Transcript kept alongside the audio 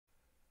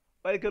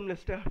Welcome to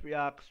Steff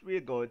Reacts.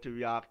 We're going to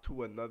react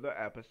to another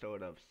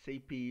episode of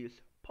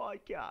CP's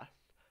podcast.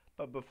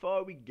 But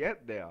before we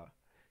get there,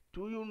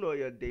 do you know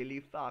your daily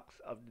facts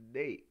of the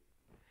day?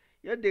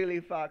 Your daily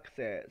fact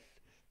says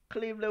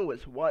Cleveland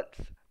was once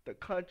the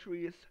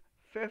country's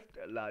fifth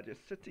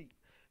largest city,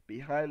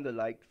 behind the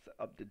likes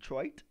of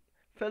Detroit,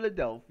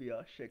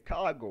 Philadelphia,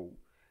 Chicago,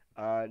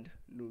 and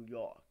New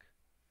York.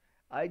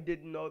 I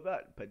didn't know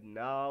that, but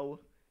now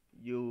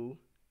you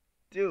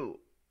do.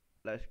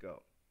 Let's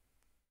go.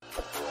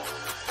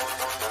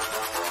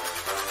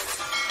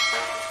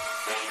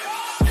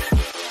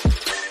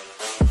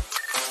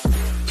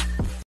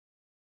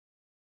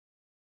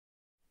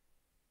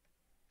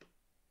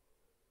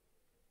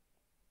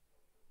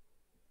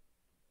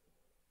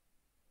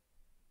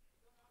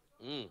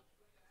 Mm,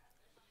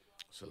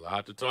 it's a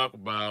lot to talk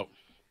about.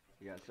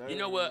 Yes, You sir.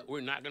 know what?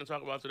 We're not going to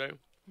talk about today,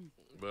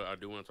 but I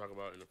do want to talk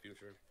about in the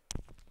future.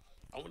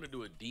 I want to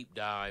do a deep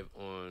dive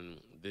on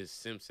this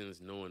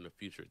Simpsons knowing the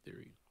future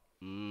theory.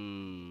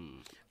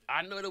 Mmm.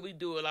 I know that we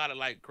do a lot of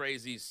like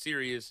crazy,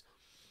 serious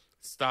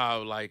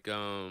style, like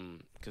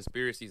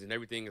conspiracies, and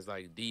everything is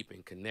like deep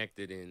and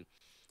connected, and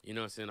you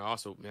know what I'm saying.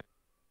 Also, man,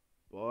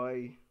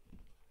 Boy,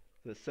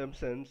 The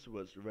Simpsons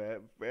was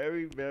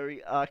very,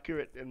 very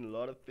accurate in a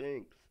lot of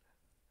things.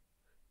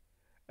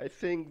 I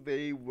think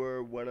they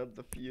were one of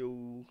the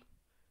few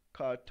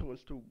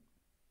cartoons to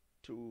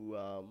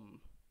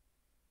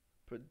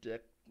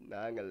predict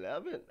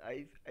 9/11.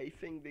 I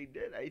think they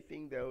did. I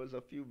think there was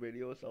a few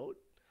videos out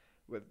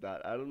with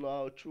that. I don't know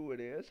how true it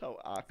is, how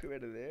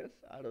accurate it is.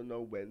 I don't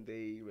know when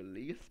they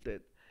released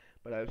it,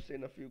 but I've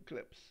seen a few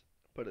clips.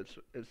 But it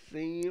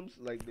seems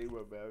like they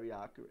were very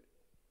accurate.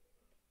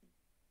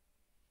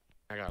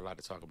 I got a lot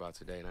to talk about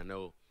today, and I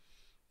know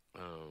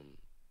um,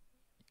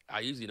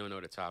 I usually don't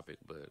know the topic,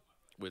 but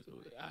with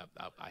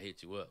I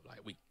hit you up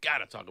like we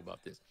gotta talk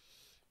about this.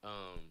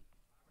 Um,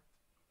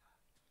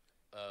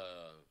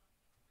 uh,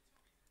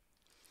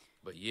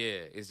 but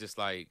yeah, it's just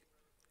like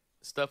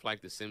stuff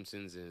like The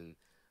Simpsons and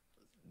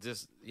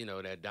just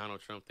that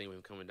Donald Trump thing when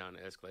him coming down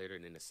the escalator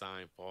and then the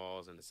sign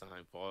falls and the sign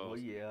Oh falls.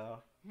 yeah.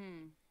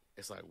 Hmm.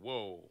 It's like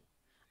whoa.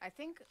 I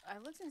think I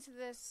looked into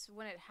this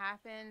when it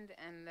happened,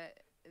 and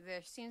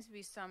there seems to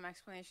be some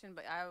explanation,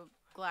 but I would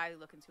gladly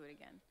look into it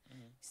again.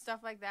 Stuff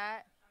like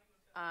that,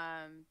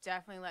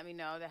 definitely let me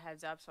know the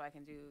heads up so I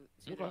can do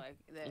Okay. like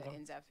the Okay.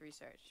 in-depth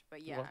research.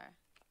 But yeah, Okay.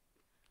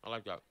 I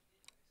like that.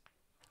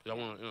 'Cause I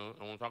want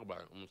to talk about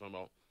it. I want to talk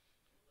about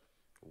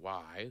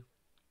why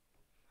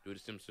do the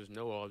Simpsons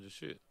know all this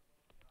shit,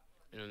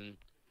 and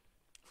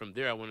from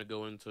there I want to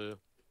go into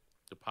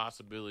the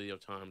possibility of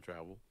time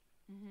travel,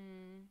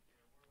 hmm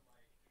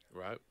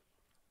right?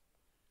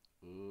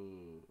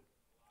 Mm.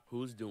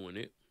 Who's doing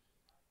it?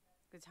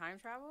 the time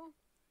travel.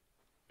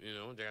 They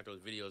got those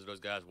videos of those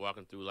guys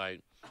walking through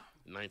like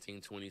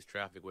 1920s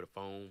traffic with a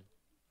phone.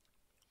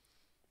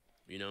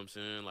 You know what I'm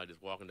saying? Like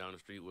just walking down the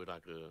street with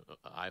like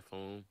a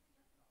iPhone.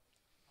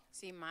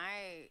 See,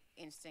 my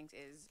instinct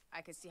is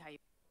I could see how you.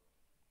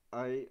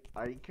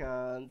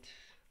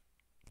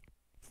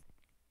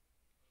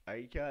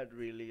 I can't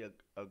really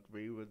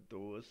agree with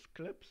those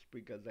clips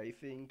because I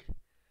think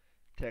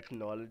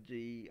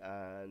technology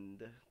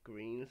and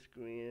green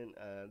screen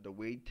and the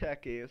way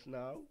tech is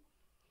now,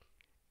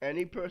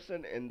 any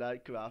person in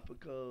that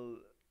graphical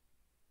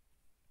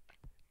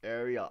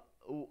area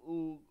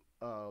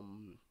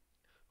um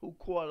who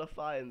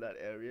qualify in that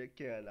area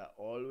can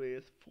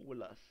always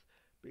fool us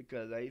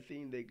because I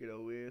think they could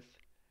always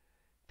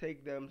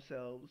take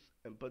themselves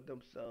and put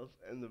themselves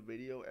in the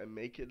video and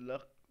make it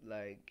look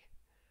like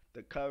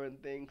the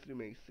current things you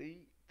may see.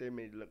 They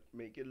may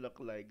make it look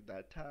like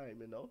that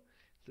time.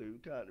 So you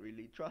can't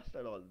really trust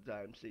it all the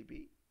time,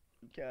 CP.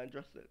 You can't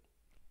trust it.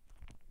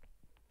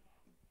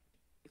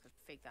 Could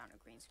fake that on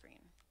a green screen.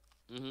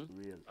 Mm-hmm.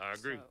 Real. I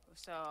agree.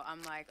 So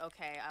I'm like,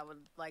 okay, I would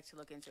like to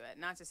look into it.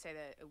 Not to say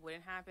that it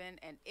wouldn't happen.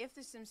 And if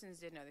The Simpsons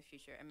did know the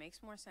future, it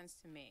makes more sense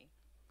to me.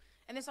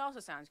 And this also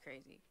sounds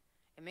crazy.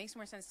 It makes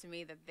more sense to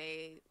me that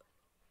they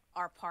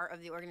are part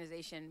of the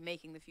organization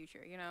making the future.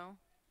 And What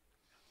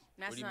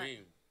that's do you not mean?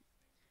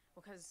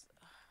 because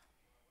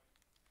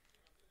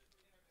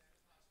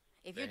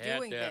if They you're had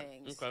doing that.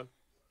 things, Okay.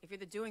 if you're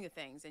doing the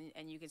things,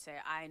 and you can say,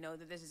 I know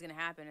that this is going to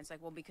happen. It's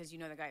like, well, because you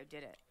know the guy who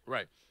did it.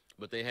 Right.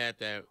 But they had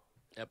that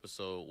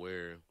episode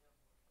where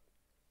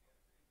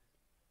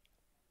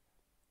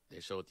they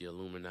showed the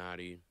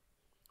Illuminati,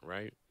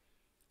 right?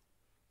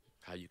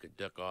 How you could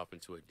duck off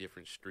into a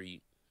different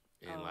street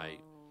and like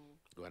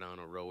Oh, go down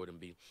a road and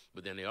be.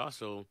 But then they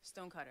also,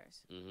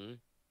 stonecutters. hmm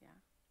Yeah.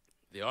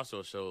 they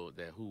also showed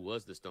that who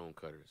was the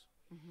Stonecutters,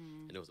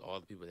 Mm-hmm. and it was all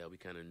the people that we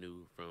kind of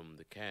knew from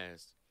the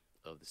cast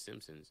of The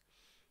Simpsons,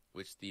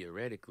 which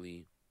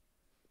theoretically,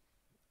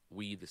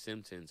 we the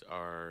Simpsons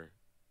are.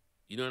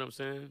 You know what I'm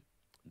saying?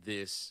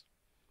 This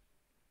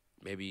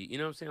maybe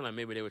what I'm saying. Like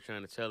maybe they were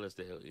trying to tell us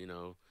that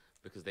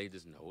because they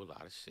just know a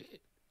lot of shit.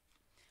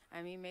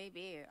 I mean,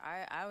 maybe.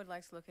 I would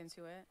like to look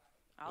into it.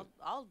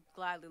 I'll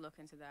gladly look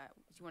into that.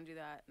 Do you want to do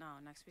that? No,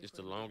 next week. It's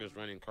the longest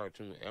running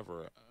cartoon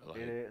ever.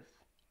 It is.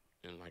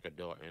 and like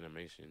adult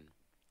animation.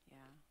 Yeah.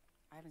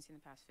 I haven't seen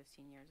the past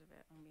 15 years of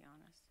it, I'm going to be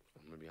honest.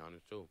 I'm gonna be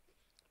honest too,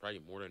 probably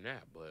more than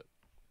that. But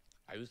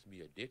I used to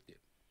be addicted.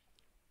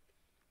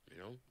 You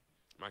know,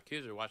 my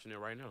kids are watching it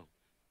right now.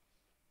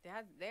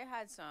 They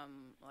had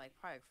some like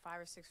probably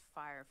 5 or 6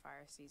 fire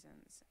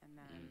seasons, and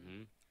then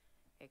Mm-hmm.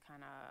 it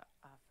kind of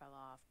fell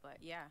off. But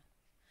yeah,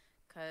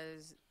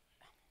 cause,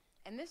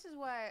 and this is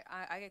why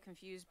I get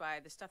confused by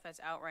the stuff that's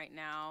out right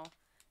now.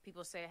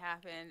 People say it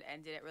happened,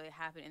 and did it really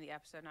happen in the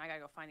episode? Now I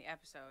gotta go find the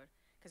episode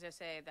because they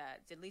say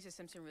that did Lisa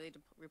Simpson really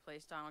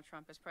replace Donald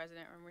Trump as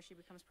president when she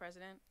becomes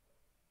president?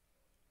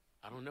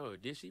 I don't know.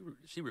 Did she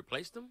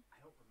replaced him?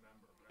 I don't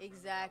remember.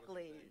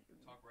 Exactly.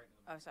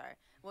 Oh, sorry.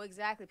 Well,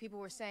 exactly. People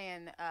were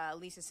saying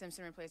Lisa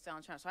Simpson replaced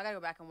Donald Trump, so I gotta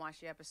go back and watch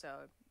the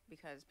episode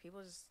because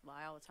people just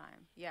lie all the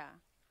time. Yeah,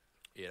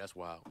 Yeah, that's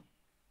wild.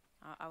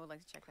 I would like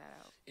to check that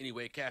out.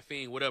 Anyway,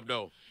 Caffeine, what up,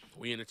 though?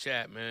 We in the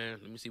chat, man.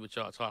 Let me see what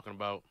y'all talking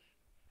about.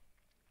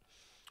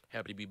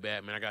 Happy to be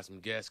back, man. I got some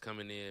guests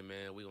coming in,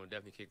 man. We gonna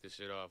definitely kick this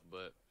shit off,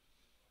 but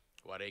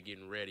while they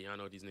getting ready, I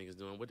know what these niggas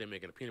doing. What they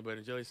making, a peanut butter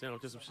and jelly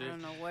sandwich or some I shit?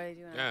 don't know what they're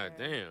doing. God out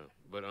there. damn.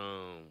 But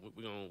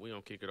we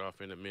gonna kick it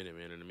off in a minute,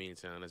 man. In the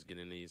meantime, let's get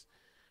in these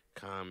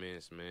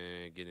comments,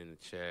 man. Get in the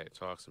chat,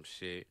 talk some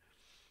shit,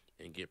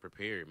 and get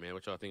prepared, man.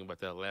 What y'all think about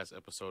that last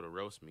episode of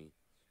Roast Me?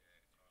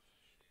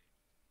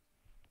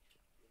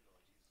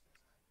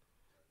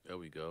 There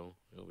we go.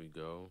 There we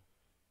go.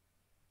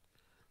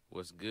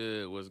 What's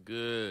good? What's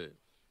good?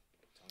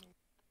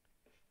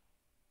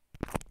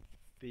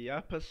 The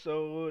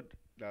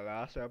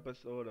last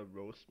episode of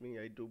Roast Me,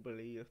 I do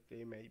believe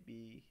they may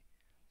be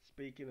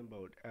speaking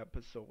about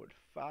episode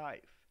 5.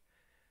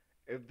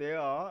 If they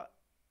are,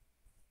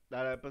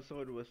 that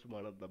episode was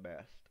one of the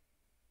best.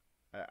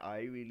 I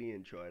really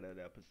enjoyed that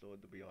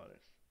episode, to be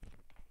honest.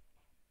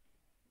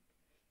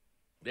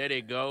 There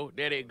they go.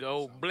 There they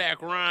go.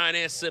 Black Ron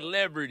and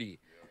Celebrity.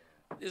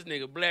 This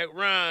nigga Black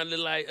Ron look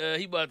like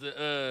he about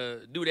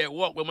to do that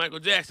walk with Michael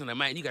Jackson. Like,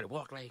 man, you gotta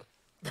walk like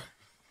that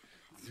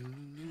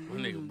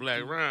nigga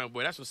Black Ron,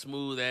 boy, that's a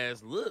smooth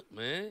ass look,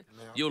 man.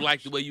 You'll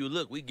like the way you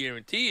look. We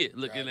guarantee it.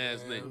 Looking ass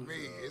nigga. Me,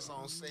 it's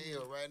on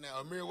sale right now.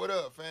 Amir, what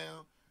up,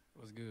 fam?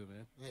 What's good,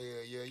 man?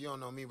 Yeah, you don't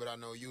know me, but I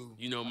know you.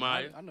 You know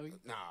Maya? I know you.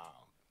 Nah,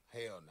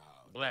 hell no.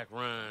 Black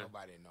Ron.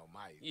 Nobody know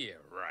Maya. Yeah,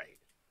 right.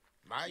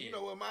 Maya, Yeah. you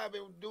know what Maya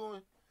been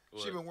doing?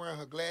 What? She been wearing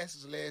her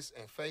glasses less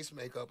and face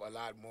makeup a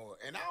lot more,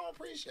 and I don't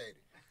appreciate it.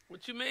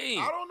 What you mean?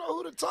 I don't know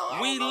who to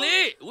talk. We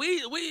lit.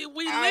 We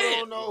lit. I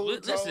don't know who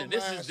Listen, told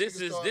this mine is she this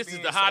could is start this is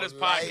being the so hottest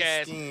podcast.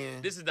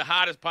 light-skinned. This is the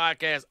hottest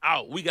podcast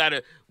out. We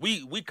gotta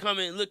we come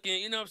in looking,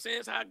 you know what I'm saying?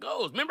 That's how it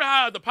goes. Remember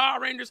how the Power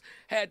Rangers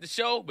had the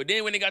show, but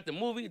then when they got the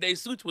movie, they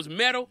suits was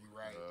metal. You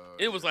right.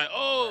 It was like,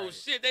 oh Right.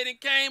 shit, they didn't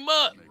came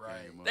up.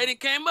 Right. They didn't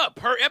came up.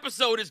 Per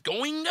episode is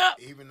going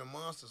up. Even the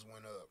monsters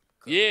went up.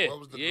 'Cause Yeah, What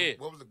was the yeah.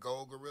 What was the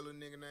gold gorilla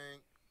nigga name?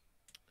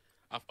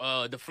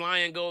 The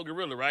flying gold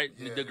gorilla, right?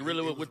 Yeah, The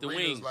gorilla he with the was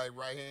wings. Rita's like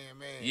right hand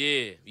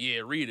man.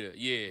 Yeah, Rita.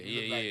 Yeah,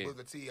 He yeah. looked like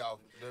Booker T off.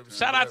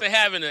 Shout out to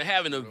having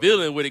a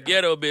villain with a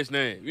ghetto bitch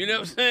name. You know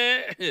what I'm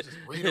saying?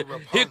 Rita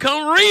Here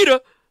come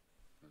Rita.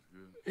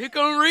 Here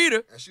come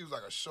Rita. And she was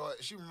like a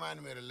short. She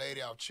reminded me of the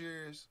lady off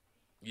Cheers.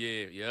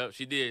 Yeah, yep.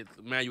 She did.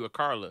 Man, you a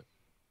Carla.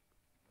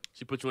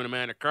 She put you in a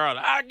man of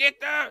Carla. I get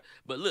that.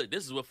 But look,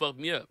 this is what fucked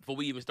me up before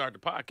we even start the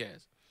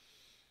podcast.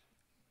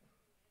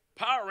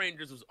 Power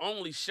Rangers was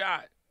only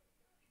shot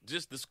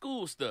just the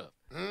school stuff.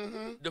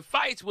 Mm-hmm. The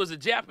fights was a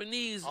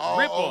Japanese All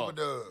ripoff.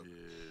 overdub.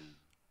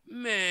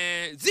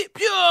 Man, zip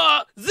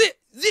pure.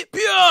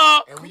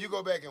 And when you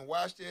go back and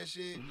watch that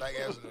shit, like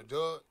as an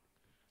adult,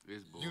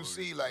 you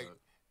see like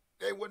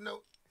they wouldn't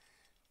know.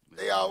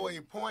 They always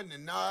pointing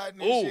and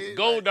nodding and Ooh, shit.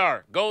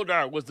 Goldar.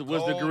 Goldar was the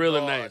gorilla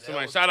Goldar, name. that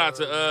Somebody was shout out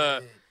to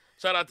good, man.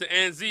 shout out to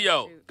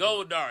Anzio.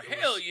 Goldar.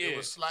 Hell It yeah.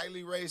 was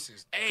slightly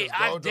racist. Hey, 'cause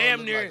I Goldar damn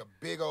looked near- like a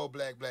big old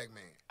black man.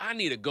 I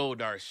need a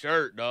Goldar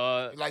shirt,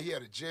 dog. Like he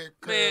had a jet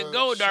Man, cut,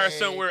 Goldar shade.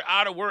 somewhere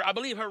out of work. I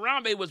believe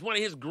Harambe was one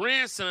of his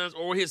grandsons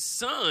or his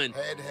son.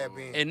 Had to have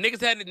been. And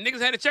niggas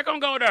had to check on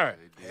Goldar.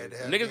 Had to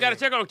have Niggas got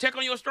to been. check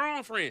on your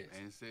strong friends.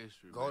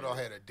 Ancestry. Goldar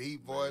had a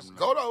deep voice. Man.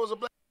 Goldar was a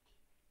black.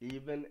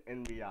 Even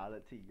in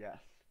reality, yes,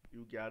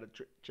 you gotta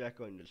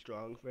check on your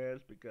strong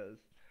friends because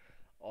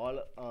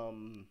all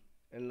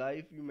in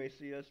life you may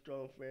see us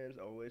strong friends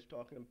always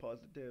talking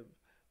positive,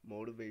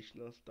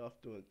 motivational stuff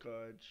to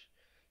encourage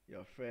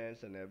your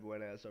friends and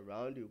everyone else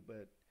around you.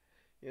 But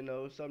you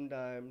know,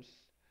 sometimes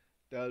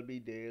there'll be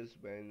days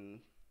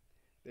when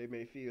they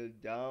may feel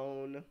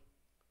down,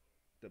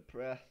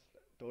 depressed,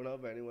 don't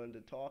have anyone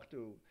to talk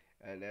to,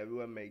 and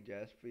everyone may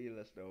just feel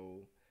as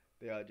though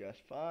they are just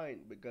fine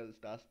because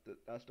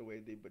that's the way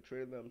they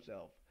portray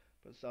themselves.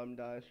 But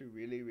sometimes you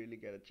really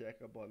gotta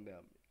check up on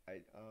them.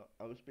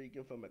 I'm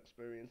speaking from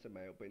experience, in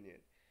my opinion.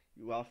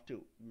 You have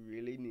to. You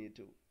really need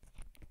to.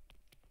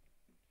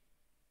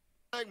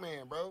 Black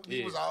man, bro. He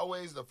Yeah. was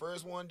always the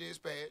first one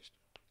dispatched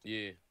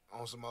Yeah.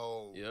 on some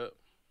old Yep.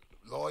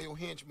 loyal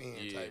henchman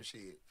Yeah. type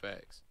shit.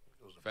 Facts.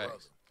 It was a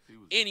Facts.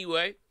 brother.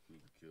 Anyway, He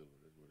was a killer.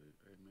 That's what it.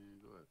 Hey man,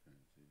 go out there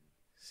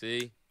and see.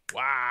 see,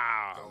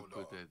 Wow.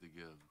 Put that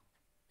together.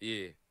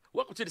 Yeah.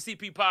 Welcome to the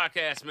CP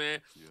podcast, man.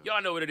 Yeah.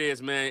 Y'all know what it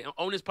is, man.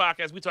 On this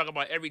podcast, we talk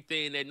about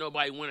everything that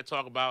nobody want to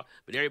talk about,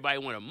 but everybody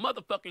want to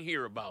motherfucking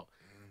hear about.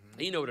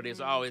 And you know what it is.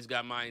 I always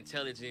got my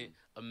intelligent,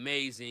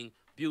 amazing,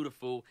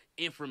 beautiful,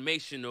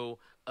 informational,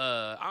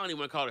 I don't even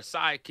want to call it a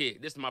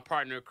sidekick. This is my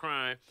partner in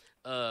crime,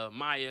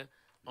 Maya,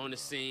 on the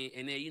scene.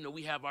 And then, you know,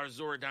 we have our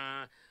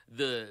Zordon,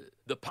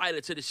 the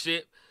pilot to the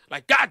ship.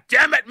 Like, God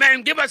damn it,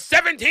 man, give us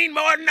 17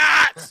 more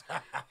knots.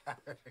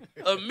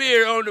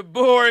 Amir on the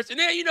boards. And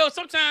then, you know,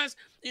 sometimes,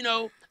 you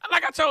know,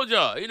 like I told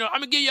y'all, you know,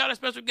 I'm going to give y'all a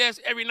special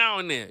guest every now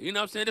and then. You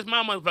know what I'm saying? This is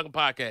my motherfucking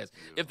podcast.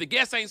 If the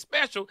guest ain't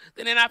special,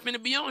 then they're not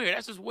finna be on here.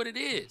 That's just what it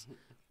is.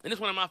 And it's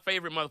one of my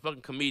favorite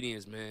motherfucking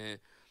comedians, man.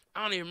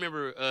 I don't even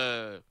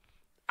remember,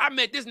 I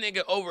met this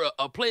nigga over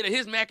a plate of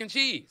his mac and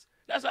cheese.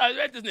 That's how I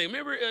met this nigga.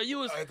 Remember, you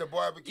was... At the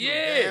barbecue.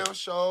 Yeah. Damn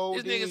show.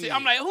 This nigga said,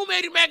 I'm like, who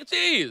made the mac and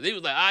cheese? He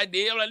was like, I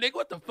did. I'm like, nigga,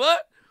 what the fuck?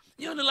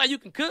 You don't look like you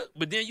can cook,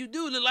 but then you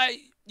do look like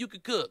you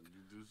can cook.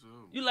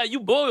 You like you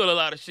boil a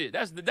lot of shit.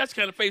 That's the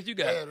kind of face you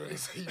got.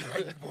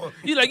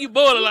 You like you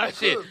boil a lot of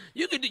shit.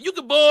 You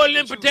could boil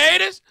them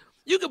potatoes.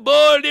 You could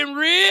boil them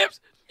ribs.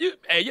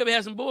 Hey, you ever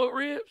had some boiled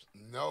ribs?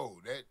 No,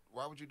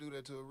 why would you do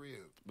that to a rib?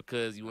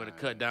 Because you want to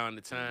cut down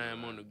the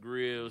time on the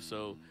grill,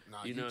 so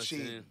you know what I'm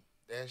saying?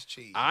 That's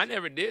cheese. I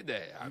never did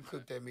that. You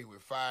cooked that meat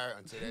with fire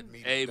until that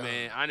meat Hey is done.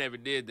 man, I never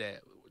did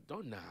that.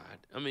 Don't nod.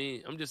 I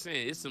mean, I'm just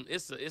saying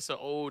it's an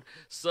old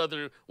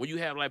southern, when you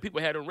have like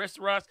people had in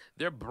restaurants,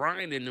 they're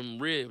brining them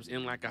ribs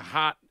in like a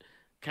hot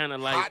kind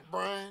of like hot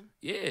brine.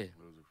 Yeah. Those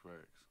are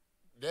facts.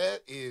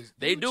 That is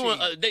they doing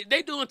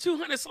they doing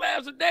 200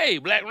 slabs a day.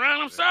 Black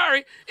Ron, I'm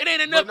sorry, it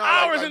ain't enough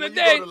hours in a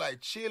day. You go to like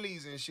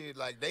Chili's and shit,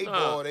 like they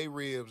boil their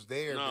ribs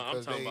there. No,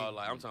 because I'm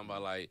talking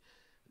about like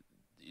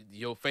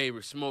your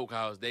favorite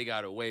smokehouse. They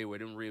got a way where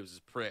them ribs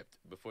is prepped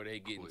before they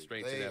getting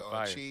straight to that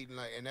fire. Cheating,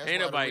 and that's ain't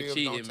why nobody the ribs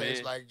cheating, don't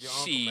taste man. like your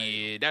uncle made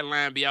Shit, that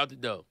line be out the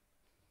door.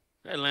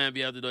 That line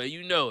be out the door.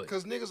 You know it.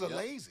 Because niggas are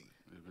lazy.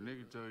 If a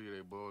nigga tell you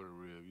they boiled a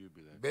rib, you'd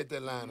be like, bet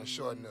that line will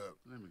shorten up.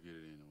 Let me get it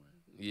anyway.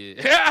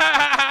 Yeah.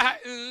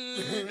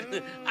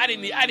 I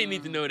didn't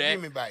need to know that.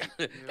 Give me bite.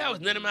 That was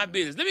none of my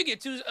business. Let me get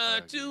two slabs.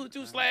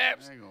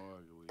 I ain't gonna argue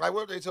with you. Like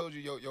what if they told you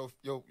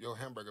your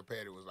hamburger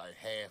patty was like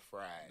half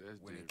fried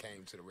when it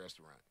came to the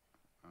restaurant?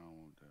 I don't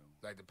want that one.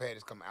 Like the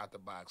patties come out the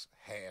box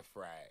half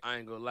fried. I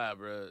ain't gonna lie,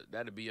 bro.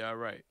 That'd be all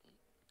right.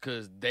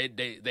 Cause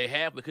they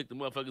half to cook the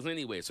motherfuckers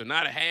anyway. So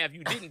now the half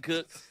you didn't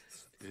cook,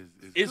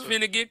 it's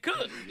finna get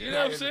cooked. You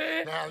know what I'm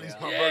saying? Now at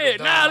least my Yeah,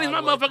 burger now at least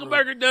done my all the way motherfucking through.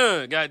 burger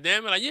done. God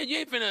damn it. Like, you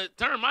ain't finna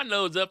turn my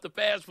nose up to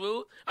fast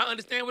food. I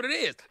understand what it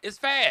is. It's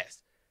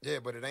fast. Yeah,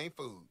 but it ain't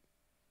food.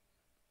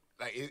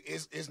 Like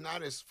it's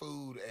not as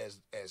food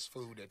as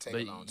food that take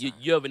But a long time.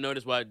 you ever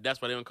notice why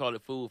that's why they don't call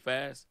it food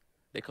fast?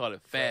 They call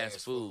it fast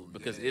food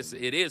because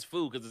it is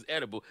food because it's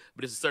edible,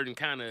 but it's a certain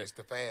kind of. It's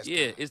the fast.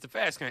 Yeah, kind. it's the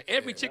fast kind.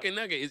 Every chicken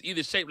nugget is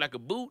either shaped like a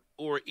boot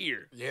or an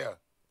ear. Yeah,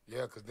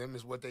 because them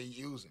is what they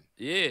using.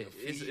 Yeah, The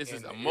feet it's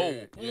and a the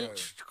mold. ear,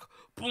 yeah.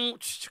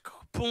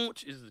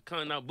 Punch is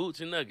cutting out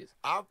boots and nuggets.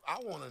 I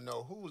want to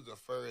know who was the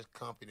first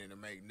company to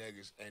make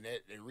nuggets, and that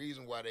the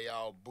reason why they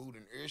all boot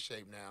and ear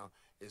shaped now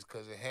is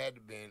because it had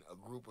to been a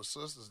group of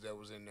sisters that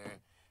was in there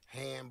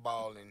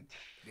handballing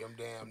them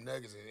damn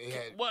nuggets. And it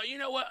had, Well, you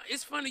know what?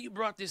 It's funny you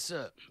brought this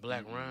up,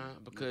 Black Ron,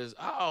 because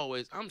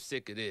I'm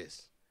sick of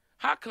this.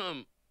 How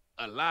come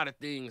a lot of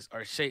things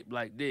are shaped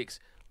like dicks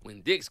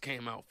when dicks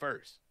came out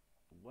first?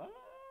 What?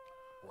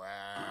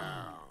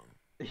 wow.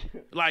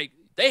 Like,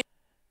 they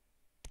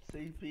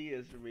CP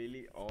is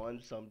really on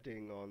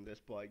something on this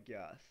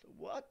podcast.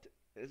 What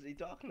is he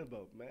talking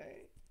about, man?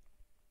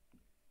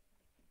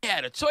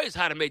 had a choice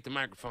how to make the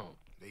microphone.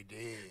 They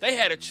did. They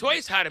had a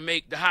choice how to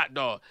make the hot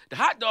dog. The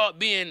hot dog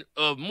being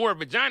of more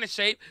vagina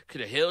shape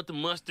could have held the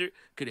mustard,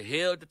 could have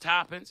held the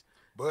toppings.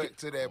 But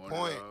to that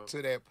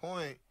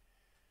point,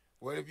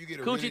 what if you get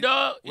a Coochie really,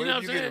 dog? You what know if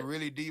what you I'm get saying? a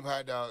really deep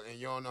hot dog and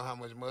you don't know how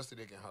much mustard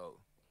it can hold?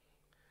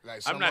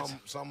 Like I'm not-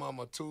 some of them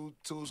are two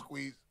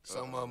squeeze,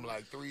 some of them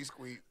like three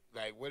squeeze.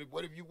 Like what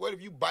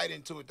if you bite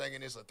into it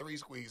thinking it's a 3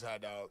 squeeze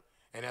hot dog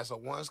and that's a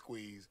 1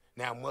 squeeze?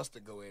 Now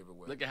mustard go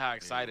everywhere. Look at how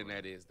exciting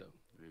that is, though.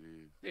 It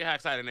is. Look at how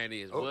exciting that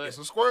is. Oh, What? it's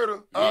a squirter.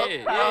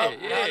 Yeah, Now I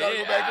gotta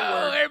go back to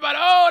Oh, work. everybody,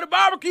 the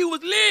barbecue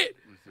was lit.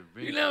 It's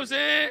a You know what I'm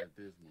saying? at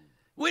this moment.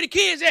 Where the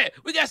kids at?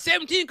 We got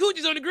 17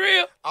 coochies on the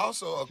grill.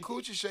 Also, a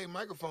coochie shaped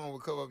microphone will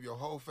cover up your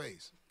whole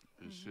face.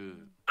 It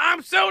should.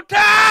 I'm so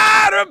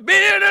tired of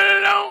being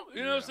alone.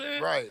 You know what I'm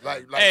saying? Right.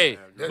 Like Hey,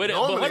 that but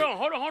normally-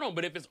 hold on.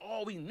 But if it's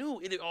all we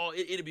knew,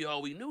 it'd be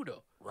all we knew,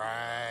 though.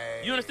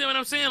 Right. You understand what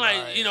I'm saying?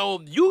 Right. Like, you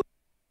know, you.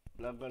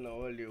 Not gonna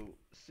hold you.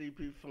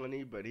 CP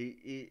funny, but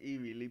he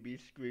really be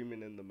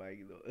screaming in the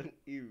mic though.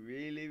 He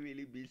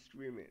really be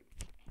screaming.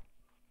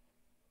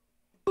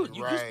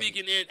 You Right.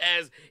 speaking it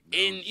as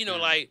in, you know,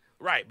 shit. like,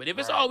 right. But if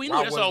it's Right. all we knew,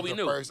 Why that's all wasn't we the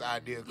knew. First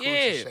idea of coochie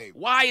Yeah. shape.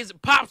 Why is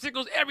it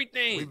popsicles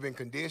everything? We've been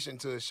conditioned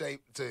to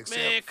accept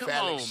Man, come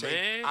phallic on, shaped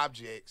man.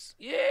 objects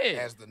Yeah.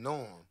 as the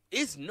norm.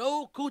 It's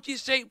no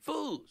coochie shaped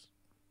foods.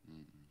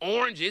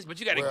 oranges, but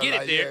you got to Well, get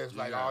like, it there. Yeah, it's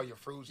like all your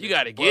fruits. You that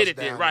got to bust get it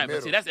there, down right? the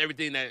But see, middle. that's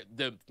everything that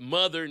the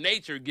Mother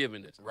Nature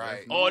giving us.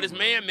 Right. All this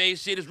man-made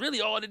shit is really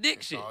all the dick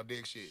It's shit. all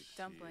dick shit.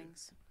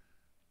 Dumplings.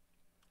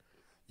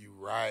 You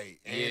right.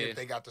 And Yeah. if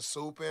they got the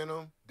soup in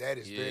them, that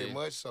is very Yeah.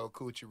 much so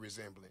coochie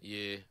resembling.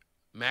 Yeah,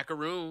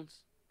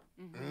 macaroons.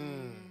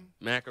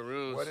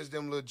 Macaroons. What is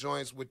them little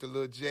joints with the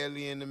little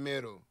jelly in the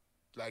middle?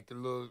 Like the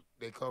little,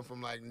 they come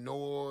from like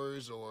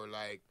Noors or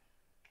like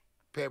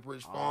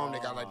Pepperidge Farm. They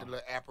got like the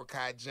little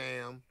apricot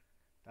jam.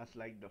 That's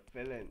like the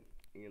filling,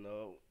 you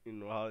know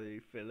how they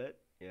fill it?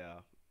 Yeah.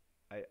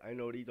 I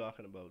know what you're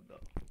talking about though.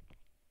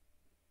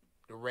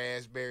 The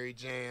raspberry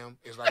jam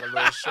is like a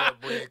little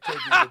shortbread cookie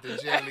with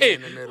the jelly Hey,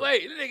 in the middle.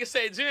 wait, this nigga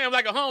say jam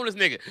like a homeless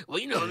nigga. Well,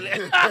 you know,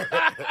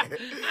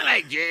 I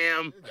like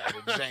jam.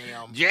 Got the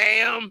jam.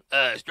 Jam,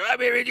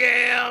 strawberry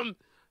jam.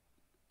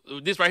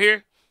 This right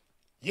here?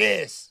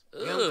 Yes.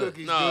 Them Ugh,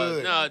 cookies no,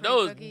 good. no, Them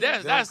those cookies.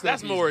 that's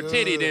Them more cookies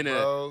titty good, than a.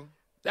 bro.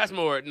 That's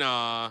more.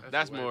 Nah,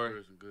 that's a white more.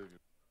 person cooking.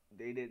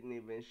 They didn't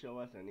even show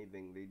us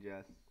anything. They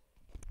just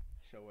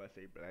show us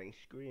a blank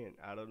screen.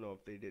 I don't know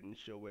if they didn't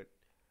show it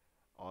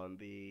on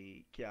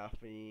the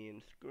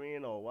caffeine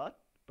screen or what,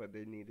 but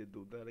they need to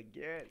do that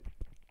again.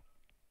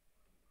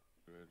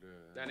 Right there.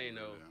 That ain't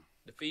no.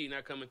 The feed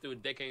not coming through.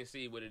 They can't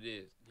see what it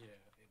is.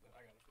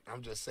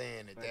 I'm just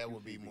saying that Thank that you,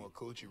 would be CB. more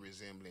coochie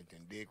resemblant than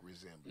dick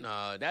resemblant.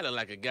 Nah, that look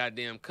like a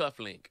goddamn cuff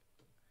link.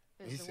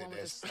 He There's the said one with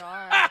the that's-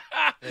 star.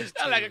 That's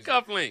That like a titties.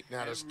 cuff link.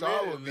 Now the It star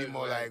really would be look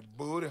more like- like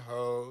booty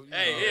hole. you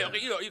Hey, know.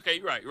 yeah, okay,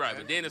 you're right, right.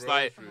 But then it's Real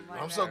like, shit. Something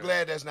like I'm that. so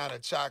glad that's not a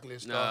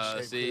chocolate star Nah,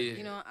 shaped see. cookie.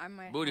 You know, I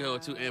might booty hole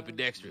too have-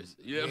 ambidextrous.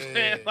 You know what I'm Yeah.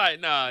 saying? Like,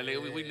 nah, Yeah,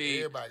 nigga, we need.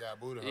 Everybody got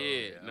booty hole.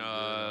 Yeah, I'm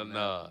nah, good on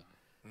nah. that.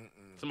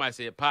 Mm-mm. Somebody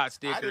said pot I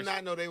stickers. did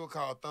not know they were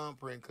called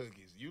thumbprint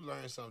cookies. You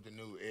learn something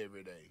new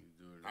every day. You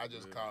do it I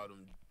just good. called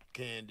them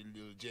candy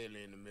little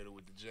jelly in the middle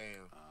with the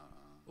jam.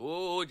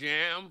 Ooh,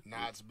 jam.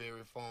 Knott's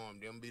Berry Farm,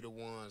 them be the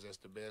ones. That's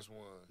the best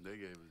ones. They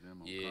gave us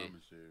them on Yeah.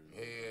 commissary.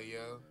 Hell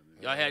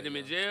yeah. Y'all had them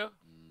in jail?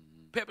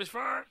 Mm-hmm. Pepper's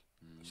Farm?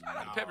 Shout out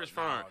to No, Pepper's no,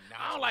 Farm. not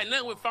I don't like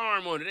nothing with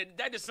farm on it.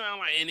 That just sound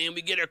like, and then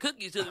we get our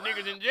cookies to the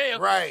niggas in jail.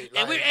 Right.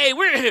 And like,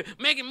 we're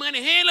making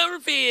money hand over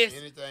fist.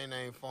 anything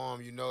named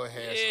farm, you know it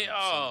has Yeah,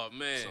 oh,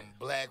 man. some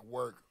black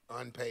work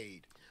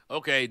unpaid.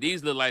 Okay,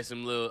 these look like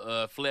some little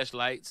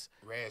fleshlights.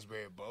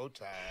 Raspberry bow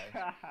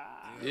tie.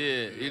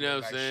 Yeah, you know what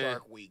I'm like saying?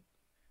 Shark Week.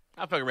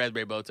 I fucking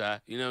raspberry bow tie.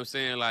 You know what I'm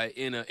saying? Like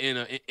in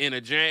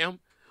a jam.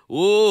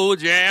 Ooh,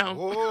 jam.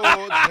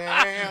 Oh,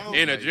 damn.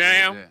 In a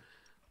jam.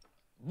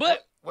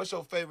 But What's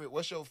your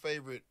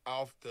favorite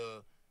off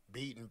the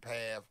beaten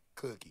path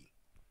cookie?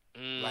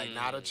 Like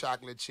not a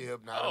chocolate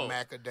chip, not Oh, a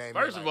macadamia.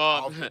 first like of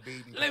all, off the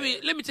beaten let me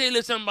path. tell you a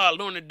little something about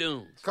Lorna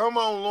Doones. Come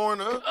on,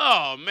 Lorna.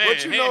 Oh man,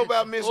 What you know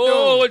about Miss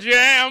Oh, Doone?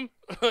 jam,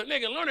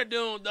 nigga, Lorna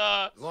Doone,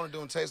 dog. Lorna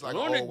Doone tastes like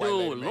Lorna an old white lady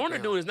Doone, Lorna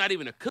McDonald's. Doone is not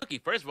even a cookie.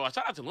 First of all,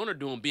 shout out to Lorna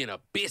Doone being a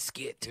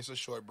biscuit. It's a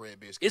shortbread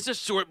biscuit. It's a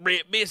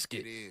shortbread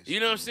biscuit. It is.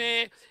 You know what I'm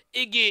saying?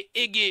 It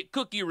get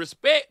cookie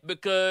respect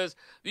because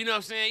you know what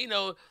I'm saying. You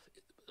know,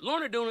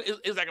 Lorna Doone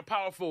is like a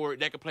power forward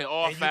that can play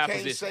all and you five can't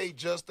positions. say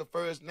just the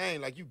first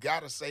name. Like you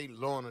gotta say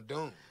Lorna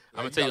Doone.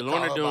 I'm Like, gonna tell you, gotta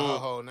Lorna call her by her Doone.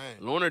 whole name.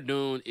 Lorna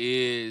Doone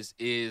is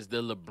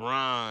the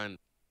LeBron.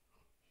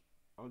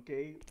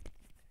 Okay,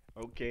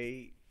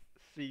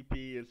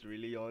 CP is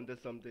really onto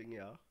something,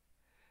 yeah.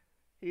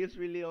 He is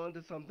really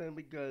onto something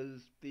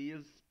because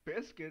these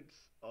biscuits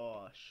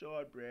or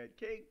shortbread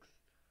cakes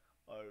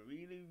are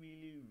really,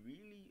 really,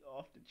 really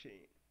off the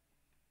chain.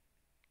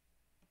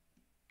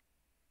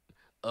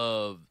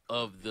 Of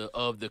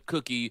the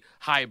cookie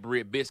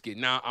hybrid biscuit.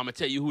 Now I'm gonna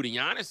tell you who the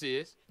Giannis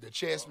is. The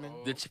Chessman.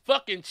 The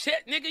fucking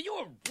nigga, you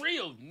a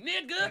real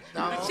nigga.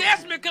 No. The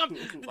chessman come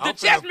I'm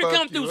finna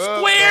fuck through you up,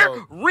 square,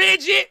 though.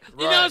 rigid. You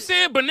know what I'm Right.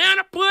 saying?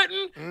 Banana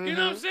pudding. You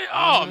know what I'm saying?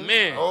 Oh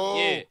man, Oh,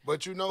 yeah.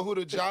 but you know who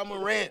the John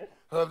Morant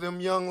of them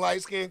young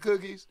light skinned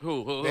cookies?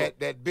 Who?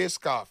 That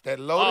Biscoff, that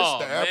Lotus, Oh,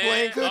 the airplane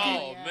man. cookie.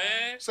 Oh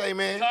man. Say,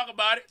 man. Talk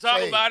about it. Talk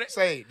say, about it.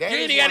 Say that You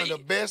is ain't one gotta- of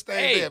the best things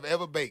Hey. they have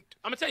ever baked.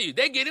 I'm gonna tell you,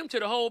 they get him to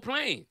the whole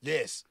plane.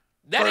 Yes.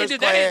 That First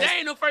ain't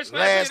class, no first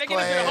class. last They get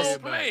him to the class, whole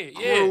plane.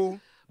 Yeah.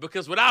 crew.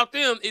 Because without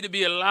them, it'd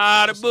be a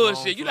lot of That's a long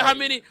bullshit. You know how flight.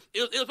 many?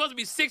 It was supposed to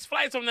be 6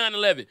 flights on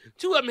 9/11.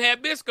 2 of them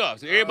had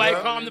Biscoffs. And everybody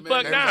Yeah. calmed the They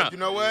fuck They was down. like, you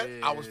know what?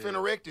 Yeah. I was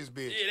finna wreck this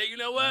bitch. Yeah, you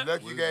know what?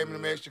 Lucky you gave me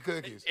them extra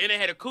cookies. And they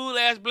had a cool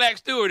ass black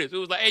stewardess who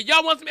was like, "Hey,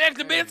 y'all want some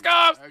extra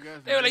Biscoffs?" I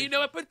got They were like, some "You know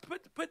what?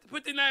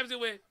 Put the knives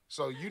away."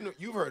 So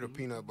you've heard of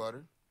peanut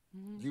butter.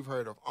 You've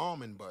heard of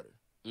almond butter.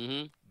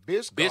 Mm-hmm.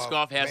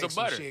 Biscoff has a makes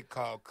some butter. shit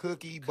called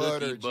cookie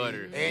butter. G.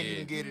 butter, And yeah. you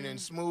can get it in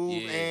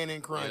smooth Yeah. and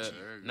in crunchy.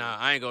 Nah,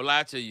 I ain't gonna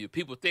lie to you.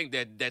 People think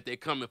that they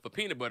coming for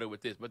peanut butter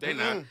with this, but they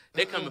not.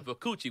 They coming for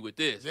coochie with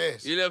this.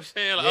 Yes. You know what I'm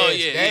saying? Like, Yes, oh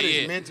yeah, that yeah,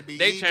 is yeah. meant to be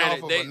They eaten trying off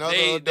to, of they, another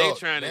they adult.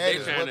 trying to, That they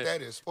is trying what to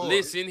that is for.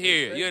 listen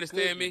here. Say You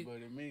understand me? cookie,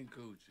 But it mean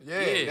coochie.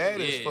 Yeah,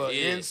 that is for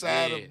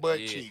inside of butt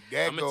cheek.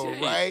 That I'ma go tell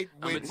you, right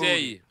I'ma with tell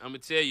booty. you. I'm gonna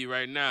tell you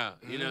right now.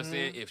 You know what I'm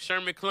saying? If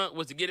Sherman Clunk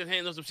was to get his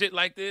hands on some shit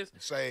like this,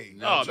 Say,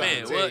 oh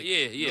man, well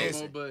yeah, yeah.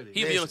 Listen, No more Buddy.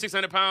 He be on Listen.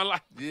 600-pound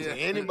life. To Yeah.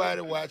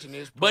 anybody watching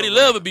this, But he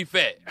program, love to be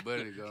fat.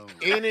 Buddy gone.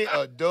 any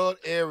adult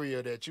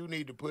area that you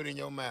need to put in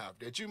your mouth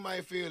that you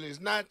might feel is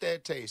not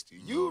that tasty,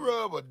 you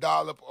rub a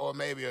dollop or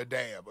maybe a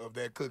dab of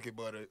that cookie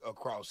butter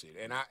across it,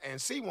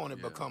 and see won't it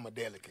Yeah. become a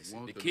delicacy.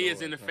 Want The the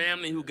kids Lord in the coming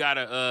family who here. got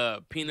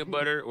a peanut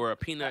butter or a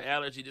peanut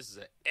allergy, this is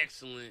an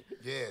excellent.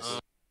 Yes.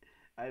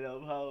 I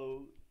love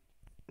how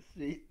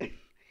C-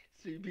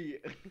 CP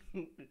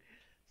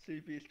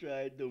CP's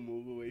trying to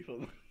move away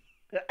from.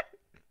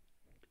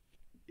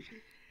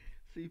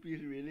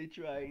 CP's really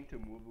trying to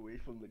move away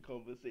from the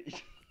conversation.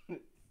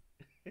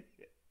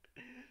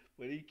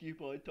 But he keep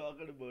on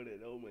talking about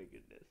it. Oh my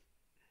goodness.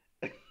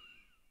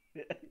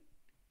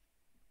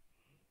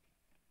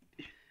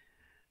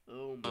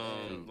 Oh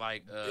man.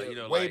 Like Yeah, you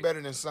know, way like,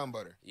 better than sun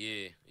butter.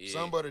 Yeah, yeah.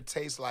 Sun butter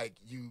tastes like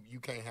you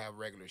can't have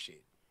regular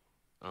shit.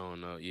 I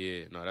don't know.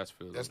 Yeah, no, that's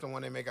for. That's the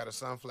one they make out of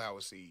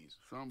sunflower seeds.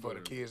 Some For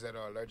the butter. kids that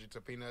are allergic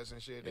to peanuts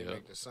and shit, they Yeah.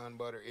 make the sun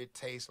butter. It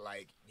tastes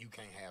like you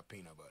can't have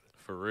peanut butter.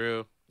 For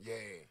real. Yeah.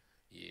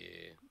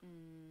 Yeah.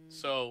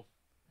 So,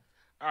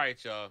 all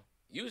right, y'all.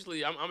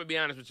 Usually, I'm gonna be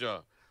honest with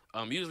y'all.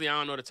 Usually, I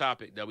don't know the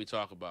topic that we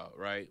talk about,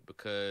 right?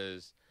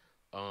 Because,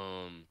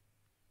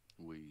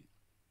 Weed.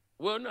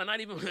 well, no,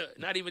 not even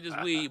not even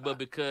just weed, but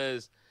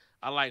because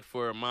I like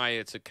for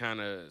Maya to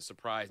kind of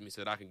surprise me so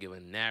that I can give a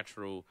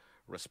natural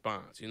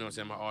response. You know what I'm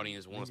saying? My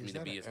audience wants Nigga, me is to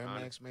that be an as Air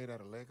honest. Max made out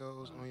of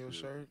Legos on your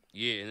Yeah. shirt?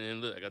 Yeah, and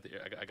then look, I got the.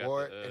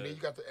 Boy, and then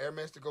you got the Air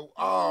Max to go,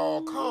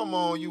 oh, come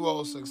on, you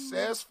old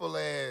successful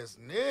ass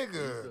He's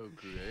nigga. so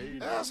creative.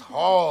 That's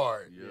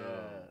hard. Yo.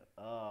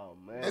 Yeah. Oh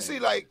man. And see,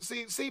 like,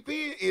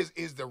 CP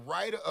is the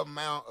right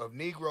amount of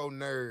Negro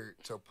nerd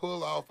to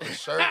pull off a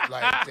shirt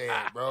like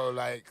that, bro.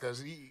 Like,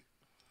 cause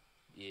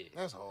yeah.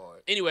 that's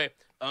hard. Anyway,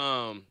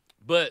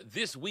 but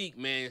this week,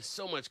 man,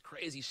 so much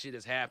crazy shit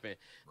has happened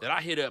that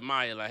I hit up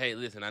Maya like, hey,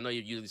 listen, I know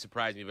you usually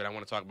surprise me, but I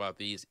want to talk about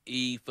these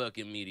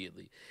fucking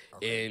immediately.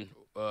 Okay. And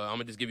I'm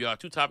gonna just give y'all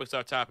two topics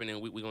off top, and then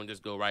we're gonna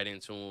just go right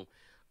into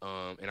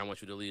them. And I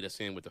want you to lead us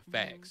in with the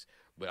facts.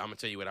 But I'm gonna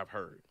tell you what I've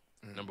heard.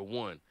 Number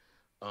one,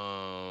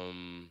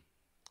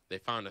 they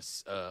found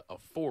a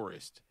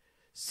forest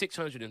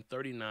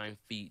 639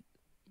 feet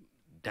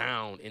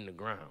down in the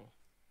ground.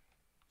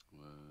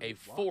 Wow. A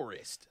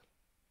forest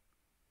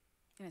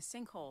In a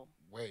sinkhole.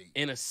 Wait,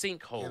 in a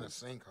sinkhole in a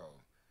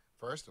sinkhole.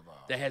 First of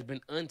all, that has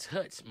been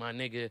untouched, my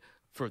nigga,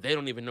 for they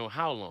don't even know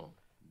how long.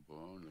 Boy, I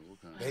don't know what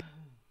kind They-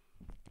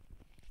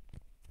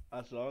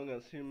 As long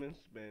as humans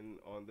been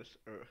on this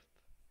earth,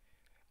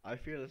 I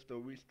feel as though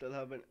we still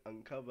haven't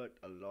uncovered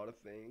a lot of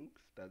things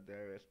that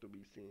there is to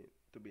be seen,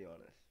 to be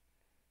honest.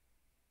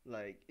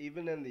 Like,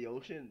 even in the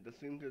ocean, the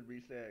same could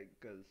be said,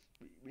 because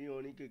we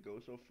only could go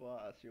so far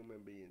as human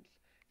beings.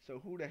 So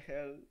who the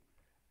hell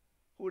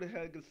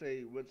could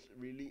say what's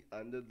really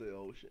under the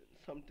ocean?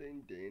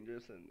 Something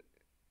dangerous and,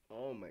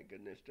 oh my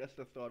goodness, just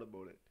the thought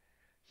about it.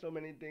 So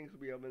many things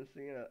we haven't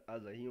seen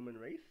as a human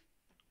race.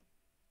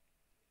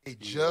 They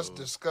just Yo.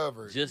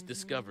 discovered. Just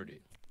discovered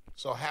it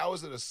So how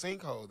is it a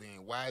sinkhole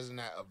then? Why isn't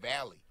that a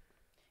valley?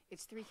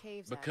 It's 3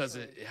 caves. because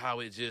actually. how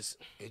it just.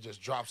 It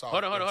just drops off.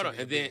 Hold on. into the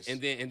And then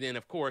abyss. and then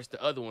of course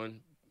the other one.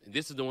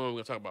 This is the one we're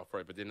gonna talk about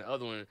first. But then the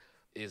other one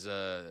is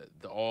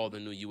all the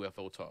new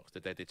UFO talks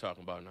that they're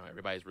talking about now.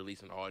 Everybody's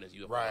releasing all this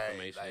UFO right,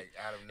 information. like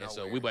out of nowhere. And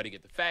so we about to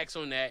get the facts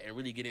on that and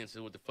really get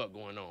into what the fuck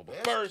going on. But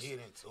Let's first, get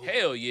into it.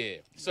 hell yeah.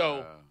 So,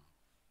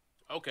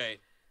 Wow. okay,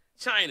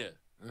 China,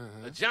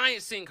 Mhm. a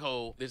giant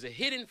sinkhole. There's a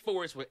hidden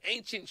forest with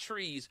ancient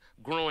trees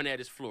growing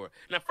at its floor.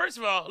 Now, first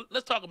of all,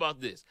 let's talk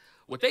about this.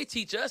 What they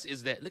teach us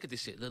is that, look at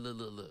this shit.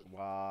 Look.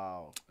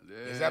 Wow.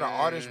 Is that an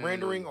artist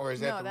rendering or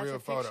is that no, the that's real a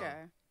photo?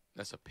 picture.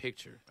 That's a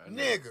picture. I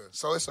know. Nigga,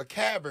 so it's a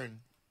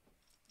cavern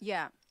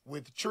Yeah.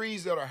 with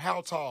trees that are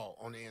how tall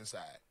on the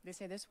inside? They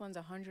say this one's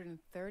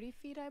 130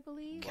 feet, I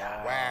believe.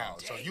 Wow.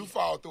 So you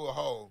fall through a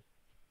hole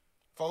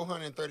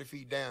 430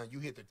 feet down, you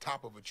hit the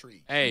top of a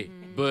tree. Hey,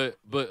 but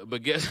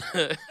guess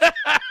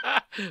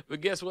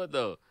but guess what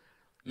though?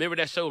 Remember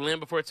that show Land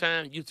Before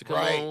Time used to come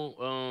Right.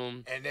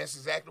 on, And that's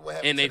exactly what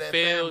happened and to they that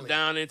fell family.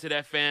 down into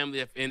that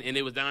family, and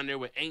it was down there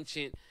with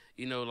ancient,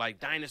 like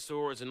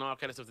dinosaurs and all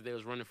kind of stuff that they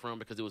was running from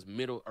because it was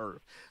Middle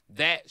Earth.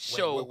 That Wait,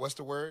 show, what's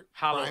the word?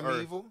 Hollow Earth.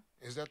 Primeval?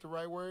 Is that the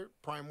right word?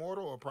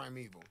 Primordial or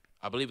primeval?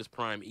 I believe it's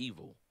Prime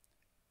Evil.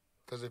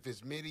 Because if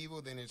it's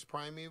medieval, then it's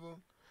primeval.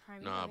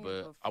 Nah,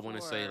 but I want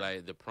to say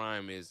like the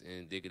prime is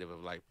indicative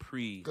of like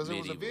Because it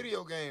was a pre-medieval.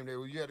 video game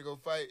that you had to go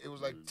fight. It was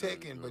like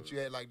Tekken, but you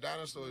had like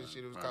dinosaurs and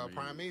shit. It was called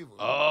Primeval.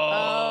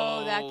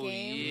 Oh, that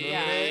game?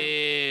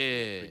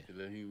 Yeah. Picture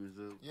the humans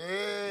up.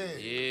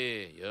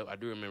 Yeah. Yep, I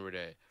do remember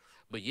that.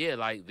 But yeah,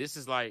 like this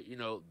is like,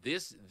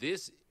 this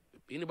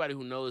anybody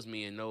who knows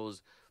me and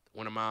knows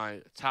one of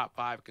my top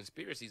 5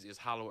 conspiracies is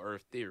Hollow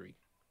Earth theory.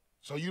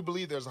 So you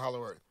believe there's a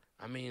hollow earth?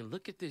 I mean,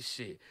 look at this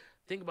shit.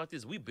 Think about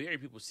this. We bury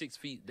people 6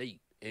 feet deep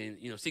and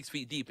 6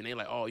 feet deep, and they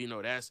like, oh,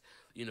 that's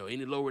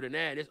any lower than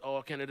that, it's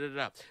all kind of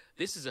da.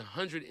 This is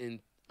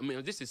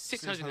this is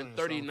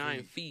 639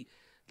 feet. feet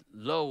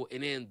low,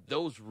 and then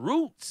those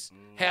roots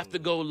have to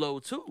go low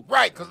too.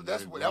 Right, because They're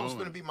that was growing.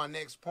 going to be my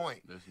next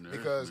point. That's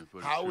Because nourishment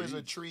for the how is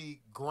a trees.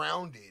 tree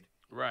grounded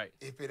Right.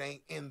 if it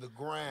ain't in the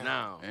ground?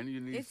 Now, And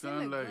you need It's in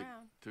the sunlight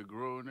ground. to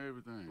grow and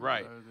everything.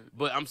 right. Why is it-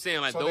 But I'm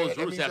saying like So those that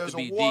roots means have there's to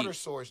be a water deep.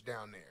 source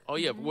down there. Oh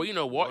yeah, well you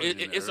know, Water in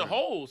the it's a earth.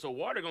 hole, so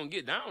water gonna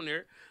get down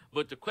there.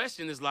 But the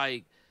question is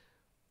like,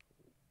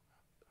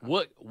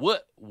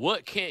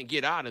 what can't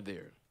get out of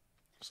there?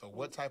 So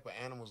what type of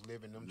animals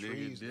live in them Nigga,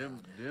 trees?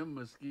 them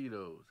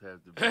mosquitoes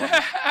have to be you the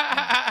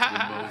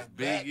most That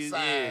biggest.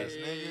 size,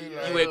 Yeah.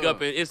 nigga, like- wake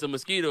up and it's a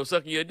mosquito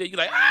sucking your dick. You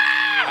like I,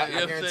 ah. I You know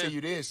what I'm guarantee saying?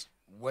 you this: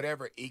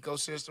 whatever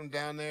ecosystem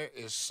down there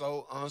is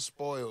so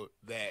unspoiled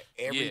that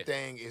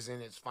everything is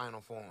in its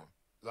final form.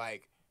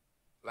 Like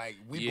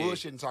we Yeah.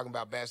 bullshitting talking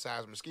about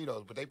bat-sized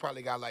mosquitoes, but they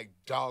probably got like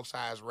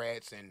dog-sized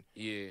rats and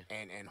Yeah.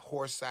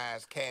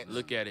 horse-sized cats.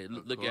 Look at it.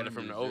 Look at it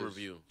from the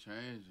overview.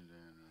 Changing down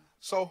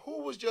So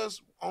who was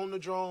just on the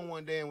drone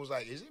one day and was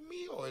like, "Is it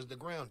me or is the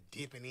ground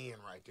dipping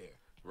in right there?"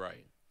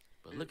 Right.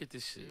 But look at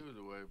this shit. It was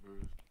a white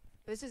person.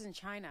 This is in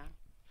China.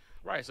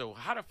 Right. So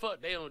how the fuck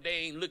they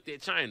ain't looked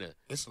at China?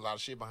 It's a lot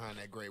of shit behind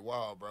that Great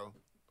Wall, bro.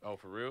 Oh,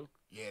 for real?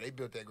 Yeah, they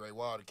built that Great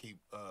Wall to keep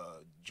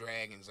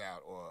dragons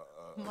out or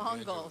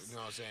Mongols. You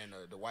know what I'm saying?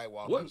 The White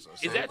Wall. What is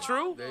that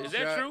true? They Is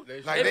shot- that true?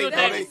 they Like They they, built no,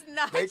 that- they, is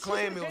not they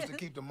claim it was true. to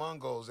keep the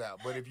Mongols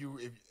out, but if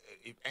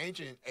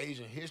ancient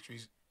Asian history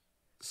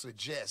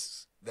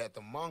suggests that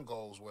the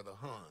Mongols were the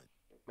Han.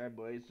 My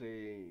boy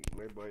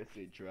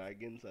say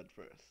dragons at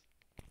first.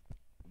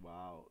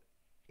 Wow.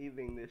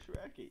 Even the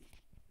Shrekky.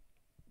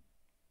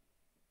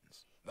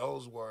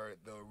 Those were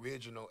the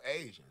original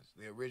Asians,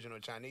 the original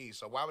Chinese.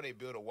 So why would they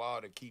build a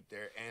wall to keep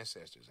their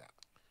ancestors out?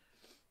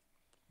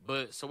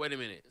 But so wait a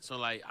minute. So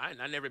like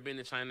I never been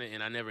to China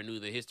and I never knew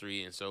the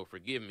history, and so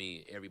forgive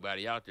me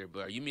everybody out there.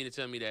 But are you mean to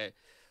tell me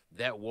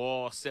that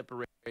wall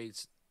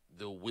separates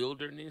the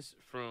wilderness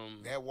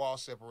from? That wall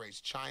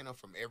separates China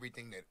from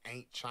everything that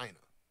ain't China.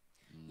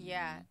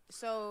 Yeah.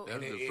 So That's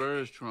And the it-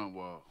 first Trump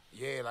wall.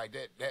 Yeah, like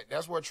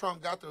that's where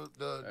Trump got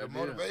the Idea.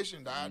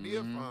 motivation, the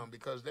idea Mhm. from,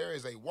 because there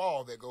is a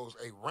wall that goes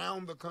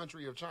around the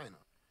country of China.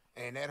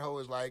 And that hole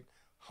is like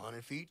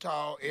 100 feet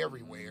tall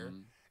everywhere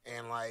Mhm.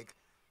 and like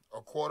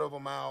a quarter of a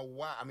mile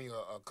wide. I mean,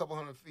 a couple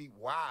 100 feet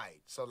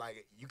wide. So,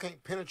 like, you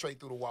can't penetrate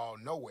through the wall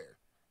nowhere.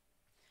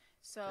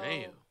 So,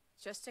 Damn.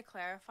 just to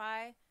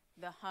clarify,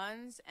 the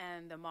Huns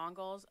and the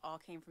Mongols all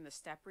came from the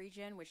steppe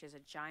region, which is a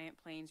giant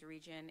plains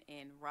region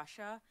in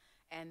Russia.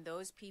 And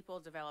those people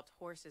developed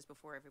horses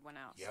before everyone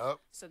else. Yep.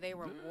 So they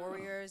were Yeah.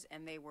 warriors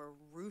and they were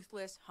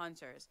ruthless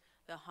hunters.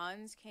 The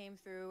Huns came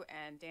through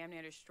and damn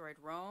near destroyed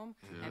Rome,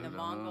 and the Yeah.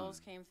 Mongols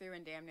came through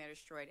and damn near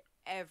destroyed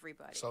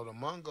everybody. So the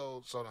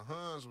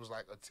Huns was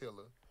like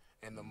Attila,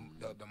 and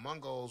the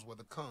Mongols were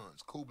the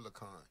Khans, Kublai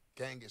Khan,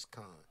 Genghis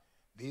Khan.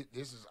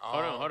 This is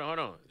all. Hold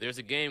on. There's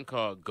a game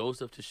called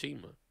Ghost of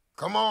Tsushima.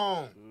 Come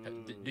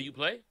on. Do you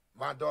play?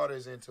 My daughter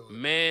is into it.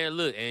 Man,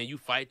 look, and you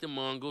fight the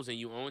Mongols, and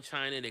you own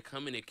China. They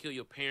come in and kill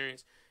your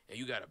parents, and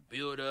you got to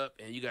build up,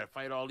 and you got to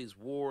fight all these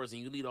wars,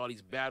 and you lead all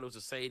these battles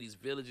to save these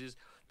villages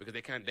because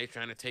they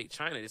trying to take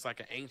China. It's like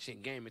an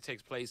ancient game. It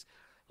takes place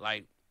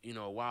like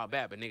a while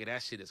back, but nigga,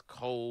 that shit is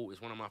cold. It's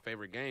one of my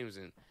favorite games,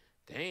 and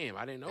damn,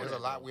 I didn't know There's that.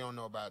 a lot though. we don't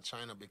know about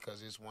China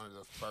because it's one of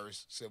the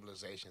first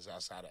civilizations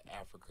outside of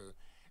Africa,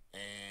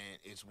 and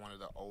it's one of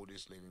the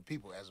oldest living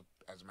people. As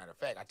a matter of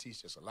fact, I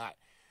teach this a lot.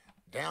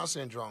 Down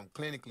syndrome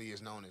clinically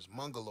is known as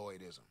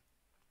mongoloidism.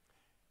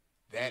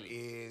 That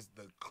is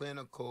the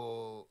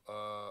clinical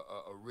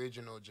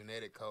original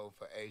genetic code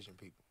for Asian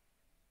people.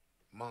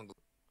 Mongol.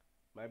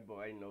 My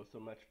boy knows so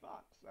much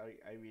facts.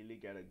 I really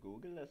gotta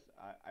Google this.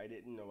 I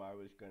didn't know I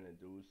was gonna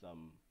do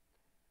some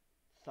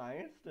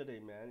science today,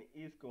 man.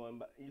 He's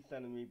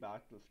sending me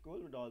back to school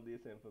with all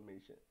this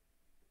information.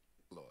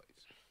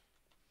 Mongoloids.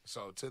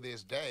 So to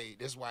this day,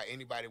 this is why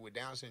anybody with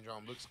Down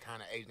syndrome looks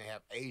kind of Asian. They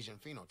have Asian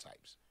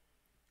phenotypes.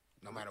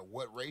 No matter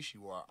what race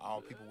you are,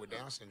 all people with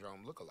Down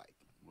syndrome look alike.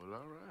 Well, all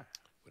right.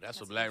 But that's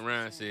what That's Black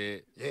Ryan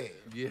said. Yeah.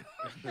 Yeah.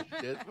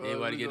 That's why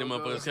Anybody we get them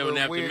gonna motherfuckers go. coming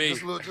after weird, me.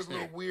 Just a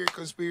little weird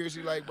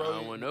conspiracy, like, I bro.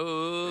 don't want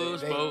no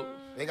They- smoke.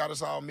 They got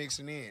us all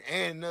mixing in.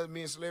 And another,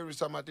 me and celebrities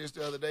talking about this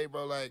the other day,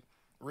 bro. Like,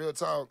 real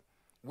talk.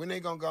 When they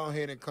gonna go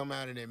ahead and come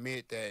out and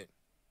admit that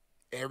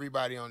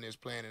everybody on this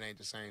planet ain't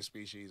the same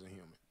species of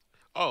human?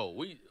 Oh,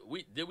 we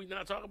did we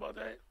not talk about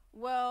that?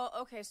 Well,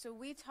 okay, so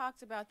we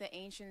talked about the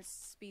ancient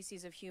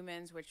species of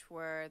humans, which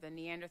were the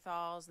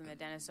Neanderthals and the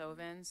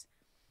Denisovans.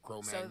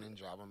 Cro-Magnon,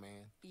 Java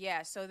Man.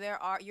 Yeah, so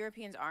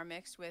Europeans are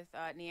mixed with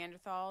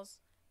Neanderthals,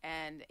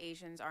 and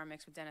Asians are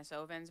mixed with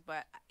Denisovans.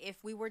 But if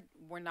we were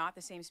not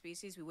the same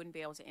species, we wouldn't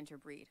be able to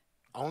interbreed.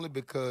 Only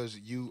because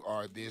you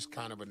are this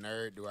kind of a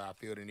nerd do I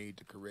feel the need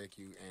to correct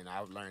you. And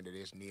I've learned that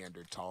it's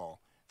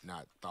Neanderthal,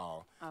 not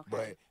Thal.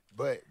 Okay.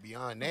 But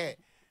beyond that,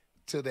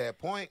 to that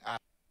point,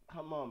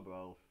 Come on,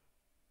 bro.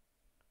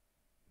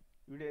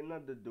 You didn't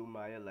have to do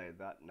Maya like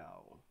that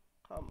now.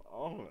 Come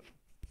on.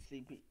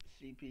 CP,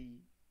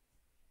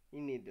 you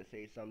need to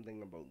say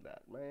something about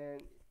that, man.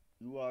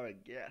 You are a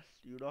guest.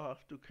 You don't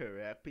have to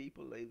correct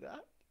people like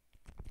that.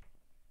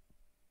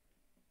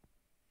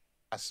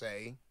 I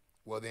say,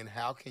 well, then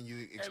how can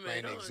you explain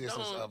the don't-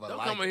 existence don't- of a don't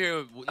light? come in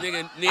here,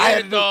 nigga. I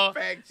had to do Neanderthal.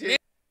 fact check.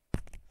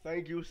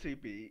 Thank you,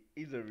 CP.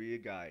 He's a real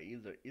guy.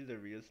 He's a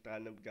real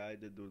stand-up guy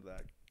to do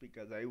that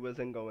because I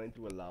wasn't going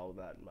to allow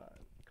that, man.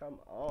 Come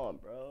on,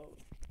 bro.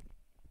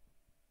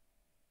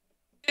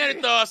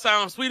 Neanderthal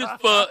sound sweet as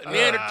fuck.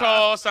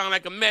 Neanderthal sound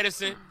like a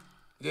medicine.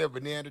 Yeah,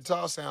 but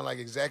Neanderthal sound like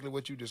exactly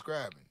what you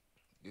describing.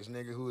 This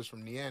nigga who is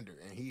from Neander,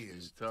 and he is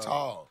He's tall.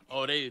 tall.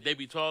 Oh, they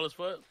be tall as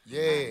fuck.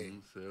 Yeah,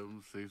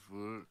 7, 6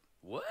 foot.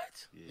 What?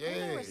 I think they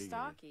yeah, were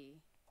stocky.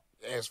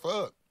 as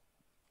fuck.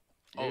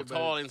 Oh, Everybody-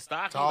 tall and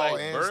stocky, Tall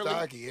like and burly.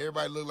 stocky.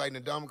 Everybody look like the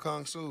Dumb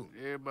Kong Su.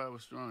 Everybody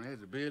was strong. They had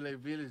the Bel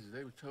villages.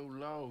 They were towing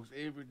logs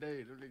every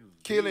day. Them niggas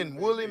was Killing big,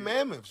 woolly big.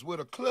 mammoths with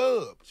a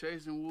club.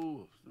 Chasing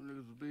wolves. Them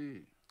niggas was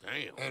big.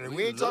 Damn. And We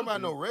we ain't talking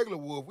about love no regular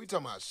wolf. We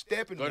talking about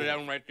stepping Go to that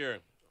wolf. one right there.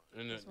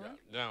 And This one?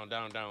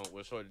 down.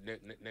 We're sort of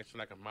next to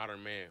like a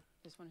modern man.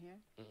 This one here.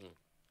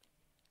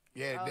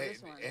 Yeah, Oh, they,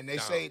 this one. and they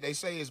No. say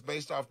it's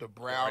based off the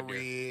brow Right there.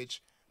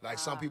 ridge. Like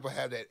some people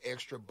have that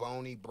extra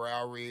bony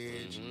brow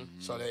ridge,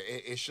 so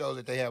that it shows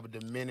that they have a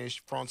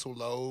diminished frontal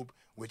lobe,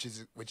 which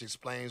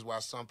explains why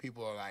some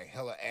people are like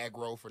hella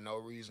aggro for no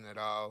reason at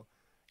all.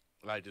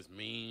 Like just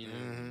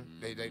mean.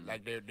 They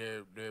like they're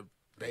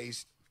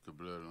based, The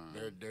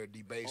bloodline. they're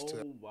debased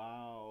to. Oh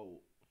wow!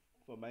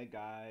 For my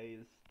guys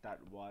that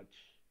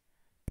watch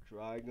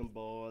Dragon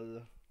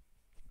Ball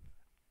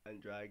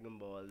and Dragon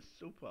Ball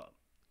Super,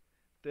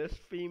 this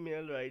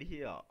female right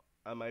here,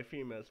 and my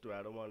females too,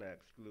 I don't want to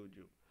exclude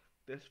you.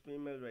 This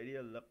female right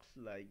here looks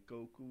like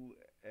Goku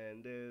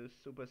and the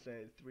Super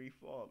Saiyan 3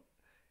 form.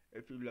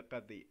 If you look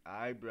at the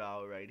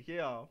eyebrow right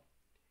here,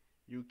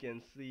 you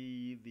can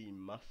see the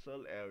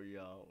muscle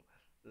area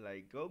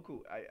like Goku.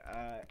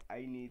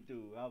 I need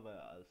to have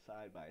a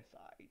side by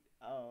side.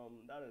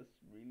 That is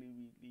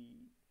really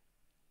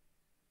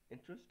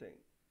interesting.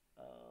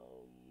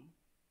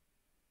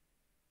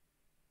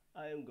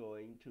 I am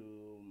going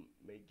to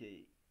make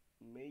a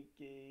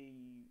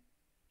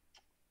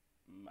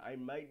I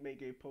might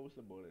make a post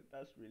about it.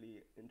 That's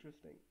really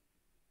interesting.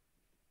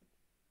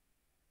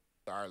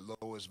 Our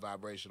lowest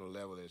vibrational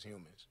level as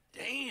humans.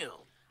 Damn.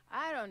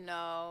 I don't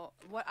know.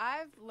 What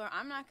I've learned,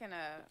 I'm not going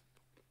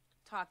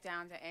to talk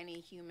down to any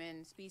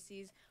human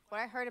species. What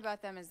I heard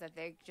about them is that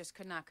they just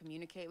could not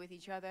communicate with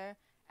each other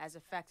as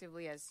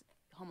effectively as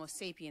Homo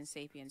sapiens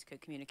could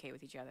communicate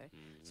with each other.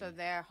 So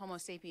they're Homo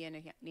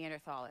sapien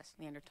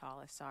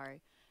Neanderthalis,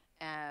 sorry.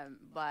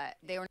 But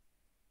they were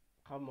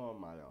Come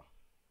on, Maya.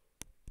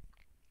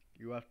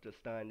 You have to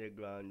stand your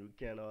ground. You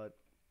cannot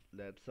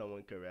let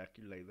someone correct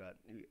you like that.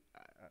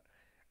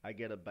 I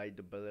get a bite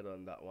the bullet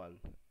on that one.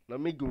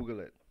 Let me Google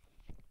it.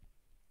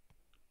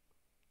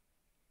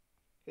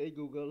 Hey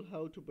Google,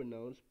 how to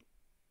pronounce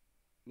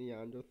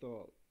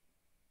Neanderthal?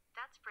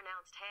 That's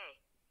pronounced hay.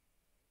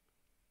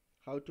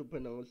 How to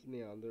pronounce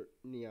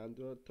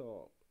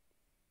Neanderthal?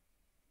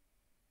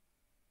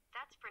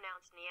 That's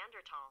pronounced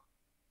Neanderthal.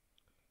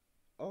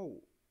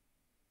 Oh.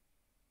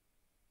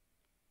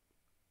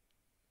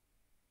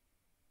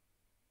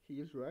 He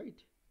is right.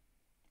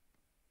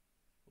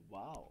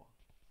 Wow.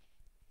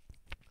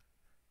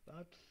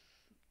 That's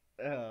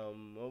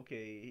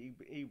okay.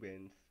 He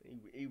wins.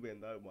 He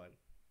wins that one.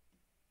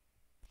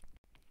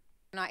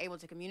 not able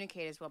to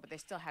communicate as well, but they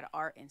still had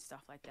art and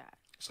stuff like that.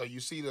 So you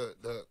see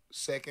the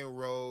second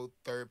row,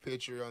 third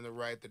picture on the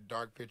right, the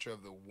dark picture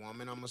of the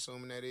woman, I'm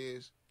assuming that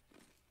is?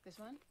 This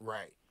one?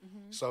 Right.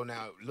 So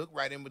now look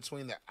right in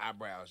between the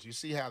eyebrows. You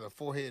see how the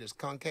forehead is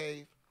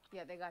concave?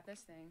 Yeah, they got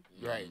this thing.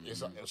 Right.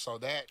 So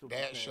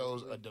that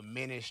shows a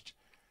diminished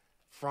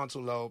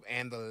frontal lobe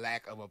and the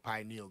lack of a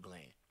pineal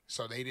gland.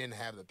 So they didn't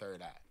have the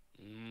third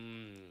eye.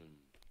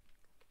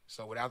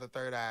 So without the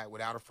third eye,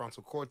 without a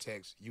frontal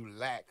cortex, you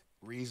lack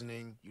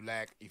reasoning, you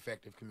lack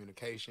effective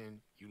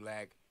communication, you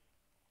lack...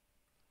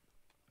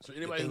 So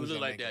anybody who things look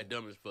that like make that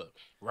dumb as fuck.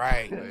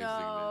 Right.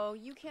 No,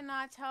 you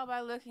cannot tell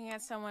by looking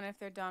at someone if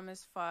they're dumb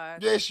as fuck.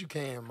 Yes, you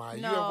can, Maya.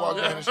 You ever No. walk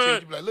down the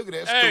street, you be like, look at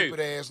that Hey, stupid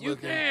ass you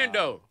looking... can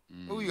though.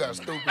 Who you got a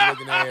stupid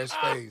looking ass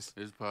face?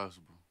 It's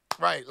possible.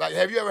 Right. Like,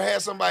 have you ever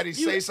had somebody You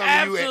say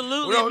something to you?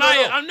 absolutely, No,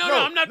 Maya. I'm not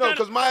No, trying to-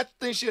 because Maya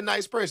thinks she a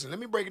nice person. Let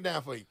me break it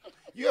down for you.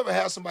 You ever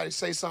have somebody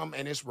say something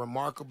and it's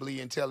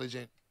remarkably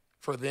intelligent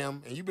for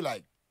them, and you be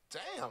like,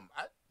 damn,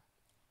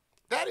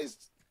 that is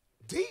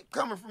deep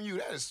coming from you.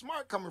 That is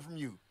smart coming from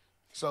you.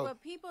 So,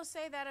 But people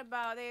say that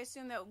about, they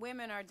assume that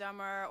women are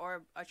dumber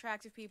or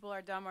attractive people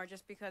are dumber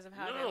just because of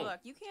how No. they look.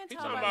 You can't He's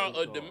tell talking by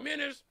about a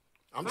diminished.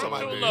 I'm talking about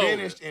frontal lobe.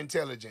 diminished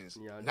intelligence,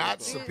 Yeah, I not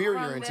think so. superior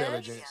From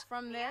intelligence. This,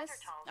 from this,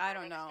 I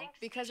don't know.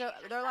 Because there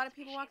are a lot of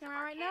people walking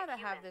around right now that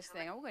have this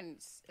thing. I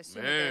wouldn't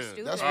assume that they're Man,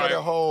 stupid. That's All where right.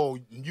 the whole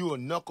you a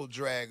knuckle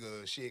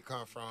dragger shit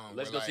come from.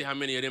 Let's where, go see like, how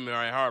many of them are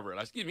at Harvard.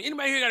 Like, excuse me,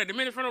 anybody here got a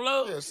diminished frontal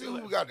lobe? Yeah, see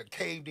who got the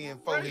caved in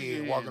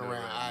forehead walking around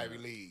right Ivy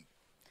League.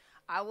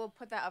 I will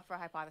put that up for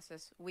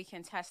hypothesis. We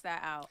can test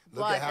that out.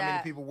 Look But at how many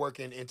that- people work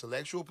in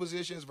intellectual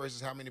positions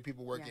versus how many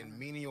people work Yeah. in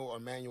menial or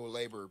manual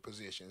labor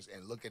positions,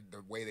 and look at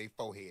the way their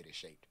forehead is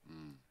shaped.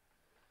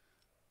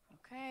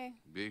 Okay.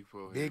 Big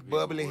forehead. Big people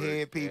bubbly work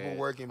head people at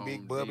working big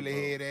Home bubbly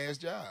Depot, head ass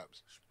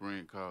jobs.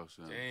 Sprint call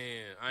center.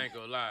 Damn, I ain't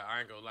gonna lie.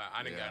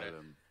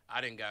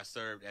 I didn't got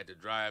served at the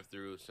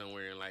drive-through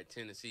somewhere in like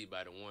Tennessee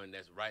by the one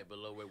that's right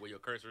below where your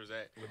cursor is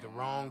at. With the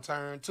wrong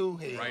turn too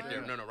head. Right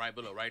there. No, right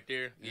below. Right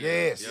there. Yeah.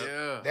 Yes. Yep.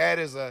 Yeah. That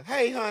is a,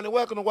 hey honey,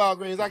 welcome to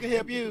Walgreens. I can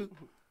help you.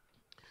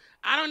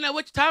 I don't know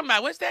what you're talking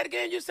about. What's that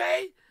again? You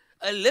say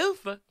a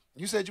loofah?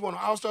 You said you want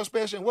an all-star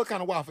special, and what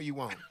kind of waffle you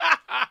want?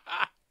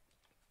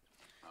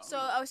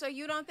 So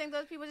you don't think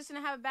those people just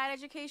didn't have a bad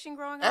education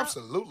growing up?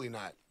 Absolutely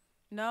not.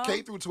 No.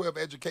 K through 12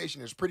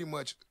 education is pretty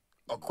much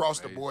across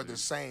the board the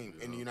same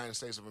in the United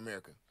States of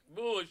America.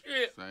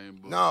 Bullshit. Same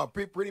book. No,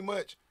 pretty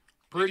much.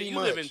 Pretty You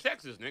much. live in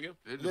Texas, nigga. It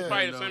It's Yeah.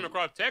 probably the same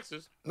across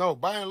Texas. No,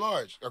 by and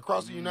large,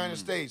 across the United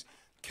States,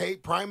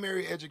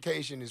 primary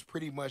education is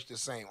pretty much the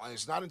same.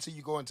 It's not until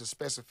you go into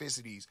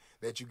specificities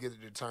that you get to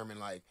determine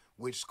like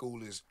which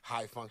school is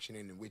high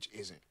functioning and which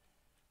isn't.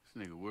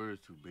 This nigga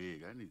words too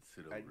big. I need to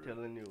sit over I'm there.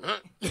 telling you.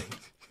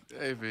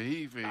 Hey,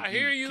 he finna I keep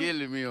hear you.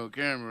 killing me on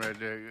camera right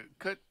there.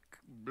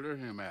 Blur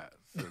him out.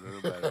 So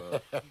nobody,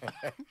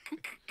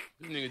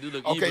 This nigga do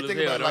look Okay, evil think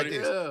as hell, about it like don't he?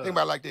 this. Yeah. Think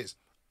about it like this.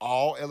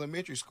 All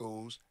elementary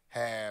schools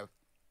have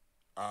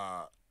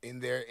in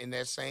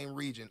that same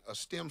region a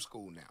STEM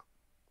school now.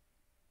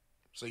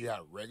 So you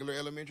have regular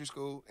elementary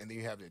school, and then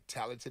you have the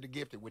talented to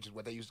gifted, which is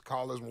what they used to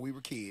call us when we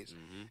were kids.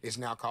 It's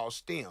now called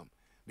STEM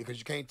because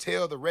you can't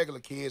tell the regular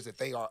kids that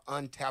they are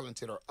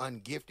untalented or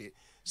ungifted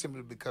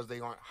simply because they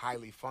aren't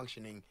highly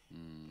functioning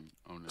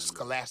on that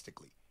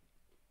scholastically.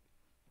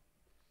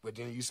 But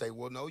then you say,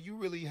 well, no, you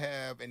really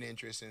have an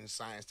interest in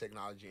science,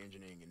 technology,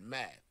 engineering, and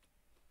math.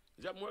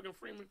 Is that Morgan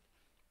Freeman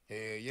Hell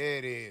yeah,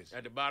 it is.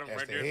 at the bottom,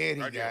 That's right the there? head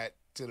he right got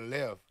to the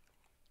left.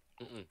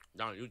 there.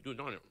 Don, you doing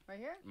it? Right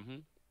here? Mm-hmm.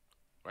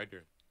 Right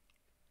there.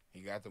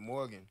 He got the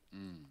Morgan.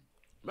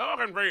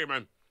 Morgan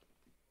Freeman.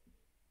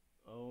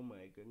 Oh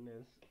my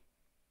goodness.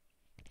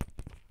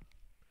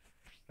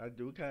 I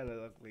do kind of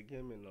look like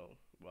him, you know.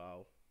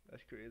 Wow,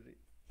 that's crazy.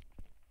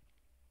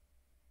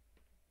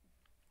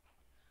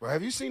 Well,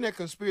 have you seen that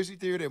conspiracy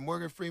theory that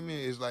Morgan Freeman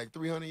is like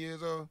 300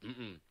 years old?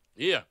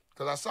 Yeah.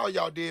 Because I saw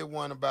y'all did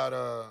one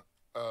about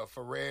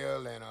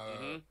Pharrell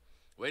and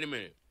Wait a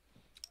minute.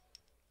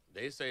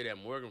 They say that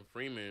Morgan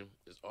Freeman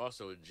is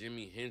also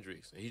Jimi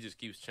Hendrix, and he just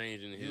keeps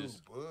changing you his.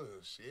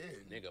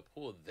 bullshit. Nigga,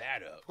 pull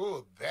that up.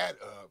 Pull that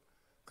up.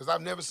 Because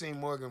I've never seen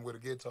Morgan with a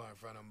guitar in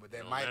front of him, but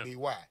that No, might man. be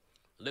why.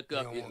 Look He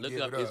up, don't wanna look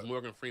give up it is up.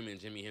 Morgan Freeman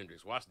and Jimi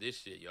Hendrix. Watch this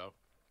shit, y'all.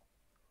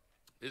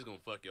 This gonna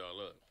fuck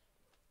y'all up.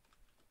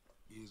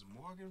 Is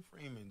Morgan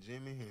Freeman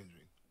Jimi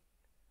Hendrix?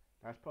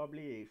 That's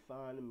probably a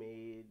fan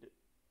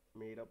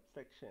made up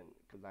fiction,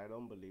 because I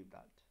don't believe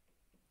that.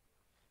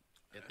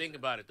 And think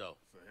about it though.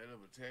 It's a hell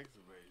of a tax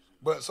evasion.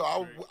 But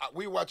so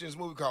we watching this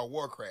movie called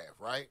Warcraft,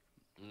 right?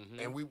 Mm-hmm.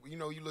 And we,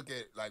 you look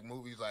at like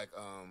movies like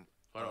Hold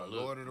on,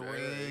 look. Lord of the Yeah,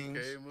 Rings.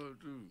 it came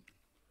up too.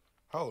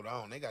 Hold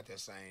on, they got that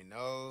same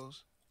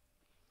nose.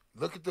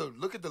 Look at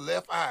the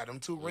left eye. Them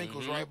two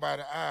wrinkles right by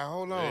the eye.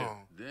 Hold on.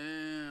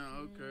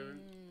 Damn, okay.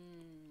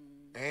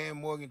 And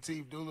Morgan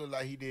Teeth do look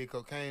like he did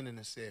cocaine in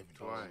the 70s.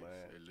 Twice,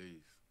 man. at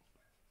least.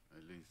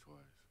 At least twice.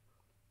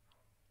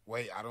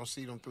 Wait, I don't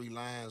see them 3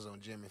 lines on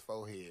Jimmy's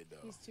forehead though.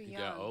 He's too He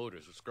young. got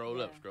older, so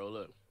scroll up, Yeah. scroll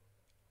up.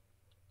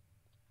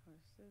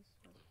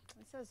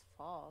 It says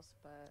false,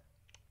 but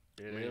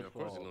I It mean, is of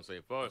course, false. it's gonna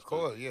say false. Of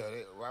course, yeah.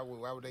 Why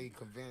would they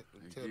convince They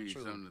tell give the you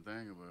truth? something to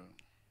think about.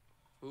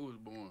 Who was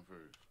born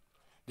first?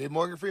 Did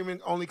Morgan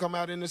Freeman only come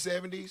out in the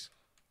 70s?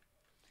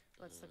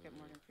 let's look at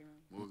Morgan Freeman.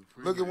 Morgan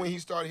Look at Freeman. when he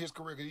started his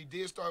career, because he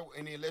did start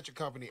in the electric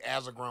company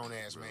as a grown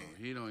ass Bro, man.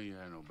 he don't even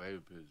have no baby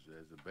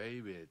pictures. As a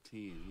baby at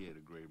 10, he had a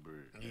gray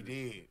bird. He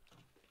did.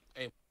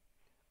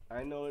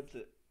 I know it's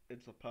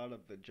a part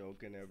of the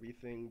joke and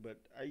everything, but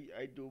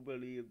I do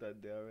believe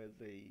that there is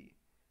a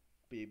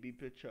baby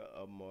picture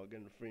of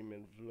Morgan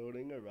Freeman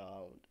floating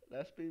around.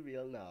 Let's be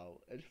real now.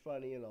 It's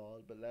funny and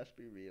all, but let's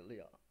be real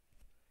here.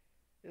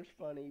 It's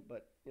funny,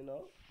 but you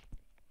know.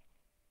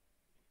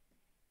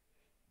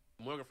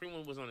 Morgan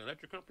Freeman was on the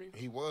electric company.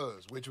 He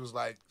was, which was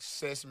like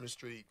Sesame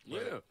Street.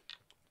 but- Yeah,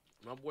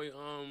 my boy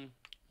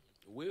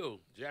Will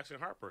Jackson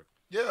Harper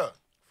Yeah.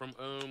 from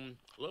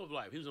Love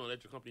Life. He was on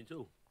electric company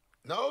too.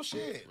 No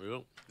shit.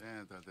 Real.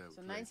 Damn, I thought that was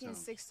So Clay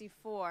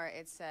 1964,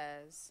 it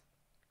says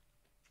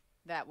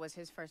that was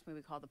his first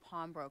movie called The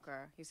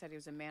Pawnbroker. He said he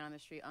was a man on the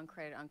street,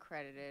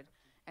 uncredited.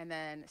 And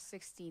then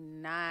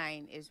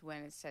 69 is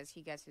when it says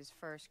he gets his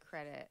first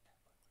credit.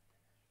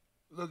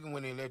 Look at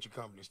when the electric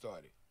company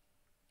started.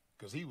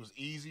 Because he was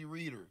easy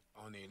reader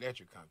on the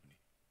electric company.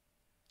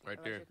 Right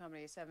there. Electric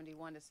Company is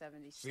 71 to See?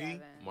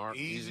 77. Mark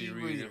Easy Easy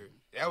reader. Reader.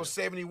 That was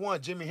 71.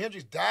 Jimi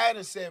Hendrix died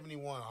in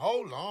 71.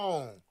 Hold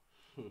on.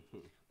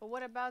 But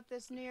what about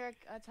this New York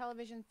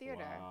television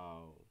theater?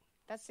 Wow.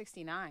 That's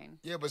 69.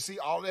 Yeah, but see,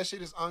 all that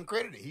shit is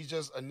uncredited. He's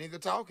just a nigga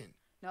talking.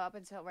 No, up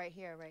until right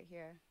here, right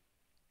here.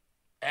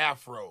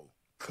 Afro,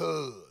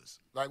 Cuz.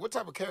 Like, what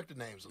type of character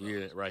names are those?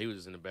 Yeah, right. He was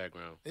just in the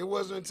background. It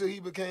wasn't until he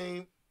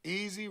became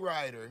Easy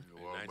Rider You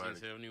In walk by the-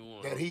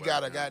 1971. that he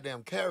got a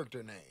goddamn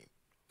character name.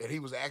 that he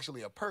was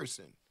actually a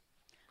person.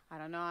 I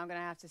don't know. I'm gonna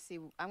have to see.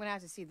 I'm gonna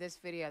have to see this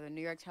video, the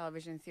New York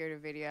Television Theater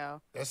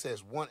video. That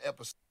says one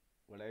episode.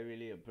 What I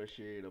really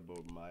appreciate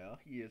about Maya,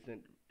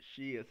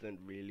 she isn't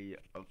really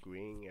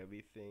agreeing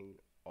everything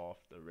off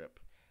the rip.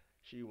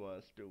 She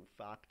wants to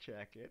fact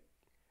check it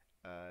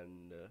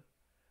and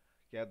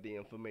get the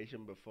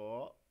information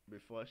before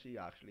she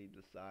actually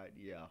decide,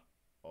 yeah,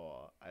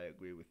 or I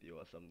agree with you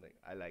or something.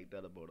 I like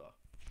that about her.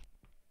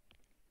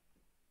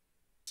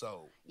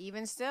 So,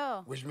 Even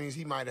still, which means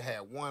he might have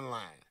had one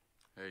line.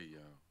 Hey,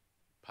 y'all.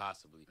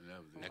 Possibly. That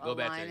was Now it. go a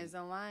back line to is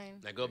a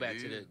line. now go back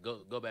to Yeah.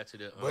 the go back to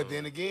the. But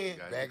then again,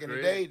 got back the in the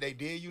credit. day, they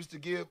did used to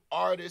give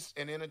artists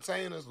and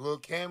entertainers little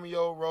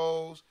cameo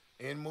roles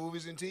in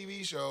movies and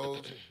TV shows,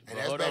 and But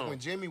that's hold back on. when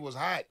Jimmy was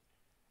hot.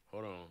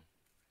 hold on.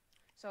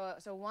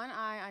 So one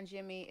eye on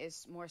Jimmy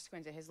is more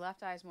squinted. His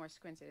left eye is more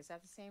squinted. Is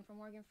that the same for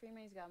Morgan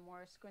Freeman? He's got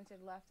more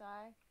squinted left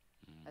eye.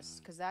 That's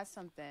because that's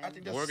something. I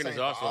think that's Morgan the is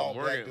same for also all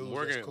black Morgan. dudes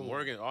Morgan. that's cool.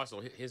 Morgan also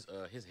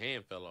his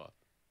hand fell off.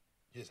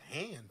 His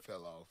hand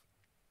fell off.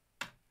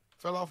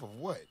 Fell off of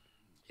what?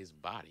 His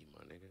body,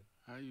 my nigga.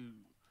 How you?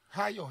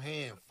 How your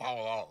hand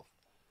fall off?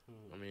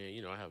 I mean,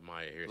 you know, I have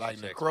Maya here. She Like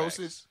checks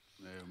necrosis?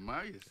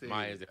 Maya said. facts.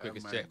 Maya is the I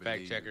quickest might fact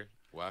believe checker. it.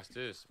 Watch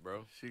this,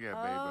 bro. She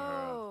got baby hair.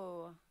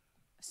 Oh,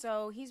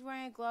 so he's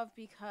wearing a glove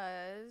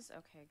because.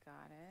 Okay,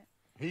 got it.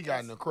 He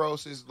got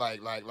necrosis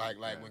like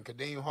when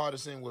Kadeem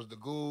Hardison was the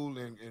ghoul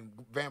in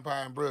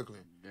Vampire in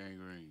Brooklyn.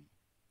 Gangrene.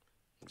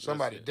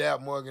 Somebody That's it.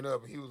 dabbed Morgan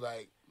up and he was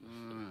like,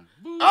 Mm.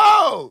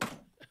 oh!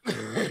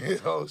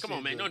 Oh, Come on,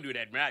 shit, man, dude. don't do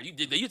that, man.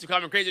 They used to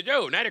call me Crazy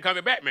Joe. Now they call me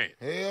Batman.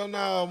 Hell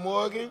no,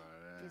 Morgan.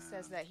 He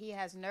says that he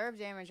has nerve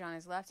damage on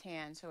his left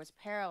hand, so it's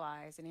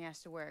paralyzed, and he has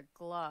to wear a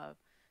glove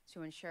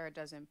to ensure it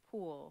doesn't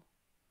pool.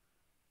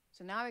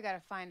 So now we got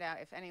to find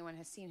out if anyone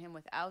has seen him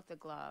without the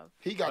glove.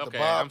 He got Okay, the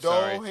Bob I'm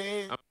sorry. Dole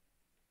hand.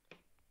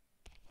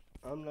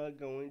 I'm not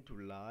going to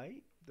lie.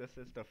 This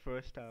is the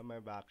first time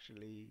I've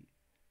actually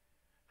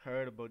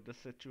heard about the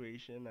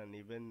situation and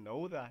even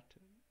know that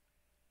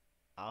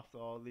after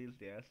all these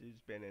years he's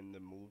been in the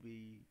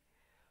movie.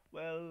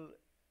 Well,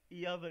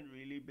 he haven't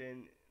really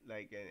been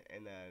like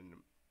in an.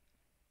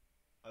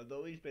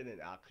 Although he's been in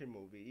action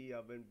movie, he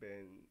haven't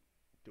been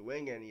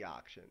doing any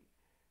action.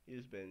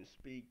 He's been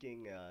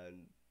speaking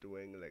and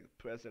doing like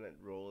president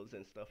roles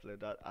and stuff like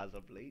that as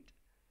of late,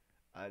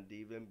 and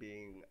even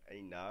being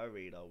a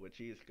narrator, which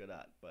he's good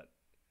at. But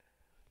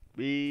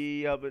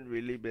we haven't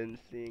really been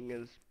seeing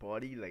his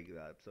body like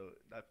that, so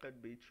that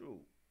could be true.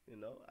 You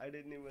know, I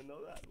didn't even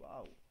know that.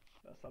 Wow,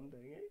 that's something,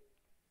 eh?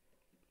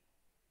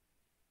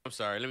 I'm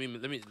sorry. Let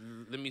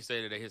me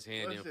say that his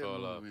hand What's didn't that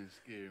fall off. movie,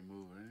 Scary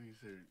movie? He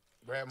said,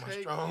 Grab my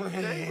Take- strong take-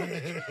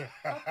 hand.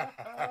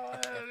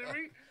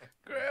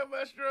 grab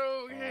my strong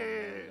Oh,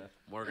 hand. that's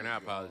Morgan, I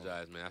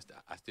apologize, man.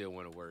 I still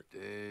want to work.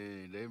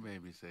 Dang, they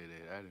made me say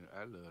that.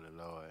 I love the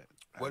Lord.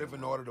 What if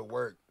in order to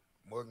work,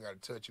 Morgan got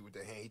to touch you with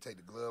the hand? He take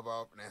the glove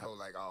off and that whole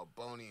like all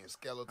bony and How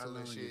skeletal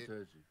long and you shit.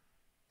 touch you?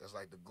 That's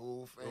like the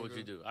ghoul finger. What would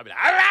you do? I'd be like,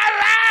 ah,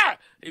 ah, ah!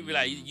 He'd be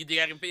like, you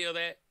think I can feel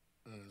that?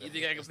 You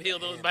think I can That's the feel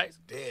those hand bites?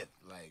 of Death,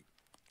 like,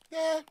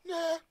 yeah,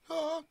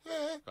 oh,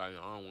 yeah. I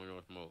don't want no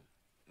smoke.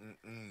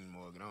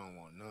 Morgan, I don't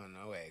want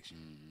no action.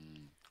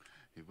 Mm-hmm.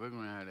 If we're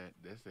gonna have that,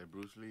 that's that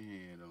Bruce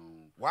Lee hand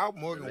on. Why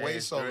Morgan The wait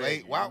last so Dragon,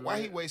 late? Why remember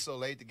he that? wait so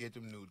late to get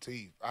them new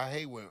teeth? I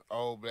hate when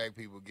old black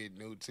people get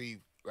new teeth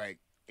like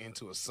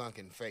into a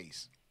sunken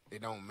face. They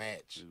don't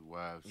match. His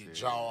wife Your said,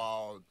 jaw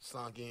all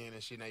sunk in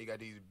and shit. Now you got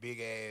these big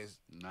ass,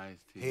 nice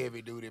teeth.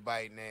 heavy duty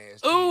biting ass.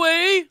 Ooh,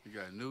 teeth. wee! You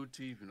got new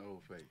teeth and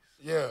old face.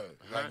 Yeah,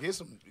 Huh? like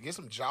get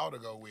some jaw to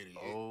go with it.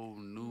 Old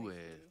new ass.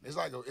 It's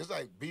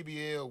like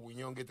BBL when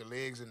you don't get the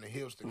legs and the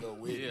hips to go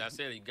with Yeah, I it.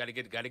 said you gotta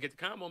get the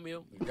combo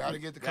meal. You gotta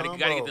get the Gotta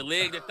combo. get the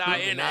leg, the thigh,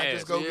 You and the cannot ass.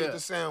 just go Yeah. get the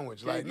sandwich.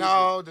 Can't Like, get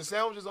no, the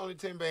sandwich is only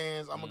 10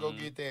 bands. I'm going to go Mhm.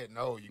 get that.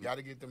 No, you got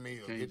to get the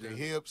meal. Can't Get the just-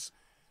 hips,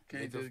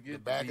 Can't get the, just get the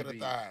back of the BB.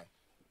 thigh,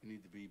 You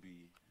need the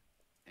BB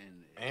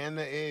and and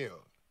the L.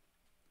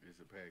 it's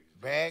a package.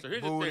 Back, So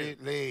here's the booty,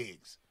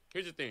 legs.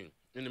 Here's the thing.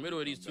 In the middle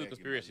of these two Back in my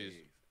conspiracies,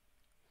 legs.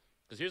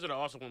 because here's what I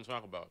also want to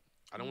talk about.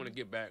 I don't want to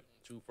get back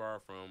too far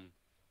from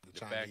The The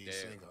fact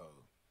Chinese that-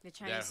 sinkhole. The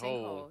Chinese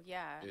hole sinkhole,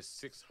 yeah. it's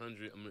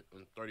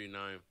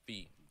 639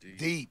 feet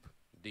Deep.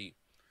 deep.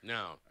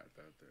 Now, I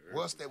thought the earth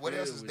What's was that? What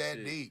else filled is with that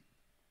shit. deep?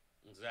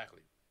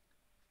 exactly.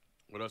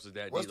 What else is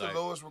that What's deep? the Like,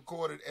 lowest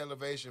recorded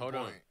elevation Hold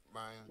on. point,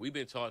 Brian? we've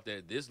been taught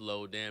that this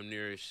low damn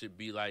near should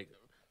be like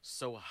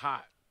so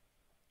hot,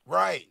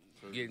 Right.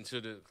 So getting to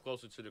the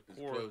closer to the it's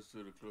core, close to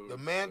the close The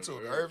to mantle,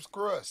 the earth. Earth's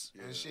crust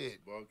Yeah, and shit.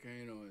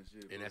 Volcano and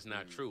shit. and that's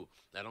not volcano. true.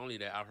 Not only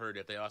that, I've heard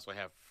that they also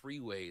have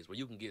freeways where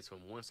you can get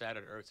from one side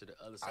of the earth to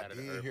the other I side of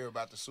the did earth hear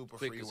about the super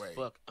quick freeway. as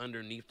fuck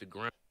underneath the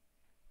ground.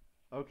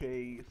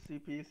 Okay,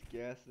 CP's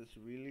guest is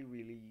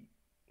really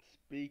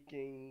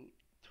speaking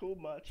too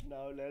much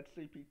now. Let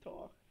CP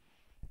talk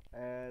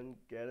and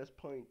get his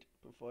point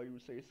before you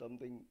say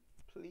something,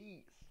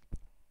 please.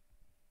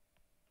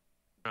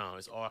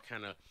 It's all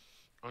kind of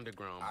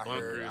underground I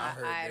bunkers. heard, I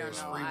heard I don't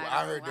there's know. freeway.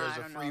 I I heard there's a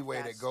don't know if freeway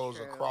that that's goes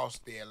true. across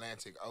the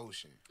Atlantic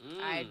Ocean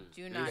I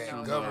do not It's know.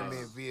 that too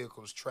government much.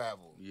 vehicles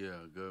travel. Yeah,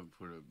 go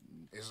for the.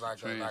 It's like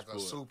a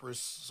transport.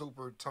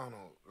 super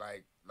tunnel,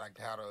 like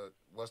how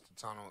what's the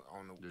tunnel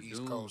on the The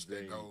East Coast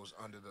that Doomsday. goes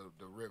under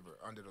the river,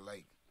 under the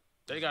lake.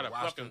 They got a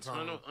Washington fucking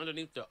tunnel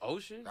underneath the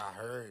ocean. I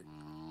heard.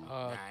 Mm, I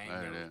I ain't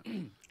heard never-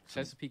 that.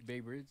 Chesapeake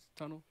Bay Bridge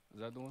Tunnel. Is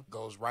that the one?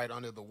 Goes right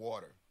under the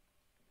water.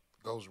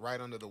 Goes right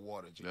under the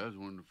water, G. That was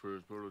one of the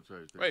first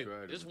prototypes. They Wait,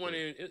 tried this it, one but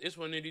in it's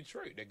one in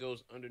Detroit that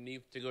goes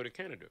underneath to go to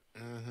Canada.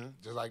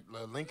 Just like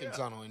the Lincoln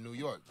Tunnel in New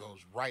York goes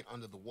right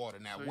under the water.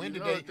 Now, So when you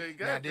did know they? if they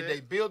got Now, did that, they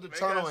build the they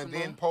tunnel got and some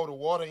then more. pour the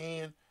water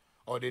in,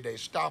 or did they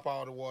stop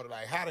all the water?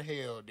 Like, how the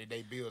hell did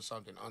they build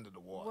something under the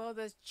water? Well,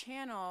 the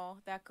channel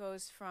that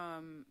goes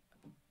from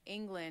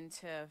England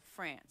to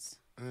France.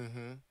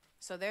 Mm-hmm.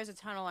 So there's a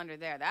tunnel under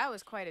there. That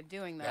was quite a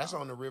doing, though. That's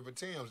on the River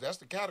Thames. That's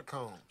the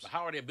catacombs. But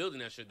how are they building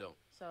that shit though?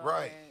 So,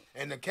 Right.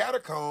 And the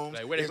catacombs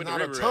Like, where they is put the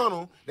not a river at?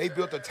 tunnel. They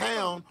built a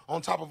town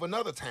on top of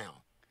another town.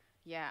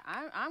 yeah,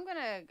 I'm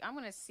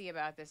gonna see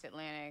about this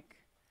Atlantic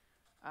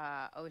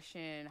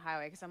Ocean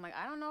Highway because I'm like,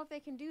 I don't know if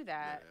they can do you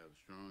that. gotta have a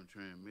strong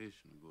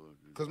transmission to go up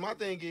there. Because my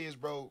thing is,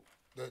 bro,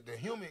 the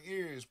human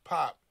ears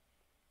pop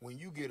when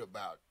you get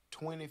about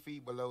 20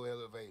 feet below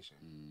elevation.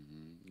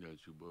 Mm-hmm.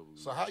 Got you bubble.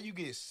 So how you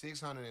get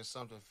 600 and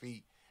something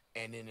feet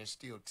and then it's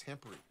still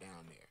temperate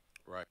down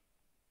there?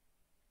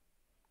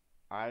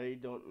 I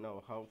don't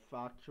know how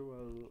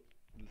factual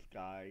this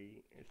guy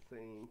is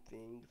saying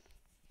things.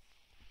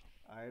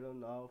 I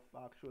don't know how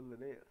factual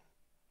it is.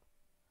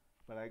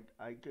 But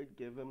I could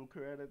give him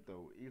credit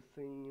though. He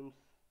seems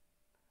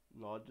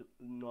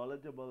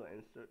knowledgeable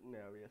in certain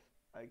areas.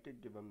 I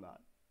could give him that.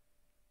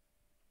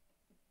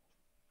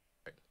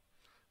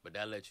 But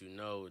that lets you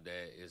know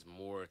that it's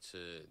more to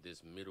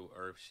this Middle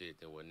Earth shit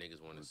than what niggas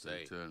want to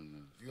say. Telling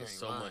us. You There's ain't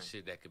so lying. much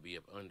shit that could be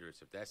up under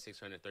us. If that's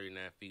 639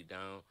 feet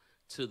down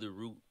to the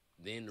root,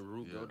 then the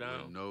root go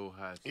down. No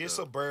high It's a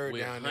stuff. bird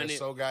With down there 100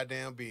 so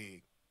goddamn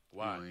big.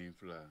 Why? He don't even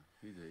fly.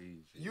 He's a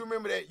easy shit. You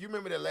remember that? You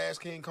remember that last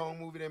King Kong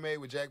movie they made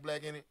with Jack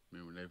Black in it?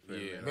 Remember they fell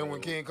Yeah. in Remember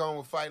when that King Kong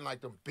was fighting like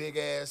the big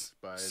ass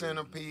Spiders.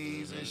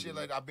 centipedes and Mhm. shit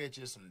like that? I bet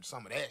you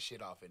some of that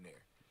shit off in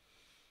there.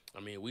 I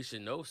mean, we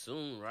should know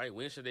soon, right?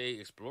 When should they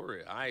explore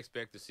it? I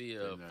expect to see a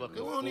They not fucking. We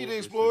gonna- don't need to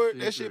It's a explore it.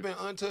 That shit secret.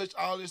 been untouched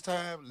all this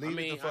time. Leave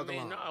it the fuck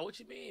alone. nah, what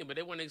you mean? But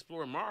they want to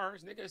explore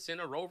Mars. Nigga, send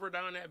a rover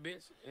down that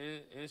bitch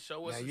and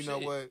show us Now some you know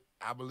shit. what?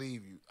 I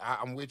believe you.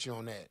 I'm with you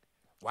on that.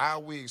 Why are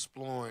we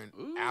exploring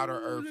Ooh, outer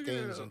Earth look at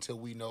things that. until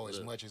we know as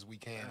Look. much as we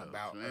can Oh,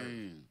 about Earth?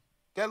 man.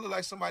 That look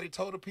like somebody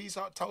tore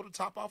the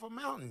top off a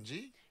mountain.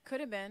 G. Could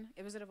have been.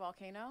 It was at a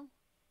volcano.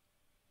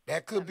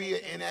 That could That be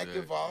makes an sense.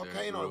 inactive That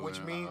volcano,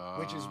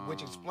 growing,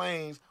 which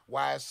explains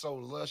why it's so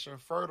lush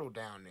and fertile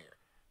down there.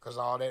 Cause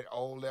all that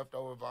old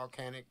leftover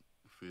volcanic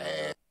Feel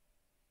ass.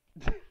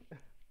 that.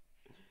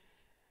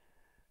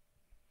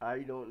 I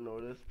don't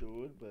know this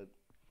dude, but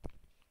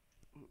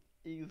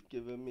he's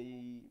giving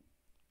me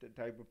the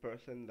type of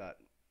person that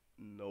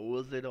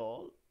knows it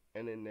all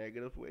in a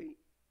negative way.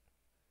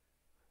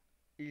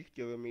 He's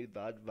giving me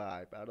that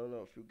vibe. I don't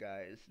know if you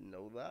guys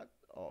know that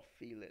or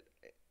feel it.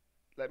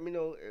 Let me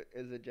know,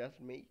 is it just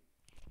me?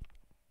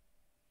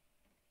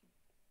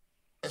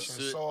 and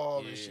Soot, soil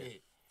and yeah.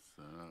 shit.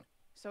 Son,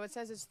 So it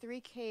says it's 3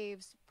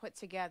 caves put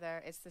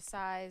together. It's the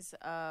size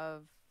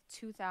of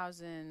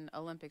 2,000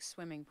 Olympic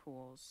swimming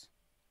pools.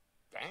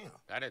 Damn.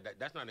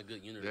 That's not a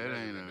good unit. that of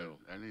ain't measurement, though.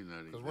 that ain't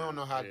not Because we don't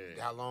know how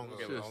Yeah. long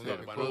Okay, ago well, Just fuck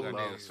Olympic about no football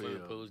goddamn is. swimming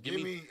field. pools. Give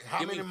me how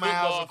give many me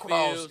miles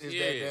football across fields, is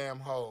yeah. that damn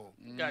hole?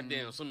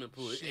 Goddamn swimming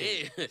pool.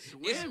 Shit. Yeah.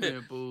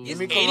 Swimming pool. It's Give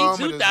me kilometers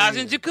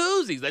 82,000 in.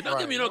 jacuzzis. Like, don't Right.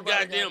 give me no Nobody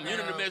goddamn got unit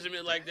of down.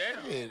 measurement like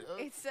that. Shit,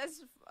 It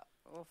says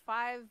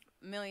 5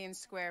 million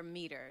square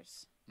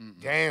meters.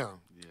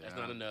 Damn. Yeah, That's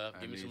not enough.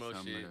 Give me need some more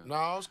of shit. that.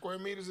 No, square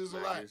meters is a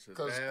Like lot. it's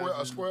Because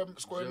 1,000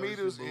 square jersey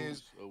meters boots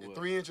is or what?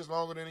 3 inches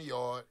longer than a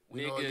yard.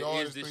 We know a Nigga,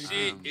 yard is is the 3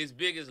 shit feet. as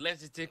big as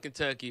Lexington,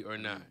 Kentucky, or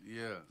not?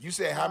 Yeah. You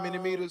said how many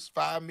Oh. meters?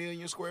 5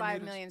 million square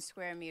 5 meters? million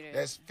square meters.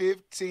 That's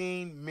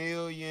 15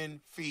 million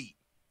feet.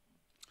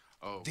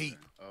 Oh, Deep.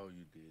 okay. Oh,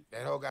 you did.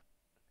 That whole guy.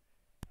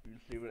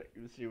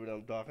 You see what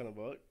I'm talking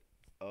about?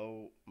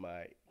 Oh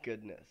my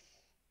goodness.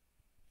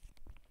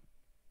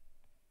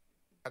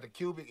 The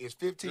cubic is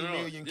 15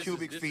 million this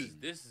cubic is,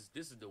 feet. This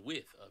is the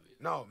width of it.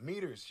 No,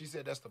 meters. She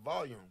said that's the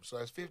volume. So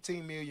that's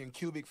 15 million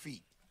cubic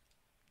feet.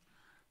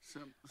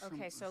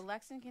 Okay, so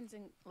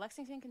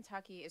Lexington,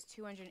 Kentucky is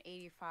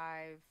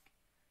 285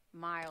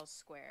 miles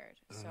squared.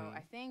 So Mhm. I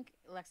think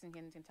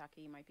Lexington,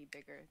 Kentucky might be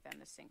bigger than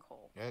the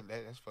sinkhole.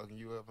 That's fucking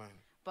you up, man.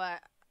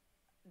 But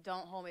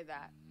don't hold me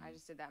that. I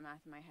just did that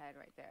math in my head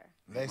right there.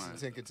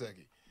 Lexington,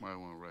 Kentucky. Might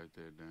want to write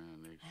that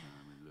down next time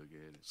and look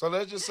at it. So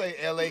let's just say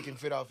LA can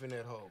fit off in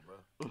that hole, bro.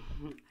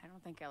 I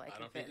don't think LA I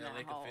can don't fit think in LA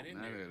that can hole. fit in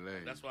Not there.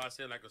 LA. That's why I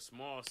said like a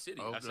small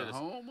city. I said it's,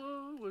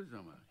 Oklahoma? What is that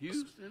about?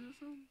 Houston or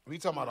something? We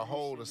talking about a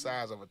hole the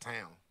size of a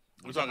town.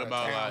 we're talking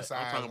about town like I'm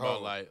size talking about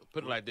hole. like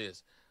put it like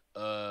this.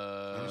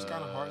 it's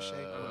kinda heart-shaped,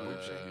 Oh, boot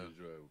yeah, shape. just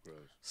drive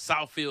across.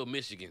 Southfield,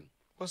 Michigan.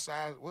 What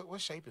size?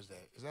 What shape is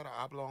that? Is that an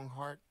oblong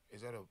heart?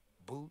 Is that a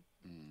boot?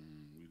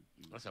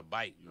 That's a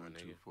bite, You my went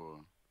too nigga. far.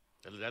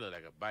 That look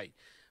like a bite.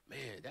 Man,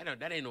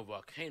 that ain't no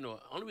volcano.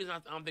 Only reason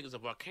I don't think it's a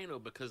volcano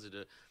because of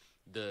the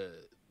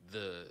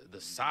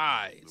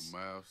size. The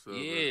mouth.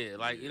 Yeah,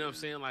 like you know what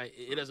I'm saying. Like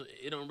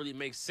it don't really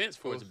make sense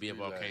for it to be a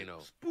volcano.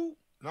 Spook.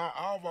 No,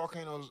 all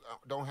volcanoes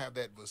don't have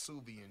that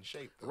Vesuvian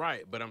shape, though.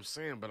 Right, but I'm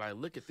saying, like,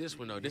 look at this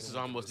one though. This is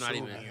almost not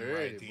even. Vesuvian.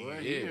 Heard it, boy.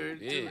 He Yeah,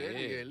 heard it yeah, too. That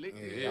yeah. nigga licked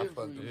his Yeah, I ears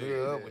fucked the from bill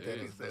you. up with that.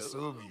 Yeah, It's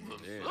Vesuvian.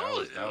 Yeah, that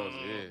was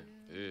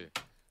yeah.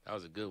 That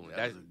was a good one.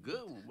 That was a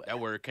good one. That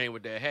word came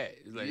with that hat.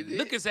 It's like, You did.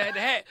 look inside the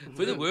hat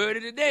for the word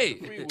of the day.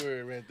 Free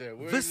word right there.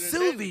 Word of the day.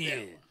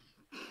 Vesuvian.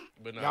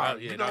 But no, Nah, yeah,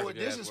 you that know was a what?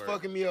 good This ass is word.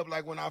 fucking me up.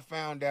 Like when I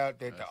found out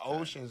that That's the tight.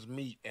 oceans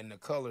meet and the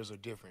colors are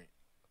different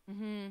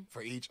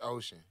for each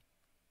ocean.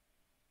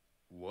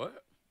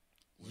 What?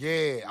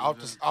 Yeah, off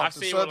the I've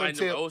seen one southern like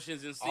them tip,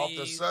 oceans and off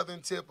the seas.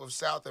 southern tip of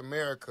South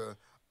America,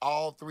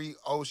 all three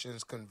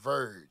oceans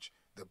converge.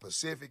 The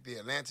Pacific, the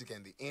Atlantic,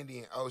 and the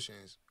Indian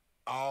Oceans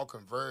all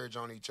converge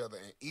on each other,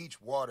 and each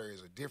water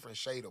is a different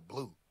shade of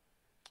blue.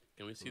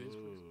 Can we see this?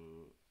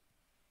 Please?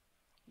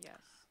 Yes.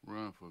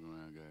 Run fucking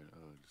around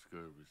got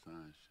Discovery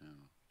Science Channel.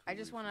 I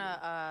just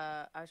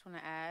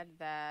wanna add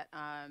that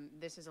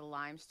this is a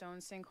limestone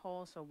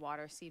sinkhole, so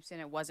water seeps in.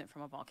 It wasn't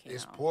from a volcano.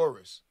 It's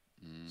porous,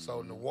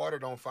 so the water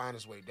don't find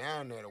its way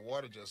down there. The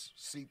water just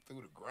seep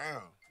through the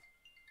ground.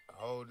 A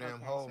whole damn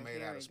Okay, hole so made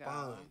here out we of go.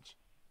 sponge.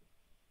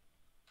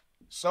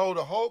 So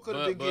the hole could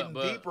have been getting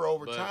but- deeper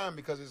over but- time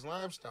because it's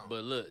limestone.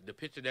 But look, the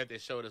picture that they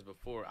showed us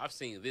before, I've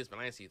seen this, but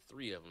I ain't seen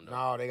three of them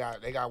though. No,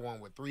 they got one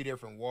with three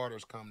different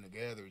waters come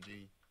together,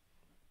 G.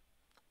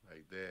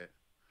 Like that.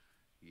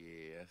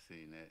 Yeah, I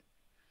seen that.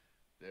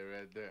 That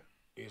right there.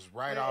 It's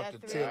right Wait, off the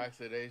that's tip.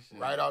 Oxidation.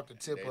 Right off the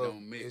tip They of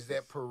don't mix. is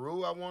that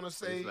Peru? I want to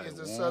say It's like is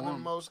the warm.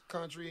 southernmost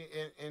country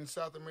in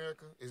South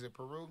America. Is it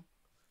Peru?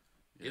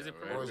 Is it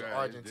right or is it there,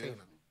 Argentina?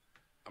 different.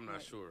 I'm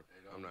not sure.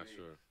 They don't I'm not mix.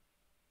 sure.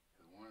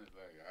 One is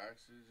like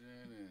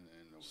oxygen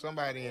and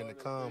Somebody in the water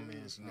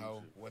comments thing, know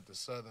some shit. what the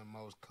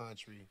southernmost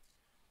country.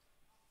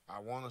 I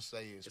want to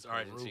say is It's Peru.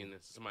 Argentina.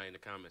 Somebody in the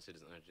comments said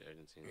it's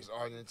Argentina. It's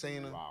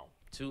Argentina. Wow.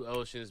 Two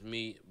oceans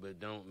meet but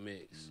don't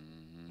mix.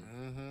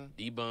 Mm-hmm.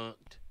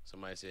 Debunked.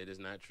 Somebody said it's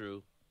not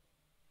true.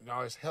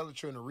 No, it's hella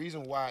true. And the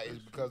reason why is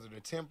because of the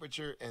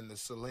temperature and the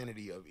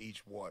salinity of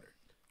each water.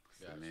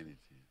 Gotcha. Salinity.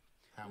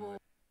 How Well,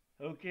 much?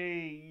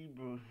 Okay,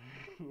 bro.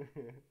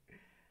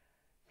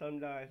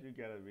 Sometimes you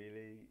gotta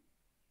really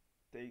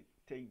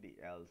take the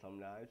L.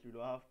 Sometimes you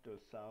don't have to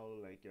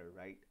sound like you're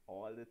right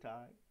all the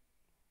time.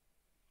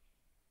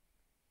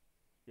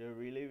 You're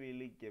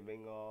really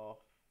giving off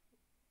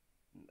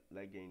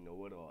like a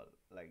know-it-all.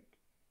 Like,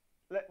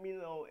 let me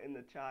know in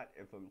the chat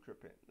if I'm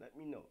tripping. Let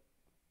me know.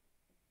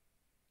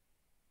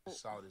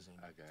 Salt is in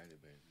I it. got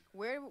it, baby.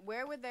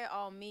 Where would they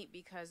all meet?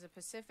 Because the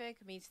Pacific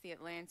meets the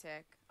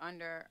Atlantic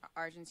under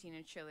Argentina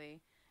and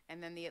Chile,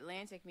 and then the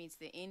Atlantic meets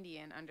the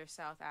Indian under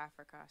South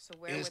Africa. So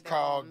where It's would they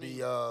all called meet?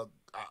 the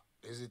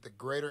is it the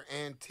Greater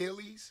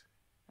Antilles?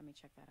 Let me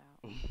check that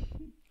out.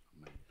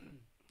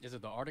 Is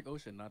it the Arctic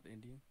Ocean, not the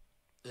Indian?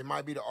 It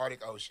might be the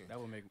Arctic Ocean. That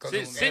would make 'Cause that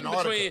it's would Sitting make-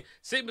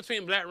 Antarctica.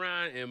 between Black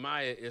Ryan and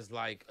Maya is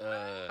like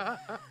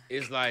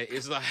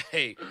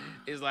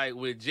it's like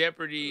with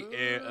Jeopardy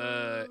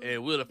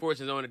and Wheel of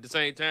Fortune's on at the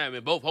same time,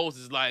 and both hosts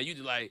is like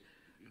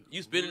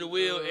you spinning the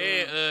wheel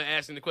and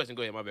asking the question.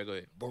 Go ahead, my bad. Go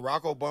ahead.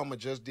 Barack Obama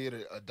just did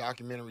a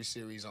documentary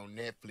series on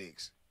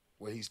Netflix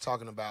where he's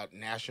talking about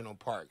national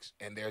parks.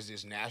 And there's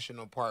this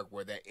national park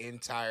where that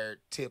entire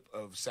tip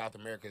of South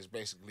America is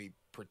basically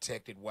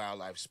protected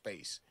wildlife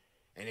space.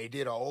 And they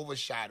did an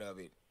overshot of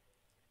it.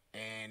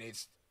 And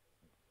it's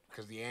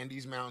because the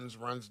Andes Mountains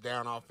runs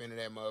down off into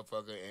that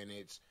motherfucker. And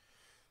it's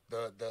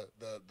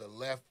the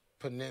left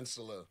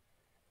peninsula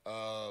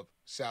of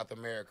South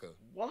America.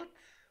 What?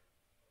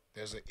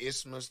 There's an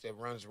isthmus that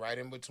runs right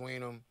in between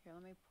them. Here,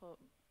 let me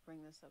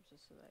bring this up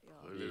just so that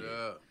y'all. Put it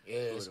up. Yeah,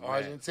 it's the map.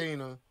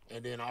 Argentina.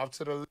 And then off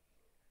to the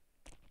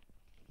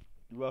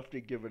You have to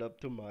give it up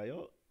to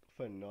Maya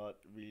for not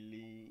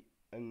really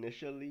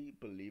initially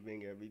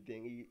believing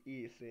everything he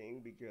is saying,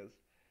 because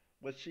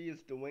what she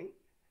is doing,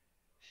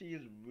 she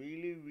is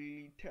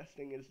really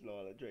testing his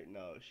knowledge right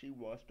now. She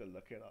wants to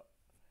look it up.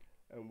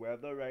 And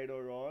whether right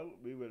or wrong,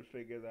 we will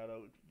figure that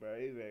out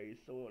very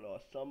soon. Or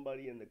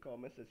somebody in the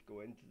comments is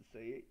going to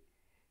say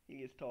he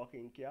is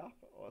talking cap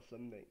or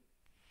something.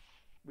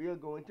 We are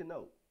going to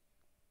know.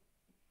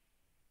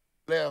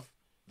 left,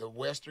 the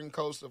western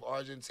coast of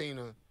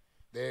Argentina,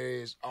 there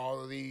is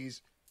all of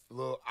these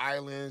little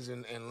islands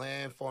and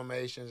land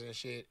formations and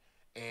shit.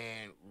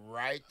 And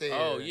right there,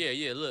 Oh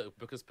yeah. Look,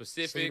 because see the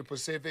Pacific,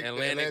 Pacific, the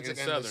Atlantic, Atlantic, and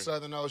and the Southern.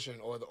 Southern Ocean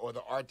or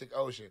the Arctic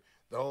Ocean,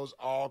 those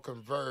all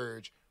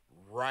converge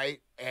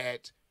right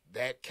at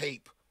that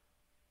cape.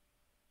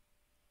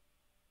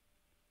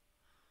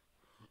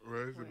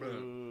 Right about.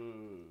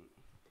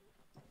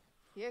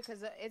 Yeah,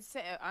 because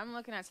I'm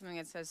looking at something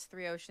that says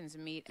three oceans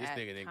meet. This at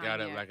nigga done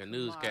got up Kanye like a Kumar.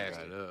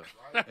 newscaster.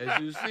 Got up.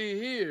 As you see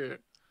here,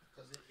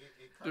 Because it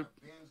kind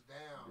of bends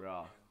down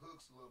Bruh. and hooks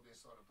looks a little bit,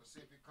 so the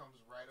Pacific comes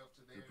right up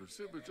to there. The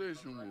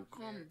precipitation will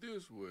come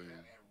this way.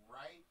 And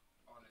right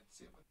on the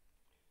tip of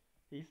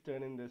He's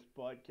turning this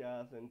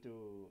podcast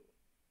into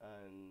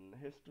an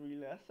history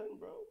lesson,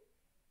 bro.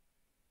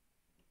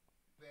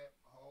 that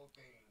whole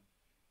thing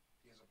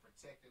is a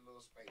protected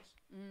little space.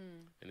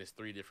 And it's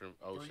 3 different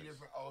oceans. 3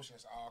 different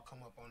oceans all come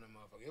up on the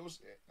motherfucker. It was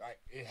like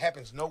it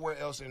happens nowhere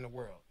else in the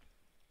world.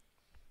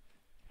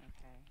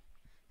 Okay.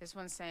 This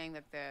one's saying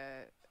that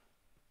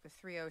the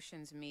 3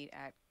 oceans meet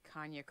at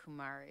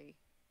Kanyakumari,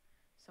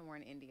 somewhere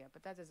in India,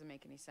 but that doesn't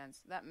make any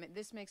sense.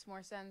 This makes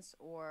more sense,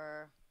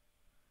 or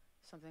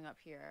something up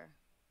here,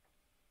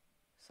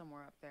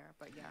 somewhere up there.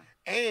 But yeah.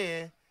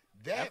 And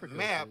that Africa's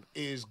map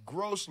is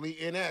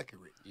grossly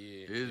inaccurate.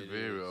 Yeah, It's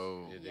very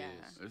old. It Yeah.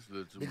 is. It's a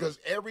little too Because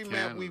much every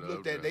map we've Canada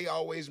looked up at, there. they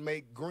always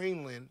make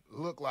Greenland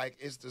look like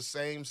it's the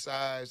same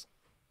size,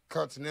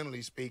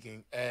 continentally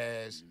speaking,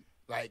 as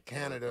like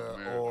Canada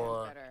America.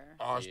 or Better.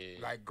 Yeah.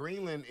 like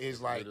Greenland is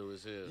It's like little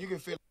as hell. you can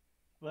feel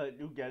But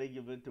you gotta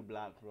give it to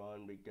Black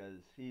Ron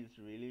because he's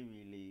really,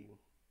 really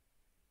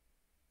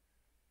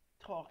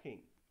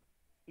talking.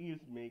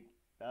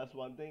 That's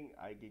one thing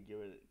I could give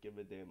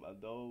it to him.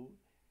 Although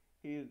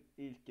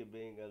he's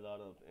giving a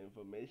lot of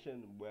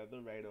information,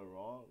 whether right or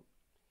wrong.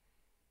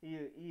 He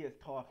is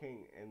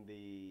talking in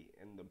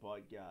the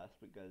podcast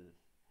because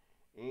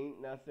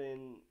ain't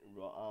nothing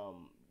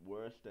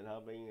worse than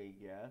having a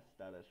guest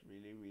that is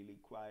really, really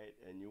quiet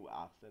and you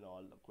asking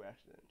all the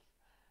questions.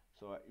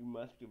 So you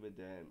must give it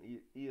to him.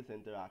 He is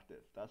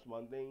interactive. That's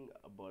one thing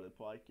about a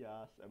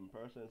podcast and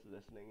persons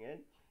listening in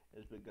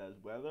is because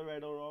whether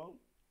right or wrong,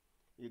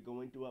 you're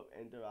going to have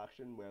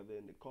interaction whether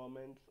in the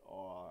comments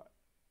or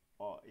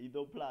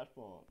either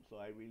platform. So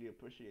I really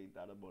appreciate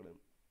that about him.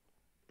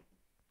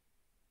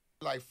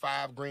 like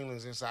 5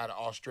 Greenlands inside of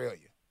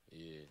Australia.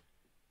 Yeah.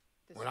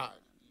 This When I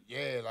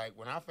one. like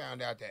when I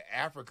found out that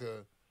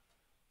Africa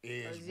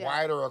is Yeah.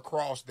 wider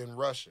across than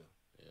Russia.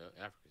 Yeah,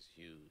 Africa's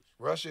huge.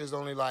 Russia is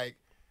only like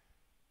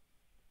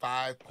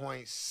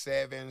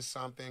 5.7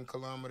 something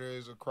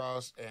kilometers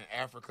across, and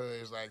Africa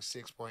is like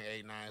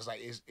 6.89. It's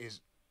like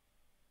it's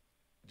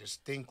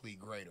distinctly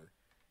greater.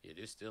 Yeah,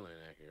 this still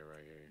inaccurate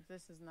right here.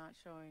 This is not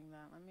showing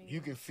that. Let me.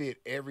 You can fit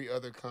every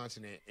other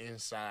continent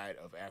inside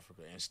of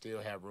Africa and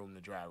still have room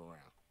to drive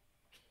around.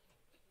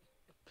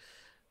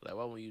 Like,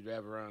 why won't you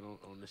drive around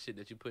on the shit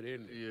that you put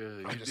in there? Yeah,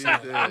 you I'm did just, saying,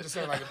 that. I'm just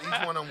saying, like, if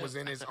each one of them was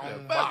in its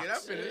own Fuck it,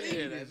 box. I'm finna Yeah,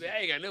 leave like, this. I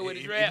ain't got nowhere to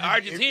If- drive. if you-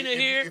 Argentina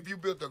here. If you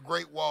built a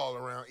great wall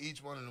around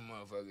each one of them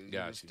motherfuckers, you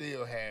Got would you.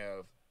 still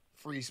have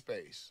free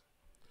space.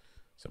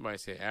 Somebody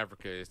said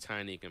Africa is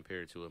tiny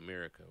compared to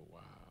America. Wow.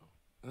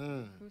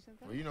 Who said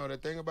that? Well, you know the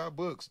thing about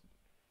books,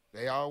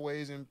 they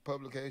always in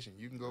publication.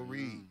 You can go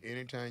read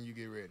anytime you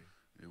get ready.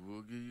 It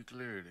will give you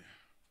clarity.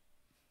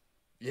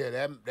 Yeah,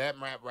 that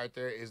map right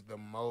there is the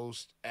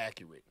most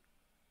accurate.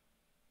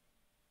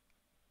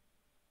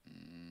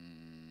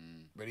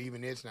 But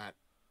even it's not.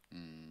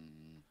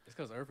 It's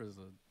because Earth is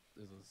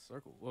a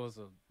circle. Well, it's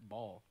a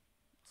ball.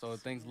 So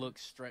things look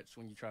stretched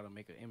when you try to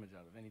make an image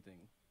out of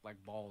anything, like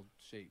ball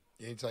shape.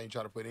 Anytime you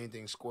try to put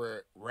anything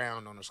square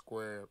round on a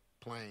square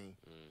plane,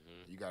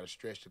 Mm-hmm. you got to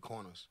stretch the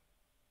corners.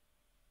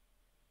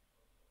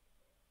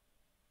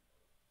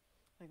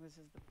 I think this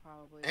is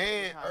probably. what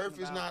And you're talking Earth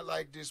is about. not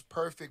like this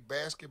perfect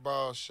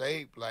basketball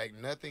shape. Like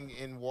nothing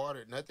in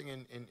water, nothing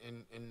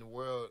in the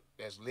world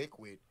that's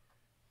liquid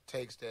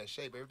takes that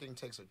shape. Everything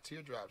takes a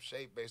teardrop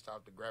shape based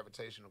off the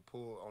gravitational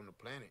pull on the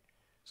planet.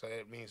 So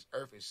that means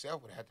Earth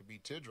itself would have to be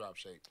teardrop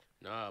shaped.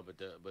 Nah, but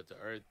the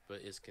Earth,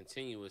 but it's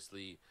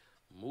continuously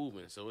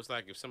moving. So it's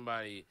like if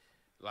somebody,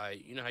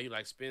 like, you know how you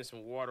like spin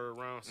some water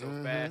around so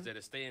fast that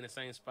it stay in the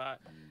same spot.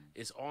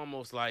 It's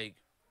almost like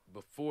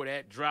before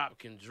that drop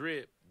can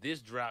drip,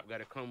 this drop got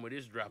to come where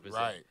this drop is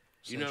Right. at.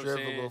 You know what I'm saying?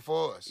 Centrifugal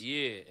force.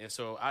 Yeah, and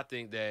so I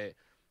think that's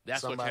what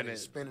Somebody kind of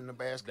spinning the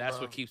basketball.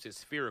 that's what keeps it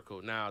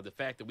spherical. Now, the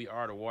fact that we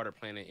are the water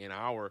planet in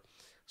our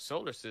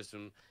solar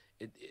system,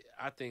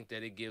 I think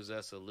that it gives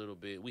us a little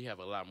bit. We have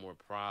a lot more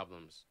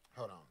problems.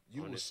 Hold on.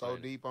 You on was this so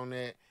planet. deep on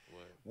that.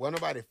 What? Wasn't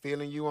nobody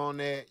feeling you on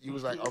that. You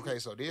was like, okay,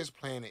 so this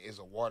planet is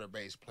a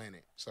water-based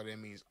planet. So that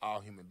means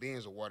all human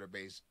beings are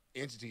water-based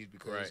entities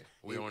because Right,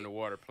 we're on the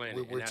water planet.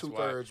 we're and that's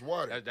why- 2/3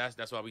 water.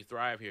 That's why we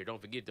thrive here.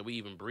 Don't forget that we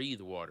even breathe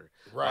water.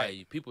 Right.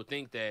 Like, people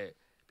think that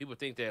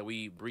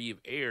we breathe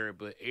air,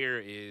 but air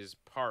is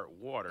part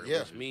water, Yeah.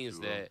 which means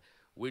Sure. that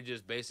we're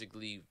just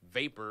basically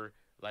vapor.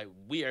 Like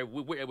we're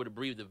able to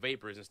breathe the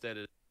vapors instead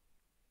of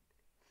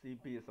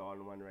CP is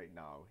on one right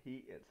now. He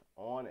is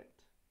on it.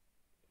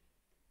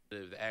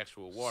 the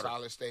actual water.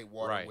 Solid state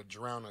water Right. would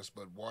drown us,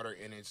 but water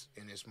in its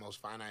most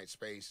finite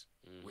space,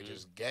 which Mhm.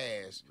 is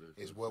gas,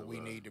 is what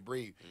we need to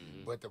breathe.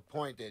 But the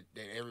point that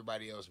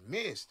everybody else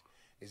missed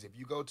is if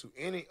you go to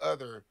any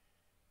other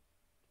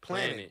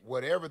planet,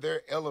 whatever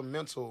their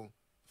elemental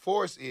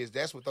force is,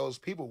 that's what those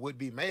people would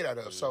be made out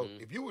of. So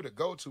if you were to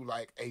go to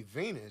like a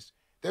Venus,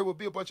 there would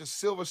be a bunch of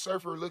Silver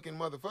Surfer looking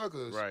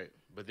motherfuckers. Right,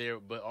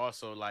 but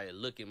also like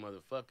looking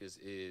motherfuckers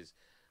is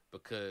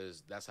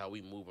because that's how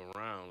we move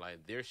around.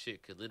 Like their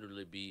shit could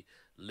literally be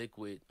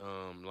liquid,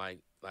 like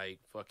like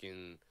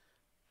fucking,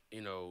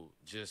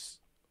 just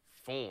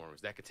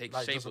forms that could take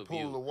Like shape just a of pool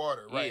you. of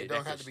water, right? Yeah, It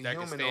don't that have could- to be that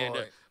could stand up.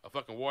 humanoid. A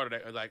fucking water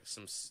that, or like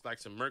some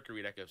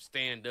mercury that could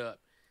stand up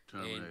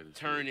Terminator and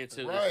turn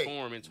into Right. this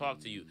form and talk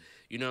to you.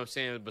 You know what I'm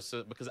saying? But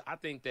because I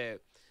think that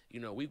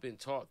we've been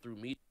taught through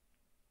media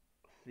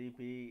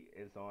CP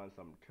is on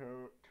some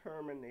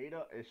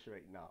Terminator-ish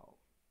right now.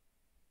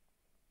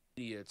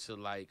 to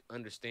like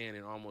understand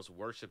and almost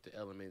worship the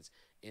elements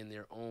in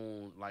their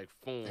own like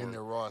form, In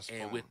their rawest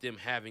and form. with them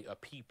having a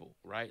people,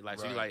 right? Like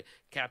so, you Right. like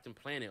Captain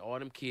Planet. All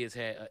them kids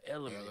had an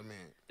element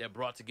that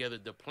brought together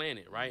the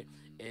planet, right?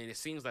 And it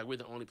seems like we're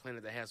the only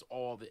planet that has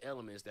all the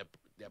elements that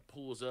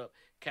pulls up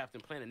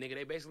Captain Planet. Nigga,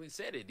 they basically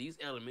said it. These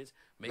elements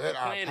make Let a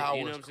our planet. powers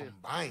You know what I'm saying?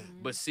 combine.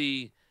 But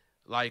see,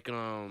 like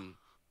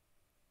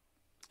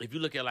if you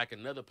look at like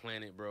another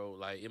planet, bro,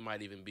 like it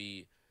might even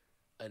be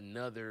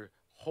another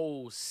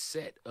whole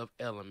set of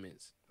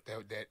elements.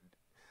 That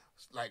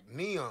like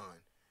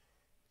neon,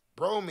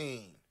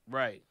 bromine,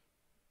 Right.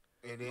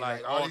 and then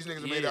Like like all all- these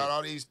niggas made yeah. out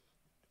all these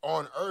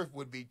on Earth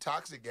would be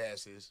toxic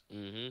gases.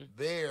 Mm-hmm.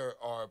 There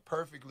are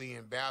perfectly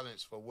in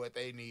balance for what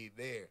they need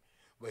there.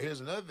 But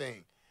here's another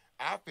thing.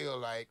 I feel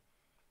like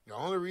the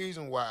only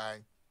reason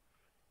why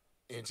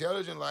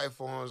intelligent life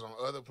forms on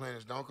other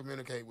planets don't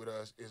communicate with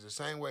us is the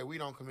same way we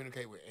don't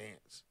communicate with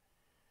ants.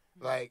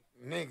 Like,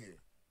 nigga,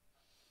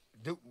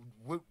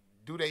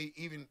 do they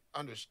even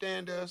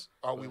understand us?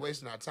 Are we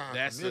wasting our time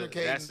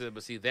communicating?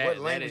 But see that What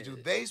language do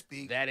they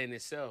speak? That in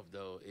itself,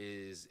 though,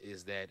 is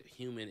that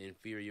human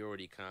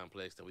inferiority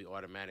complex that we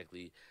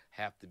automatically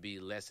have to be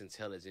less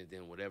intelligent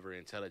than whatever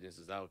intelligence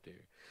is out there.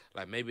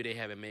 Like maybe they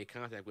haven't made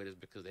contact with us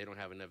because they don't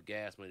have enough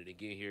gas money to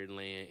get here and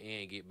land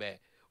and get back,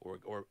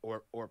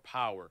 or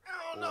power.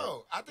 I don't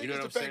know. I think you know it's the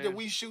what I'm fact saying? that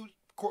we shoot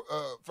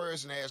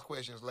first and ask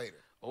questions later.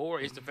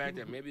 Or it's the fact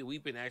that maybe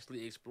we've been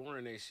actually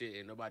exploring that shit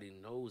and nobody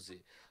knows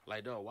it.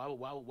 Like, dog, why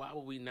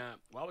would we not?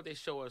 Why would they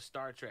show us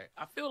Star Trek?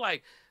 I feel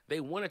like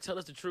they want to tell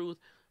us the truth,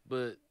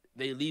 but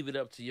they leave it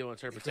up to your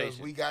interpretation. Because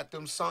we got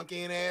them sunk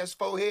in ass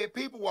forehead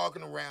people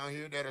walking around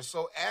here that are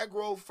so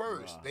aggro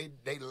first. Wow.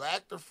 They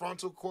lack the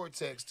frontal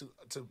cortex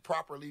to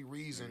properly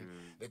reason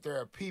that there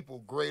are people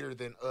greater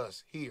than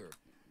us here.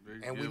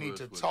 They And we give need us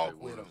to what talk they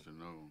with want us them.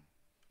 to know.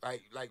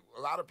 Like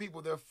a lot of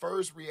people, their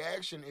first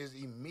reaction is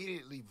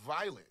immediately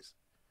violence.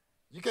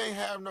 You can't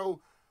have no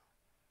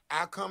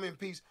I come in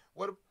peace.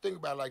 Think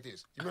about it like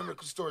this. You remember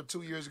the story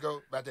 2 years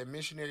ago about that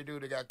missionary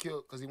dude that got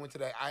killed because he went to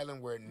that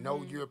island where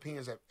no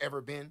Europeans have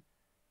ever been,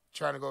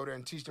 trying to go there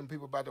and teach them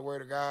people about the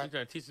word of You God?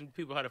 trying to teach some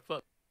people how to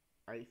fuck.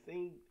 I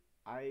think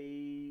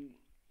I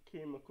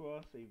came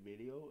across a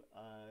video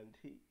and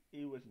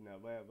he was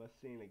never ever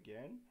seen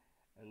again,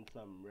 and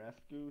some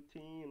rescue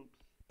teams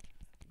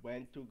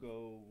went to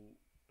go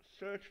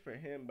search for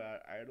him,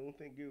 but I don't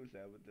think he was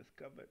ever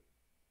discovered.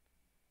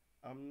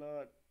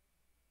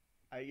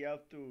 I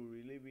have to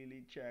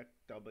really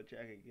double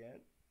check again,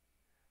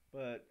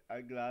 but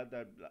I'm glad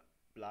that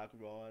Black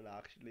Ron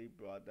actually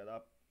brought that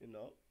up,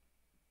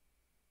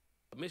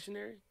 A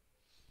missionary?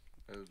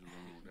 That was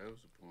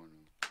the point.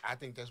 I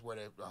think that's where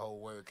the whole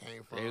word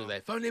came from. They was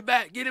like, "Fund it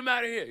back, get him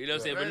out of here." You know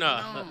what I'm saying? But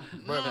no.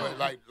 But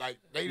like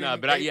they didn't. Nah,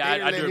 but I do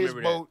let his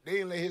remember that. boat. They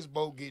didn't let his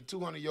boat get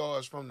 200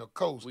 yards from the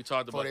coast. We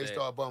talked before about they that.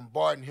 start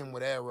bombarding him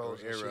with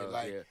arrows and shit. Arrows,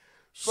 Like, yeah.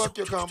 fuck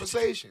your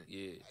conversation.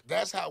 Yeah.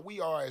 That's how we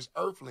are as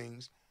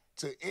Earthlings.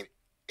 To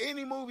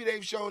any movie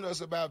they've shown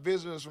us about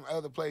visitors from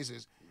other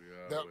places,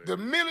 the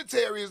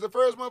military is the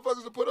first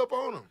motherfuckers to put up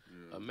on them.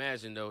 Yeah.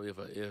 Imagine though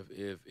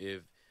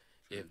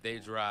if they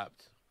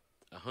dropped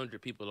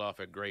 100 people off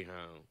at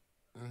Greyhound,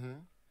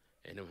 and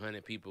them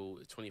 100 people,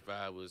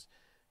 25 was,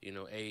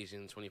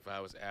 Asian,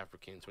 25 was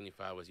African,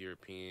 25 was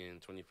European,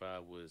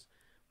 25 was,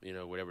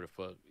 whatever the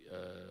fuck,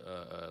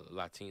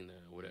 Latina,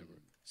 whatever,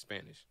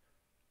 Spanish.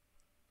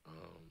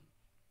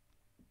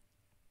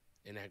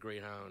 And that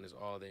Greyhound is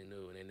all they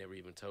knew, and they never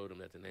even told them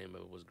that the name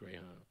of it was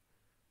Greyhound.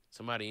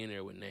 Somebody in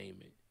there would name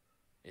it,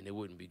 and it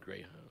wouldn't be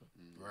Greyhound.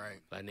 Right.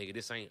 Like, nigga,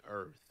 this ain't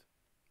Earth.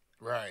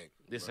 Right.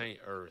 This ain't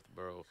Earth,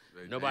 bro.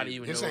 They Nobody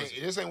named even This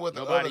knows. ain't what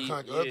the Nobody,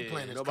 other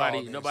planets nobody,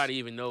 call this. nobody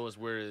even knows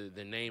where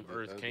the name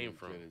Earth came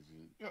from.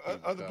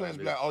 Other planets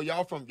be like, oh,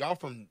 y'all from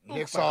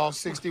Nexol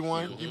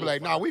 61. You be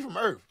like, nah, we from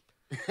Earth.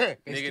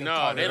 Nigga,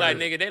 no, they like,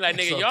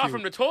 nigga, So y'all cute.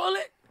 from the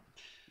toilet?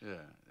 Yeah,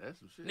 that's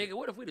some shit. Nigga,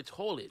 what if we the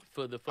toilet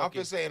for the I'm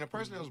fucking... just saying, a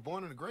person that was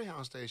born in the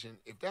Greyhound station,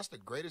 if that's the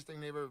greatest thing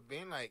they've ever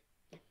been, like,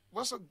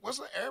 what's an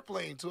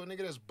airplane to a nigga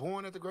that's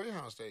born at the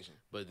Greyhound station?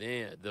 But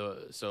then,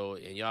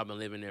 and y'all been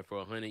living there for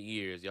 100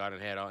 years. Y'all done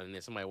had all, and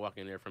then somebody walk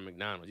in there from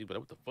McDonald's. You be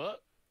like, what the fuck?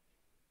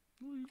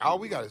 All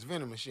we got is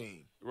vending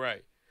machine.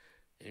 Right.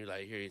 And you're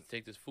like, here,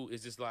 take this food.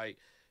 It's just like,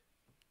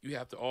 you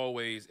have to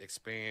always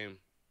expand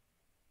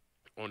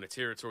on the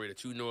territory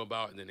that you know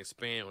about, and then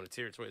expand on the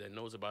territory that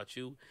knows about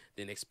you,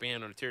 then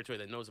expand on the territory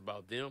that knows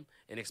about them,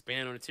 and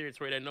expand on the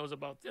territory that knows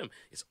about them.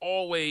 It's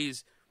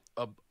always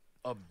a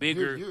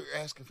bigger... You're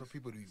asking for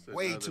people to be It's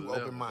way another too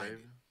level, open-minded.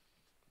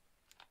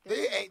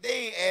 baby. They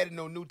ain't added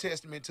no New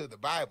Testament to the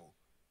Bible.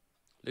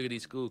 Look at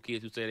these school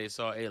kids who say they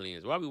saw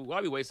aliens. Why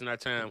we wasting our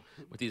time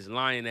with these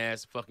lying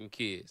ass fucking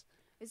kids?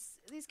 It's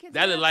these kids.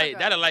 That in look like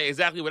Africa.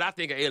 exactly what I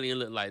think an alien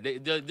look like.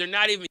 They're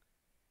not even.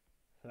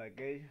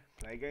 Like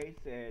I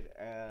said,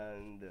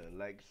 and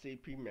like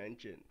CP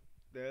mentioned,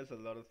 there's a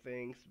lot of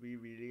things we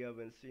really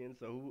haven't seen.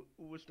 So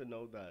who was to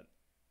know that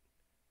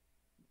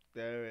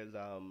there is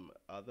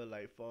other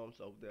life forms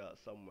out there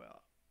somewhere?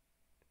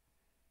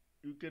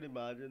 You can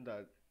imagine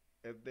that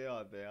if they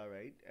are there,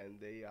 right, and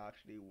they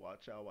actually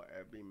watch our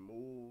every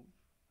move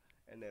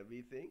and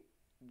everything,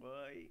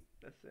 boy,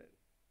 that's it.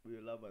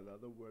 We'll have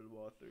another World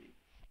War III.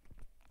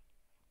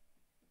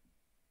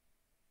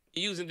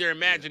 Using their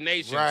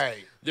imaginations.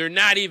 Right. They're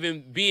not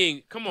even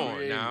being. Come on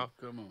Creative. now.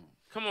 Come on.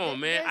 Come on,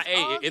 man. There's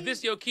Hey, all if this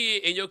these- your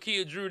kid and your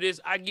kid drew this,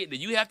 I get that.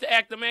 You have to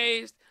act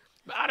amazed,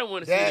 but I don't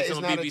want to see That this is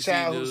on not BBC a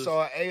child News. who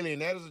saw an alien.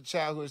 That is a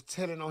child who is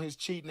telling on his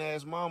cheating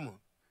ass mama.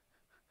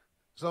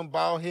 Some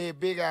bald head,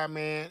 big eye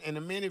man in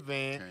a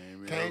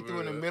minivan came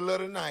through in the middle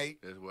of the night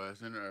That's why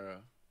it's in the air.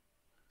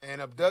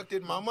 and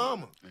abducted my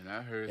mama. And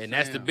I heard. And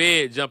that's the sound.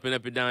 bed jumping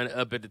up and down,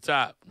 up at the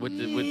top with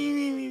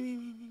the.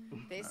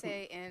 They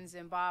say in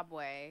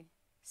Zimbabwe,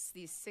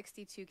 these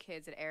 62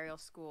 kids at Ariel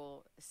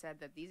School said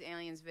that these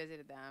aliens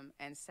visited them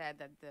and said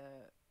that the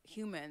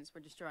humans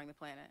were destroying the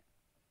planet.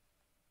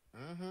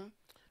 Mm-hmm.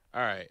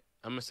 All right,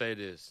 I'm gonna say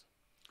this.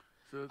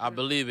 So I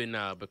believe it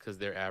now because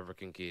they're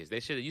African kids.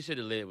 You should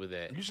have led with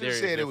that. You should have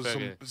said it was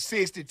some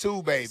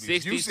 62 babies. You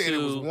said it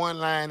 62. was one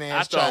line I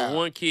ass thought child.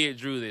 one kid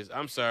drew this.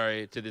 I'm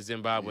sorry to the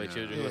Zimbabwe Yeah.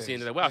 children who are Yes, seeing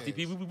it. Like, wow, yes.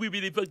 TP, we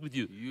really fucked with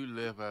you. You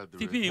left out the.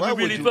 TP, rest.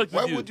 we really fucked with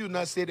Why you. would you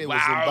not say they were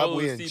Wow,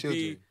 Zimbabwean CP.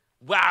 children?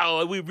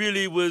 Wow, we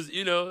really was, oh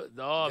They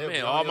man,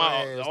 was all on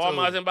my your ass, all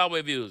my too.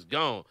 Zimbabwe views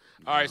gone.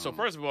 All right, so Gone.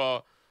 first of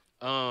all,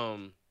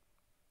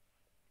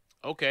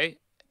 okay,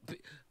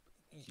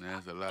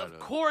 That's a lot of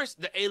course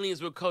the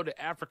aliens would go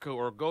to Africa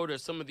or go to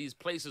some of these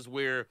places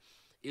where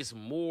it's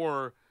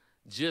more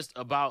just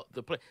about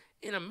the place.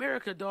 In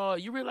America,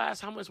 dog, you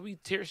realize how much we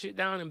tear shit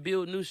down and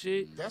build new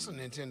shit? That's a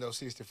Nintendo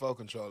 64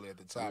 controller at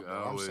the top. We Bro.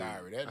 I'm always-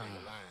 sorry, that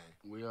nigga lying.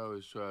 We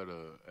always try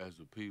to, as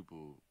a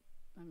people,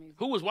 I mean,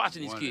 Who was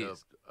watching these one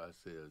kids? up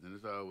ourselves, and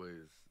it's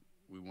always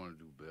we want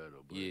to do better.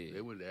 But Yeah.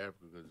 they went to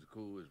Africa because it's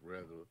cool, it's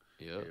regular.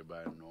 Yep.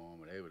 Everybody know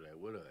them, and they were like,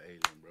 "What a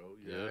alien, bro?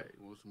 Yeah, Yep.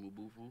 right? Want some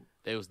Ubufu?"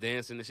 They was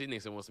dancing and shit.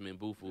 Niggas want some in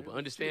Bufu. Yeah, But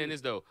understand shit.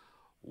 this though.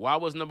 Why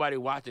was nobody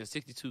watching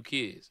 62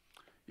 kids?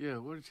 Yeah,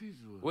 what the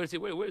teachers was?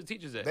 Where the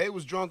teachers at? They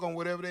was drunk on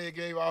whatever they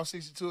gave all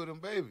 62 of them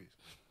babies.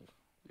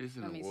 It's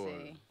in let the me water.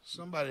 see.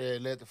 Somebody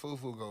had let the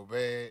fufu go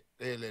bad.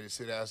 They had let it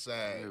sit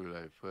outside. They were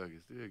like, "Fuck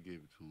it, still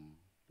give it to them."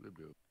 Little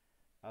bit.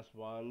 That's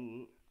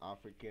one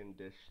African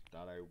dish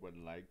that I would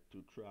like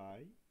to try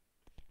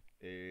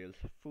is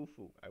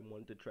fufu. I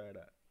want to try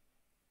that.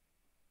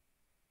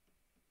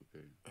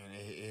 Okay.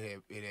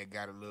 And it had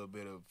got a little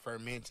bit of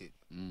fermented.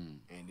 Mm.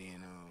 And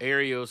then,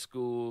 Aerial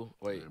school.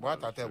 Wait. well, I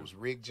thought that was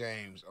Rick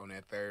James on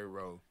that third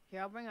row.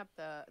 Here, I'll bring up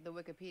the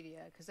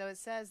Wikipedia because so it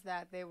says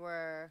that they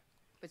were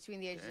between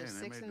the ages of Damn,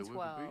 they 6 made and the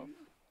 12. Wikipedia?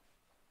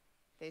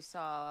 They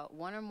saw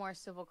one or more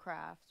civil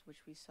crafts, which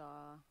we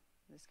saw.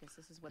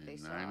 This is what they In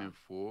saw.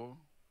 94.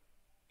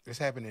 This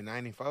happened in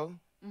 94?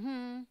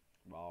 Mm-hmm.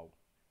 Wow.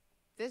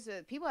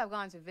 People have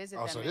gone to visit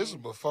Oh, them. so this was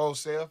before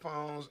cell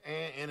phones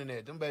and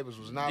internet. Them babies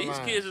was not These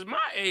lying. kids is my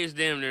age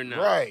damn near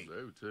now. Right.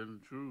 They were telling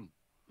the truth.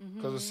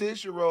 Because a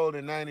 6-year-old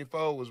in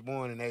 94 was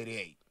born in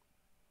 88.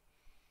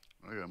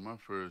 I got my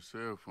first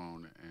cell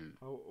phone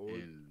How old?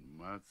 in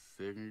my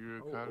second year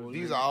of Oh, college. oh,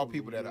 These are all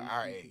people that are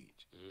our age.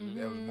 Mhm.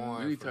 That was You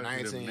born ain't from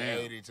talking to them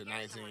 1980 to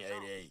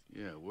 1988.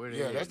 Yeah, where they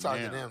Yeah, at let's talk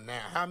now? to them now.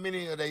 How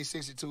many of they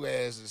 62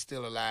 asses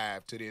still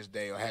alive to this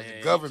day, or has Man, the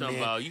you government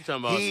talking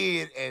about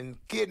hid and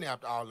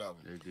kidnapped all of them?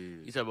 They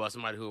did. you talking about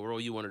somebody who will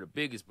roll you one of the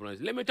biggest blunts.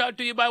 Let me talk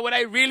to you about what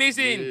I really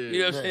seen. Yeah, You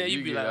know what I'm yeah, saying? You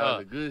be get like, all oh.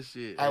 the good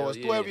shit. I Hell was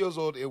yeah. 12 years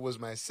old. It was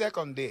my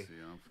second day See,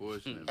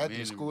 unfortunately, at Men the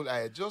in- school. I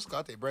had just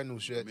got a brand new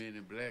shirt. Men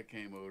in Black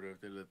came over there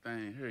with that little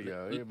thing. Here,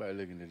 y'all. Everybody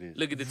looking at this.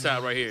 Look at the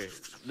top right here.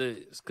 Look,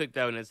 it's clicked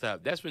out on the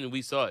top. That's when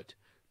we saw it.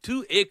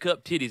 2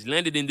 A-cup titties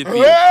landed in the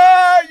field.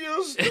 Ah,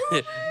 you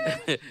stupid.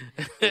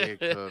 Egg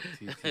cup,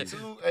 TT.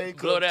 2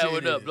 A-cup Blow that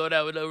one up. titties. Blow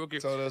that one up real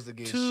quick. Told us to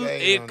get 2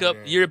 shade under A-cup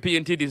there.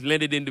 European titties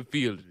landed in the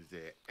field. Is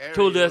that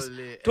Told us,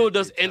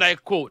 areola at and the I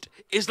top? quote,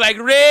 "It's like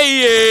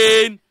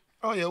rain,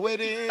 On your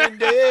wedding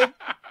day.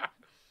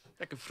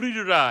 like a free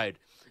ride."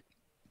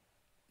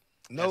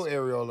 No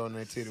areola on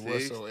that titty See?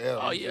 whatsoever.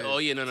 Oh yeah, no.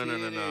 Damn,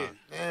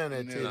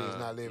 that titty No, is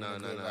not living No. a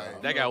good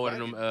life. That guy one of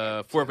them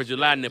 4th of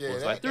July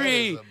nipples. Yeah, like that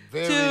 3, is a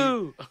very-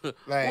 2,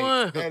 Like,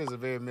 1. that is a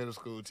very middle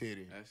school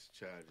titty. That's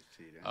childish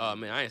titty. Oh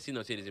man, I ain't seen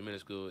no titties in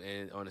middle school,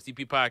 and on the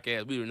CP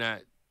podcast, we do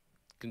not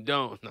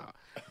condone. No,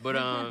 but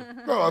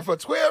Bro, if a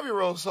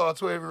 12-year-old saw a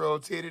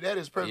 12-year-old titty, that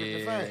is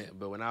perfectly yeah. fine.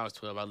 But when I was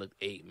 12, I looked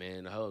 8.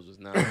 Man, the hoes was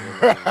not.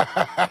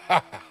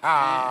 That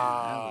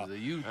Ah, was a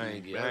youth I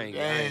ain't thing, get- I ain't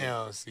brother. get-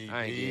 damn, CP.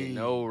 I ain't getting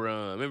no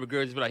run. Remember,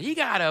 girls just be like, "He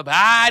got a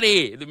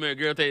body." Remember,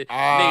 girl take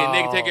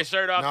nigga take his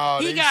shirt off.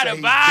 No, he they got say a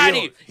he body.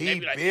 built. He They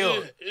be like,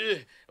 built. "Ugh, ugh."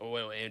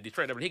 well, in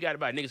Detroit, but he got it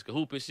by niggas could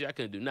hoop and shit. I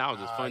couldn't do. Now I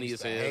was just I funny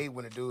used as to hell. hate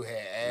when a dude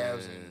had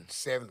abs Man. in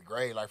 7th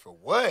grade. Like, for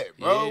what,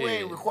 bro? We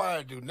ain't Yeah.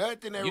 required to do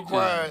nothing. They You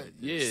required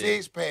just- yeah.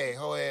 6-pack,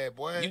 whole ass,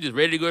 boy. You just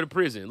ready to go to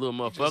prison,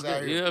 little just out motherfucker.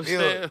 here You know what I'm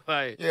built. saying?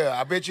 Like, Yeah,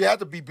 I bet you have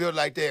to be built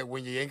like that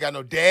when you ain't got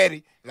no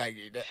daddy. Like,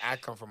 I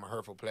come from a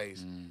hurtful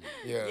place.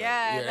 Yeah,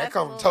 Yeah, that that's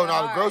come a from little toting bit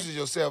all the hard. groceries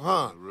yourself,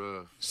 huh?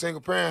 Rough.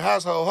 Single parent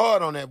household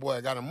hard on that boy.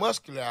 Got a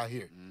muscular out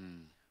here.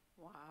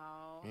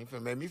 Wow. You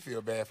finna make me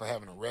feel bad for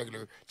having a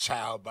regular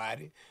child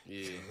body.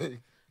 yeah,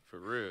 for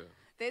real.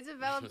 They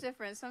develop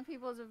different. Some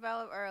people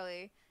develop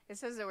early. It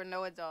says there were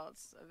no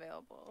adults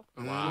available.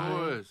 Of Why?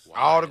 course. Why?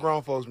 All the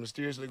grown folks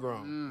mysteriously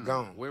grown,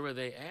 gone. Where were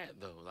they at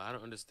though? I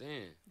don't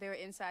understand. They were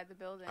inside the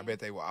building. I bet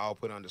they were all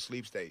put under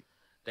sleep state.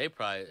 They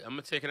probably.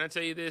 Can I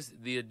tell you this?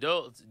 The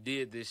adults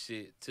did this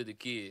shit to the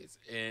kids,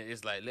 and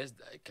it's like,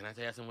 Can I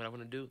tell you something? What I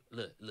want to do?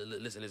 Look,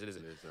 listen. Let's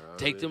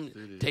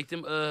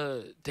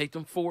Take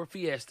them 4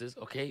 Fiestas.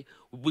 Okay,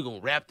 we're gonna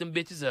wrap them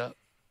bitches up.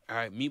 All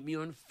right, meet me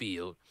on the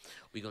field.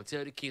 We're gonna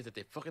tell the kids that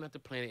they're fucking up the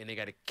planet and they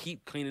gotta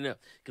keep cleaning up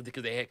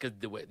because they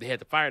had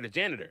to fire the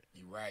janitor,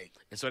 You right.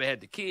 and so they had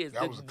the kids.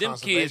 That was a them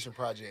kids. conservation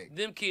project.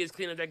 Them kids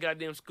clean up that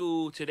goddamn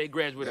school till they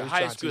graduated They was high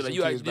trying to school. teach Like, them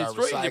you are kids about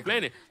destroying the recycling.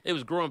 planet. They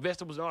was growing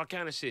vegetables and all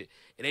kind of shit,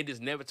 and they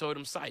just never told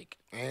them psych.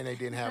 And they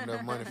didn't have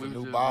enough money for We was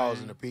new just, balls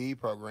man. in the PE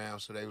program,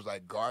 so they was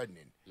like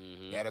gardening.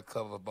 Mhm. That'll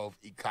cover both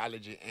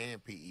ecology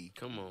and PE.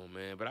 Come on,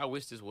 man. But I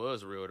wish this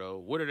was real though.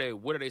 What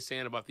are they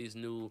saying about these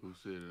new Who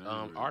said it?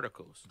 I ain't read it.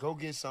 articles? Go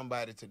get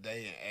somebody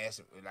today and ask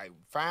them, like,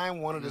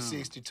 find one of the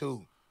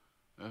 62.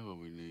 That's what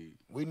we need.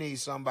 We need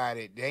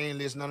somebody. They ain't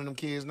list none of them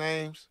kids'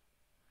 names.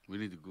 We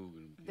need to Google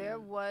them. There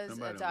kids. was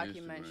Somebody a on Instagram.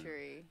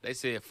 documentary. They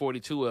said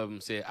 42 of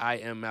them said, "I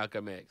am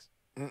Malcolm X."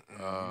 You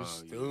yeah,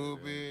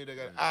 stupid. They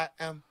got, yeah.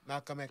 I am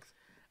Malcolm X.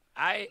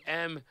 I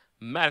am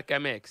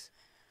Malcolm X.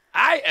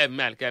 I am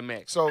Malcolm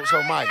X. So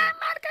Michael,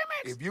 Malcolm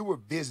X. if you were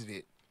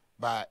visited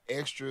by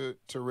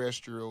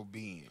extraterrestrial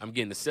beings, I'm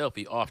getting the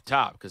selfie off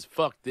top because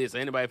fuck this.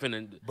 Ain't nobody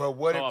finna. but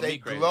what call if me they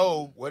crazy.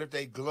 glow? What if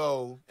they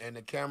glow and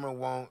the camera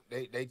won't?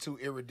 They too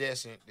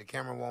iridescent. The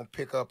camera won't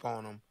pick up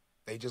on them.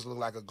 They just look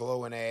like a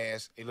glowing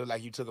ass. It look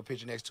like you took a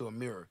picture next to a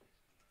mirror.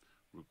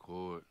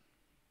 Record.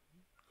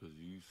 Because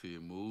you see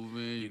it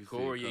moving. You see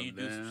core, it yeah, come you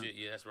do some down. shit.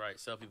 Yeah, that's right.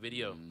 Selfie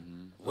video.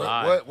 What,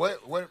 Live.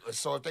 what?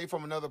 So if they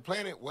from another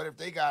planet, what if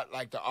they got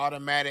like the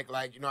automatic,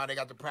 like, you know how they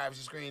got the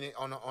privacy screen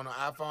on the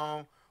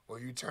iPhone, where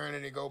you turn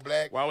it and go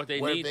black? Why would they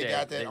what need if they that?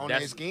 got that on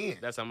their skin?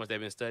 That's how much they've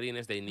been studying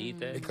this. They need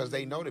that. Because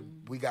they know that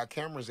we got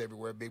cameras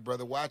everywhere, Big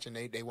Brother watching.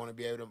 They want to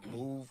be able to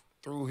move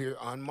through here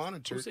Who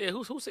unmonitored. said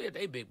who said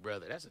they big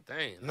brother? That's the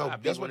thing. No,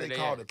 I'd be that's one what of they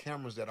they call ass. the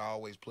cameras that are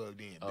always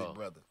plugged in, Oh. Big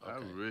Brother. I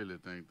Okay. really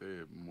think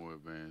they're more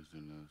advanced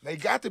than us. They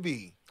got to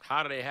be.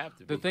 How do they have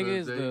to be? The thing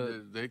Because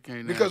is, they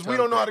can't Because we have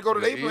don't know how to go to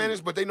the their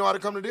planets, but they know how to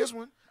come to this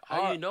one.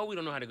 How do you know we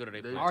don't know how to go to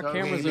their They- planet? our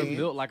Tell cameras me. are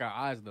built like our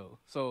eyes, though.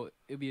 So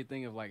it'd be a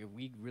thing of like if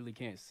we really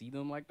can't see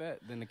them like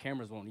that, then the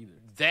cameras won't either.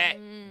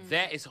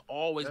 That has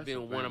always That's a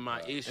been one of my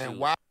vampire. issues. And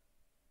why?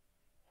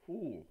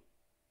 Who?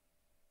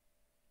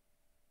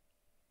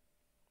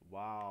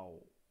 Wow.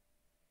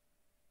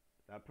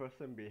 That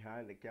person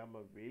behind the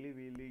camera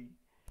really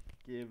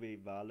gave a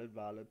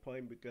valid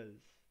point because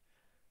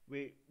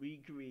we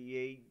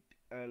create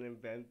and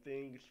invent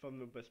things from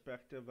the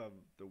perspective of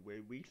the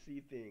way we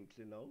see things,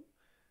 you know?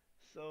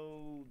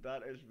 So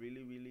that is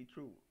really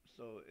true.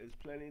 So it's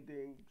plenty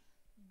things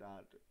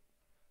that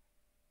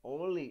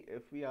only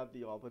if we have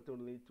the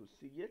opportunity to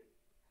see it,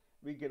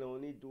 we can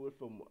only do it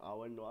from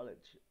our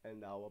knowledge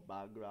and our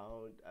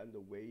background and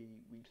the way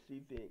we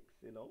see things,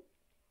 you know?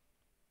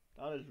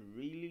 That is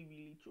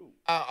really true.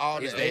 All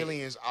It's the they-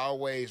 aliens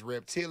always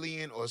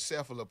reptilian or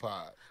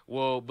cephalopod?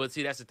 Well, but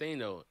see, that's the thing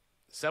though.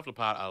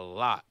 Cephalopod a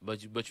lot,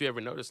 but you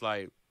ever notice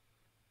like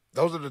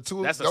Those are the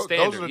two. that's a Those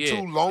standard. are the yeah.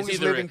 two longest It's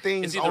either living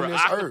things it's either on an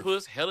this earth.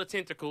 octopus, hella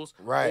tentacles,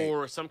 Right.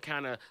 or some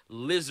kind of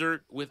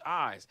lizard with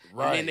eyes. And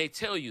Right. then they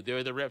tell you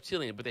they're the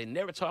reptilian, but they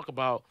never talk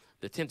about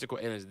the tentacle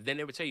aliens. They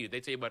never tell you. They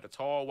tell you about the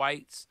tall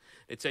whites.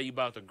 They tell you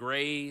about the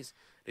grays.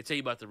 They tell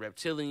you about the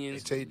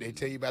reptilians. They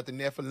tell you about the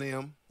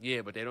Nephilim.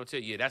 Yeah, but they don't tell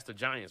you. Yeah, that's the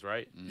giants,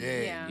 right?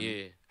 Yeah.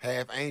 Yeah.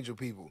 Half angel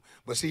people.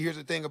 But see, here's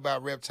the thing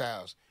about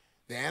reptiles: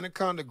 the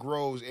anaconda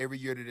grows every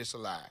year that it's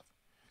alive.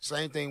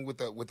 Same thing with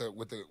the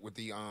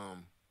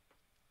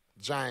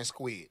giant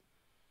squid.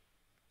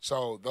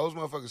 So those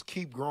motherfuckers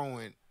keep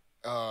growing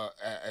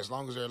as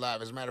long as they're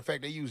alive. As a matter of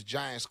fact, they use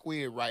giant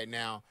squid right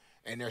now,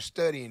 and they're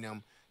studying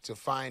them to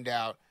find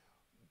out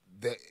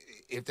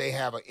if they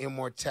have an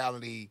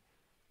immortality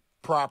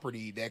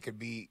property that could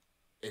be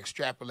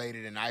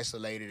extrapolated and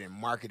isolated and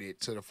marketed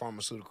to the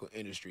pharmaceutical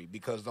industry,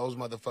 because those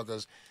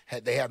motherfuckers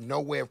they have no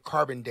way of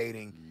carbon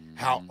dating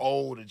how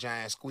old a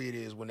giant squid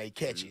is when they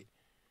catch it.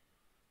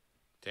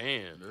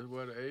 Damn. That's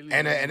why the aliens.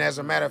 And as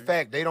a matter of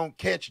fact, they don't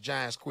catch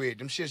giant squid.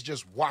 Them shits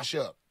just wash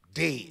up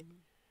dead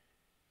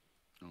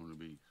on the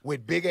beach,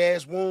 with big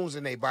ass wounds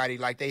in their body,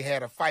 like they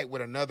had a fight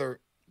with another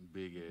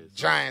big ass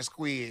giant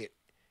squid,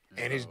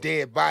 and his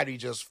dead body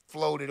just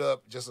floated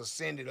up, just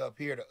ascended up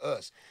here to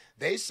us.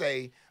 They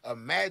say,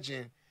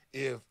 imagine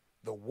if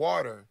the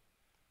water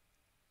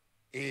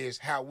is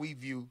how we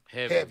view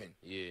heaven.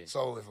 Yeah.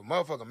 So if a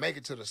motherfucker make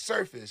it to the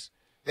surface,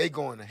 they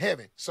going to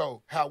heaven.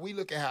 So how we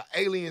look at how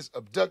aliens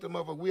abduct a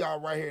motherfucker, we all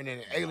right here, and then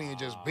an alien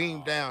just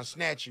beam down,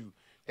 snatch you.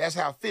 That's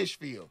how fish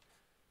feel.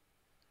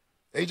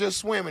 They just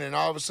swimming, and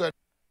all of a sudden.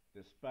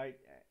 Despite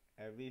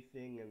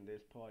everything in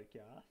this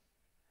podcast,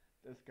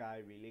 this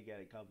guy really got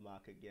to come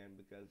back again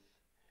because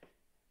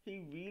he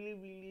really,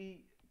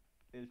 really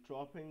is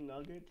dropping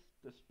nuggets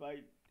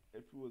despite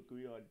if you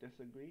agree or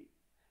disagree.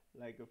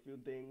 Like a few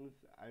things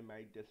I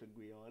might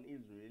disagree on.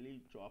 He's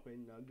really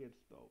dropping nuggets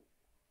though.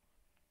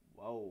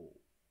 Whoa.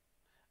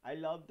 I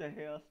love to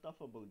hear stuff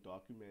about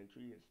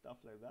documentary and stuff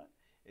like that.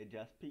 It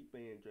just piqued my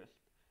interest.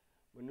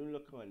 When you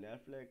look on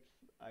Netflix,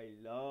 I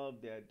love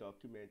their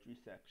documentary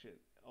section.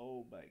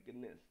 Oh my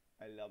goodness.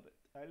 I love it.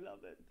 I love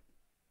it.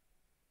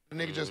 The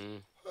nigga just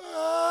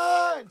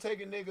and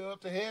take a nigga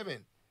up to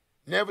heaven.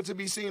 Never to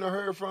be seen or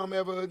heard from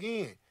ever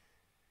again.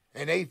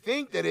 And they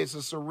think that it's a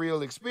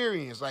surreal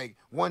experience. Like,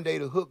 one day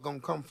the hook gonna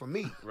come for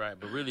me. Right,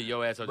 but really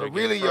your ass. But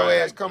really your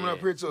ass coming up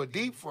here to a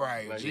deep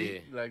fry, Like,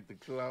 G. like the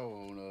claw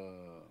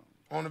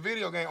On the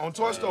video game, on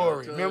Toy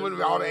Story. Toy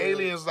Remember all the Story.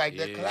 aliens like,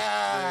 the Yeah.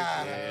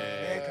 Clyde.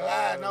 Yeah. The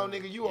Clyde. No,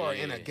 nigga, you are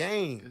in a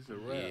game. It's a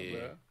rap, Yeah.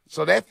 bro.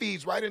 So that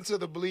feeds right into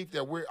the belief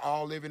that we're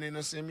all living in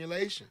a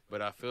simulation.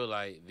 But I feel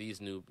like these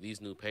new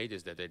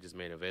pages that they just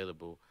made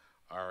available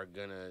are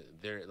gonna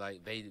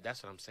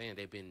that's what I'm saying.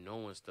 They've been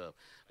knowing stuff.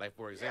 Like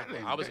for example,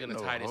 I was gonna know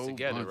tie a this whole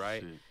together, bunch of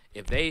right?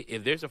 shit.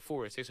 If there's a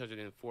forest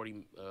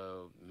 640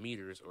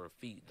 meters or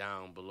feet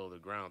down below the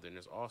ground, then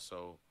there's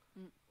also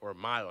or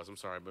miles. I'm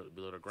sorry, but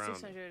below the ground.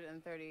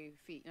 630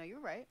 feet. No, you're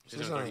right.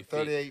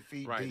 638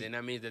 feet Right, deep. then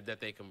that means that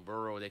they can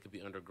burrow. They could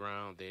be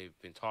underground. They've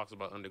been talks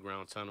about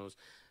underground tunnels.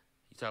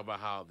 You talk about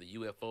how the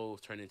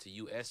UFOs turn into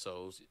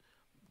USOs.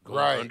 Going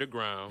Right.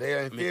 underground. They are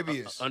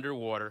amphibious.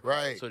 Underwater.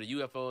 Right. So the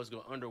UFOs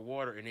go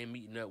underwater and they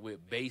meeting up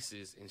with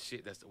bases and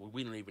shit that's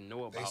we don't even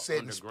know about. They set in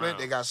underground. splint.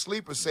 They got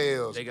sleeper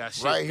cells They got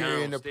shit right here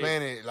in the downstairs.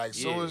 planet. Like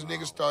soon Yeah. as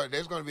niggas start,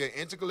 there's gonna be an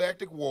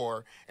intergalactic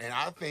war, and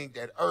I think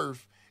that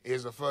Earth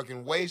is a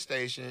fucking way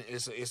station.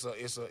 It's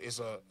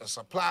a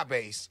supply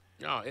base.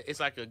 No, it's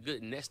like a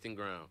good nesting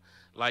ground.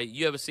 Like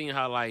you ever seen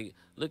how like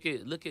look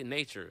at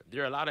nature.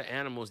 There are a lot of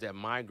animals that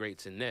migrate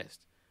to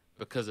nest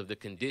because of the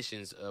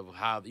conditions of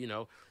how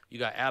you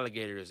got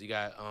alligators, you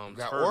got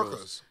got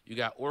turtles, orcas. you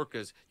got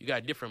orcas, you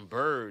got different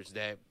birds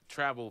that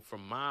travel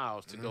from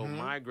miles to go Mhm.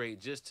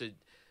 migrate just to.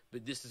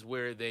 But this is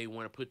where they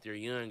want to put their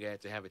young at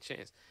to have a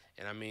chance.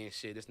 And I mean,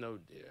 shit,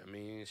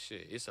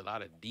 it's a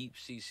lot of deep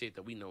sea shit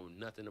that we know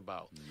nothing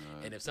about.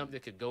 And if something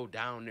could go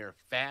down there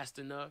fast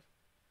enough,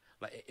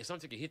 like if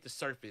something could hit the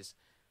surface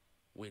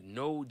with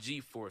no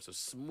G-force, a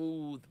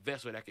smooth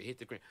vessel that could hit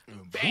the ground,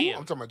 bam!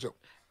 I'm talking about Joe.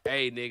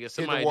 Hey, nigga, Hit the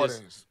somebody water.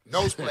 just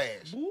No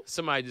splash.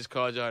 somebody just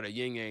called y'all the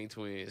Yin Yang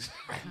twins.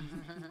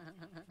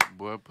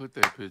 Boy, put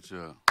that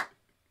picture up.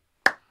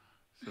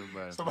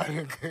 Somebody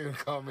in the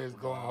comments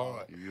going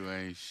hard. You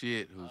ain't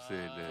shit who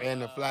said that.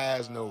 And the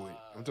flies know it.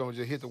 I'm talking about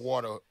just hit the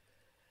water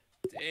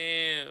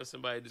Damn,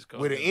 somebody just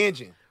called with an them.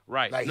 engine.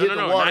 Right? Like no, hit no,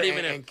 the no, water not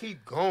even and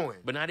keep going.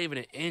 but not even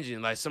an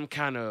engine, like some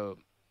kind of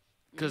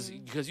because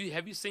you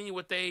have you seen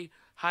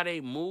how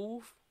they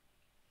move?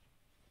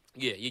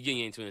 Yeah, you're Yin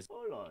Yang twins.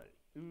 Hold on.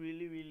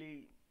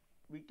 Really,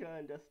 we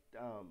can't just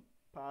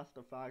pass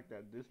the fact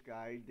that this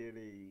guy did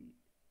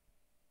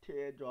a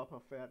teardrop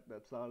effect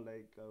that sounds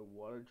like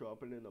water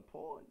dropping in a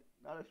pond.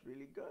 That is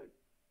really good.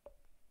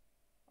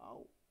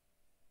 Ow.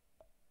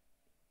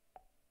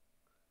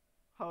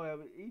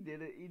 However, he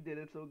did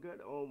it so good.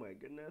 Oh my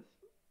goodness.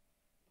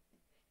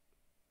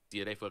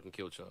 Yeah, they fucking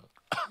killed y'all.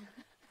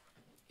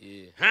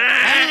 Yeah.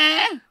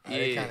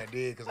 They Yeah. kind of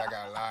did because I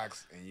got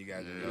locks and you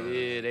got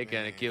Yeah, they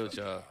kind of killed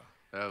y'all.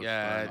 That was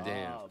God funny.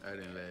 damn. Oh, I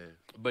didn't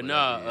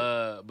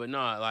laugh. But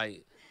no,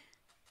 like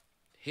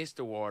hits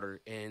the water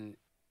and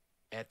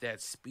at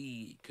that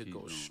speed could Keep go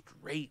going.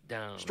 straight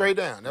down. Straight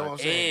down. That's what I'm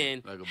saying.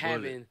 And Like a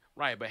having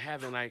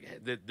having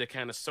like the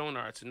kind of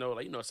sonar to know,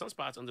 like some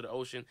spots under the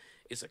ocean,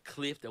 it's a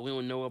cliff that we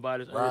don't know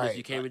about. It's under this, Right.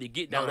 you can't really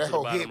get No, down that to the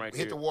whole bottom hit, right hit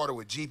there. the water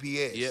with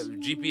GPS. Yeah,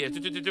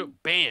 GPS,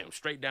 bam,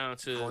 straight down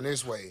to. Going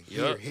this way.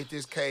 Yup. Here, hit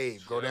this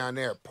cave. Go Yup. down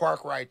there.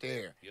 Park right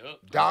there.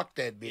 Yup. Dock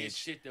that It's bitch.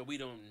 shit that we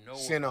don't know.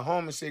 Send a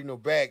homing signal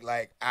back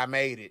like I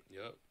made it.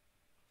 Yup.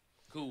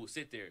 Cool.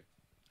 Sit there.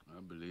 I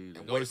believe And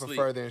that. Go wait to for sleep.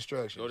 further Go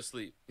instructions. to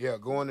sleep. Yeah,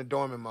 go into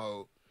dormant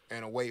mode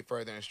and await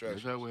further That's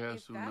instructions. how we have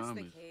If that's the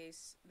tsunamis.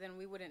 case, then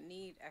we wouldn't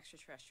need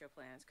extraterrestrial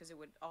plans because it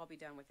would all be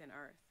done within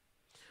Earth.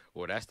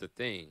 Well, that's the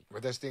thing.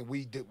 But that's the thing.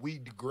 We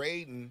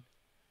degrading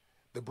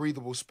the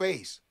breathable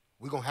space.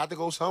 We're going to have to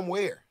go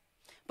somewhere.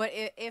 But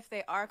if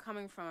they are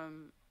coming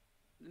from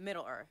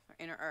Middle Earth or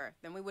Inner Earth,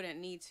 then we wouldn't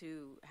need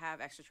to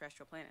have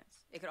extraterrestrial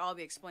planets. It could all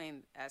be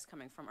explained as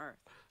coming from Earth.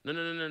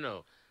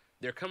 No.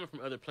 They're coming from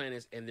other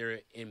planets and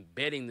they're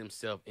embedding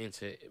themselves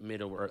into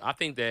Middle Earth. I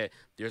think that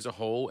there's a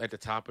hole at the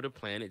top of the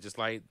planet, just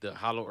like the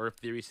hollow Earth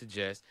theory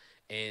suggests,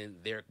 and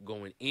they're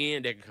going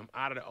in. They can come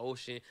out of the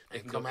ocean. They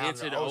can Come go out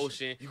into of the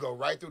ocean. You go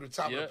right through the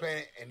top of the Yep.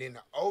 planet, and then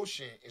the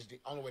ocean is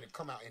the only way to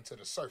come out into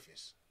the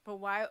surface.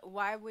 But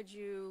why would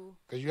you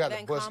Because you have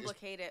then to bust.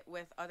 complicate it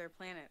with other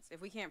planets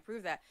if we can't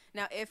prove that?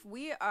 Now, if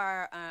we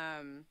are,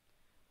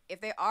 if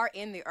they are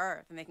in the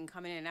Earth and they can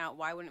come in and out,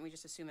 why wouldn't we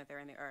just assume that they're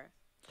in the Earth?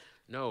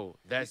 No,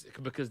 that's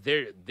because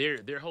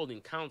they're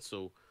holding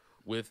counsel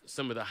with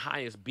some of the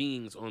highest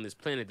beings on this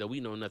planet that we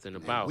know nothing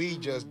about. We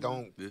just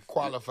don't This-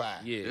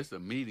 qualify. yeah, It's a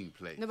meeting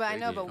place. No, but I They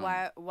know. just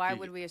But come why kick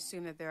would it. we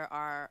assume that there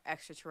are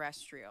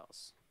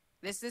extraterrestrials?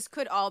 This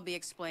could all be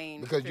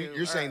explained Because through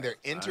you're saying Earth.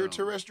 they're I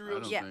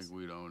interterrestrials. don't Yes. think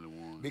we're the only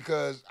ones.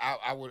 Because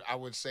I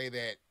would say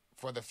that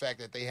for the fact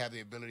that they have the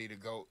ability to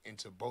go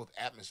into both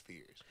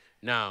atmospheres.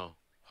 now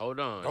hold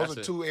on. Those That's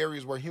are a- two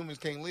areas where humans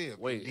can't live.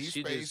 Wait, in deep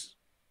she space just-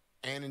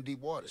 and in deep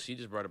water. She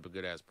just brought up a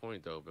good ass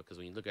point though, because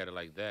when you look at it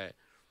like that,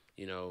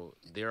 you know,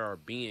 there are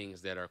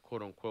beings that are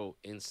quote unquote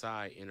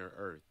inside inner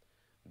Earth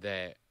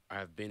that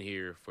have been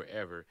here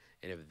forever,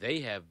 and if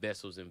they have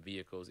vessels and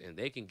vehicles and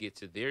they can get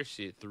to their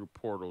shit through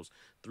portals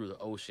through the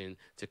ocean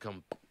to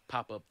come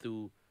pop up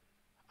through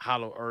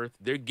hollow Earth,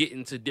 they're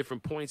getting to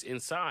different points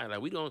inside.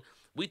 Like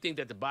we think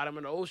that the bottom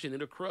of the ocean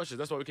it'll crush us.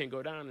 That's why we can't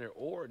go down there.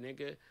 Or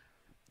nigga,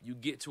 you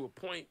get to a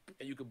point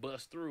and you could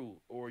bust through,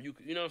 or you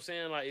know what I'm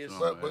saying? Like it's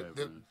Some- But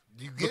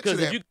you get because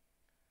to if that. you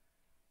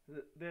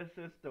This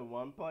is the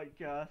one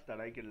podcast that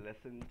I can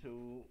listen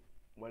to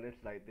when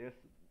it's like this,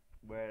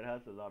 where it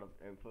has a lot of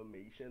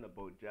information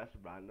about just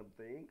random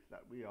things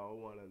that we all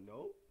want to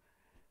know.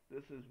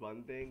 This is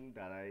one thing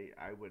that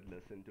I would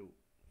listen to.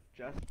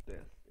 Just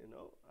this, you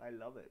know, I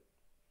love it.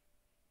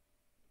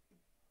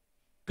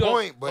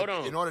 Point, but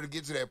hold on. in order to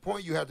get to that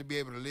point, you have to be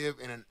able to live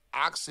in an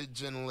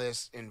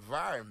oxygenless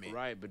environment,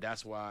 Right, but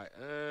that's why,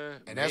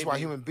 and that's why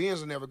maybe. human beings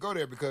will never go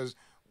there because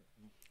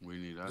We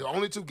need the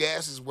only two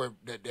gases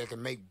that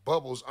can make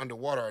bubbles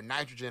underwater are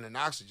nitrogen and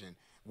oxygen.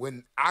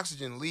 When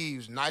oxygen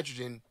leaves,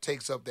 nitrogen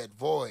takes up that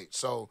void.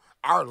 So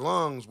our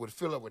lungs would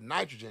fill up with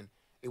nitrogen.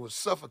 It would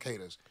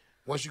suffocate us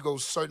once you go a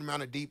certain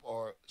amount of deep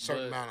or a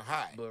certain amount of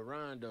high. But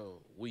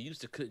Rondo, we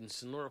used to couldn't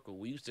snorkel,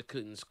 we used to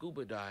couldn't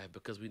scuba dive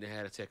because we didn't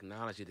have the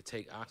technology to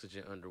take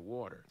oxygen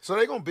underwater. So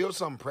they're gonna build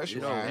something You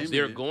know, pressurized.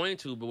 They're going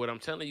to, but what I'm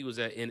telling you is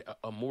that in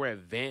a more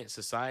advanced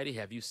society,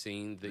 have you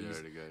seen Yeah,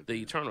 they got the that.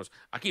 Eternals?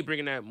 I keep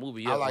bringing that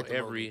movie I up like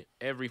on the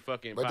every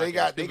fucking. But podcast. they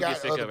got People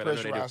get sick other of it. I know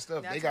they do. pressurized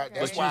stuff. That's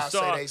That's okay. why I But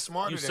say they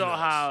smarter you than saw us.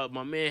 how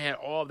my man had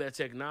all that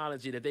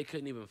technology that they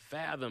couldn't even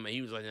fathom, and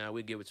he was like, "Nah,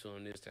 we give it to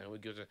him this time. We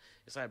give it."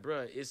 It's like,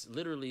 bruh, it's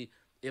literally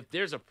if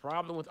there's a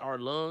problem with our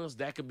lungs,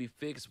 that could be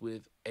fixed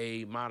with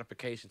a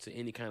modification to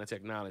any kind of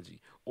technology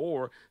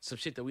or some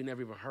shit that we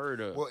never even heard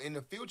of. Well, in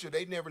the future,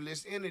 they never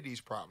list any of these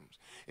problems.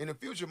 In the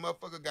future,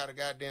 motherfucker got a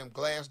goddamn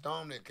glass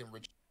dome that can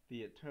reach.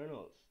 The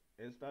Eternals.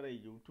 Is that a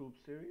YouTube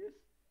series?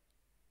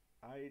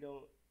 I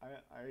don't. I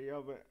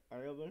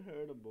haven't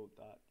heard about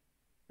that.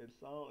 It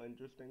sounds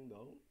interesting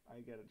though.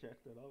 I gotta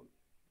check that out.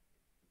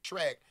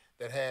 Track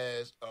that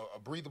has a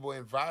breathable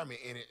environment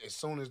in it as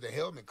soon as the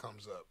helmet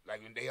comes up.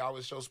 Like when they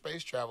always show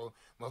space travel,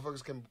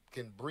 motherfuckers can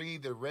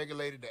breathe, they're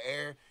regulated the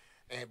air,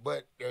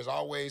 but there's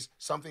always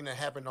something that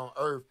happened on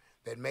Earth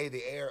that made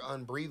the air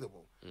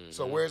unbreathable.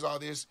 So where's all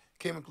this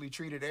chemically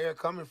treated air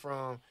coming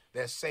from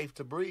that's safe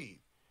to breathe?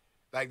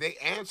 Like they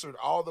answered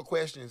all the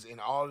questions in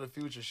all of the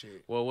future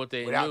shit Well, what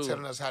they without knew,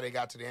 telling us how they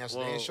got to the answer.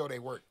 They didn't show they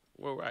work.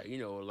 well, right, you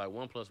know, like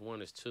 1 +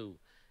 1 is 2,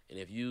 and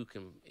if you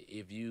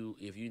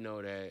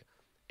know that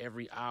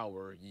every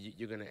hour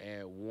you're gonna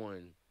add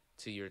 1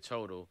 to your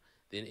total,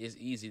 then it's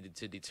easy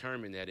to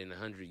determine that in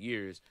 100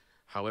 years,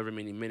 however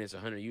many minutes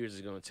 100 years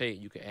is gonna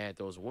take, you can add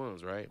those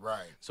ones, right?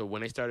 Right. So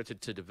when they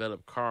started to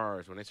develop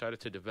cars, when they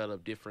started to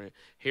develop different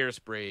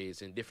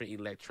hairsprays and different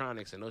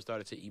electronics, and those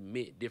started to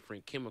emit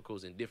different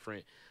chemicals and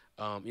different,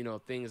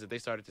 things that they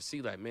started to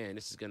see, like, man,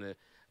 this is gonna,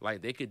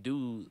 like, they could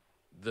do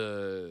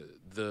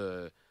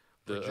the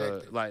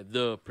Projective. like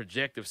the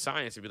projective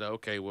science and be like,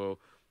 okay, well,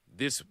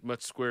 this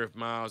much square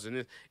miles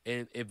and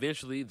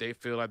eventually they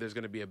feel like there's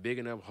gonna be a big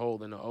enough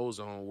hole in the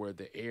ozone where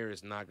the air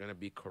is not gonna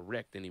be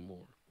correct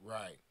anymore.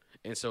 Right.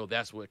 And so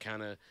that's what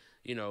kind of,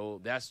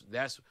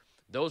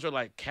 those are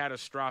like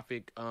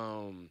catastrophic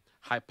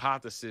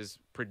hypothesis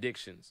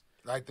predictions.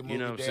 Like the movie You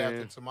know what I'm Day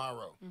saying? After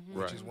Tomorrow, which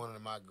Right. is one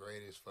of my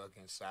greatest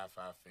fucking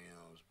sci-fi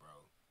films, bro.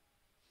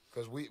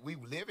 Because we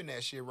live in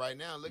that shit right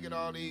now. Look at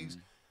all these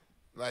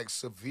like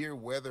severe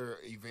weather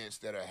events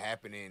that are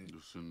happening.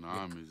 The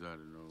tsunamis out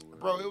of nowhere.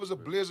 Bro, it was a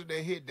blizzard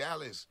that hit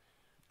Dallas.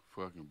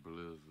 Fucking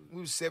blizzard.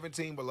 We was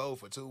 17 below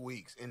for 2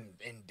 weeks in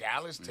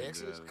Dallas, In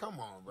Texas. Dallas. Come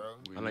on, bro.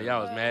 We I know never-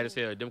 y'all was mad as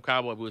hell. Them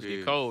cowboy boots get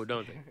Yes. cold,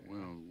 don't they?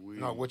 we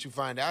No, what you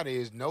find out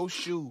is no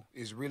shoe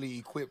is really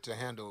equipped to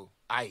handle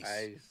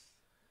ice.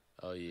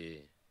 Oh yeah.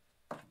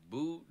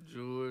 Boot,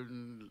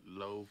 Jordan,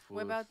 loafers.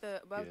 What about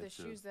the Skechers.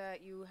 shoes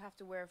that you have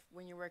to wear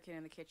when you're working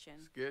in the kitchen?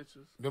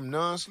 Skechers? Them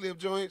non-slip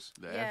joints,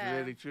 The Yeah.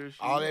 athletic church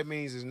all that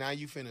means is now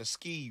you finna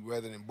ski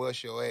rather than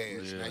bust your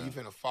ass. Now Yeah. you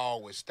finna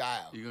fall with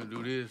style. You gonna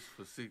do this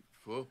for 6,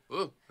 4.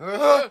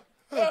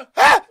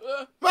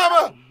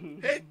 Mama!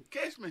 Hey,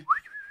 catch me.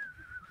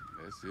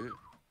 That's it.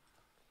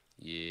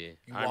 Yeah.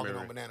 You I walking remember,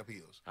 on banana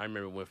peels. I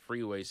remember when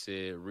Freeway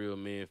said real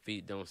men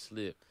feet don't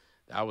slip.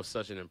 I was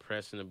such an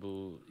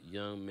impressionable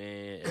young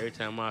man. Every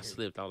time I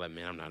slipped, I was like,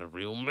 man, I'm not a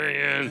real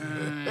man.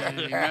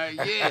 Not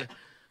yet.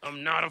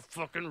 I'm not a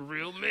fucking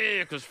real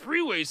man. Because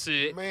Freeway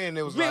said, Man,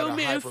 it was real like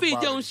man feet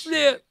hyperbolic don't shit.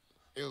 slip.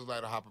 It was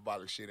like a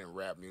hyperbolic shit in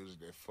rap music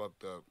that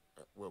fucked up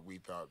what we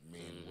thought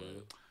men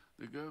were.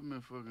 The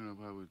government fucking up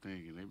how we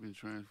thinking. They've been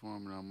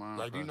transforming our mind.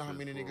 Like, do you know how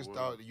many process for niggas a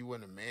while. thought that you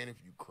wasn't a man if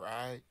you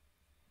cried?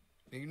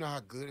 Do you know how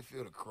good it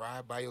feel to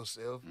cry by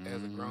yourself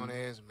as a grown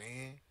ass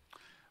man?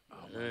 Oh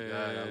my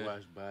God, I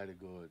watched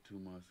Bodyguard 2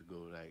 months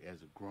ago, like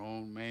as a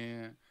grown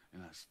man,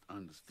 and I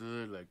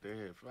understood like they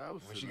had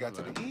flowers. When she got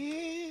to the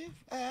if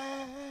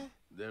I...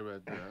 That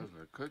right there, I was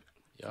like, cut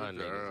Y'all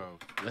the niggas. off.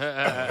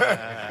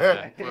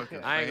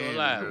 Fucking I ain't gonna fan,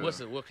 lie.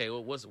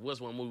 girl.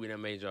 What's one movie that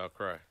made y'all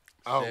cry?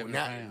 Oh, Seven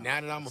now pounds.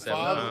 that I'm a 7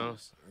 father,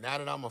 pounds. now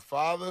that I'm a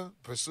father,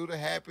 Pursuit of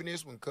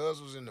Happiness, when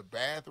Cuz was in the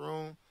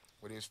bathroom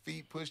with his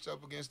feet pushed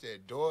up against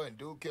that door and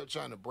dude kept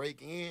trying to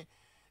break in,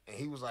 and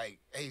he was like,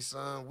 hey,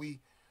 son, we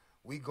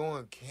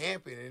going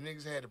camping, and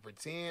niggas had to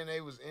pretend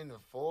they was in the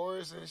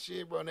forest and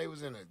shit, bro, and they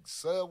was in a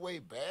subway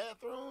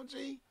bathroom,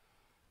 G.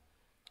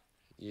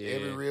 Yeah.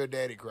 Every real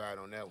daddy cried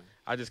on that one.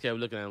 I just kept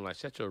looking at him like,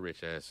 shut your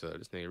rich ass up.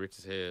 This nigga rich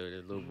as hell.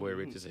 This little boy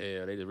rich as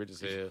hell. They just rich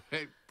as hell.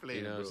 Hey, play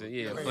You know what I'm bro. saying?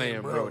 Yeah, Playing,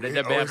 playing, bro. bro.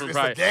 That Oh, bathroom it's a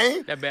probably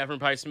game? that bathroom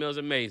probably smells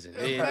amazing.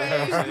 Yeah, you know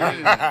what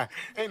I'm saying?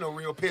 Ain't no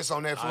real piss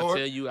on that I floor.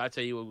 tell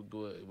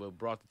you what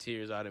brought the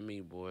tears out of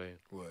me, boy.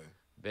 What?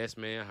 Best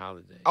Man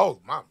Holiday. Oh,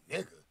 my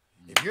nigga.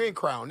 If you ain't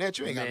cry on that,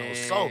 you ain't got no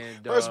soul. Man,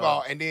 First of dog.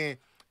 all, and then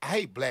I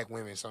hate black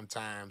women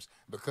sometimes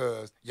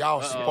because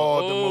y'all Uh-oh.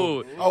 spoiled the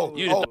movie. Oh,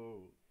 You oh,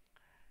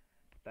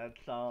 That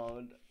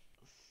sound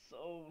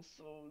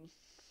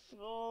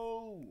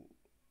so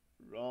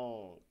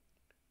wrong.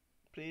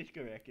 Please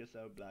correct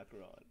yourself, Black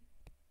Ron.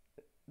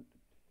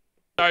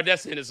 Sorry,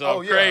 that's in itself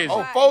oh, yeah. crazy. Oh,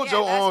 Right, fold yeah,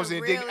 your that's arms a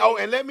and dig. really- Oh,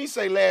 and let me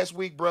say last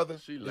week, brother,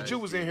 She that light you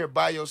was in skinned. here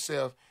by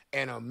yourself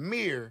and a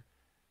mirror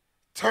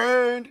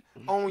turned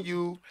on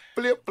you,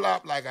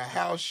 flip-flop like a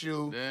house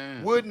shoe,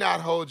 Damn. would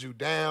not hold you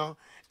down.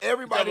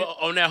 Everybody...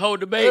 On that whole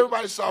debate.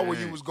 Everybody saw where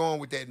you Dang. was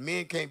going with that.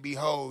 Men can't be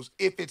hoes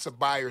if it's a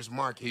buyer's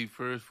market. He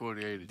first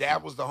 48.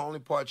 That was the only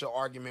part your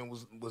argument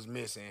was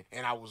missing,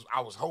 and I was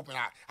hoping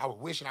I was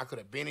wishing I could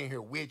have been in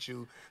here with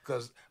you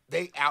because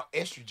they out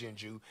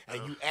estrogened you,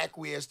 and you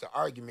acquiesced the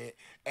argument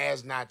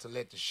as not to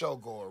let the show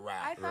go awry.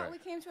 I thought Right. we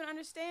came to an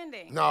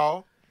understanding.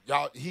 No,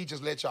 y'all, he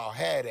just let y'all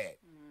have that.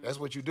 That's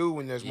what you do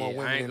when there's more Yeah,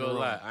 women I ain't in the gonna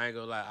room. lie. I ain't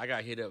gonna lie. I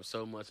got hit up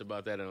so much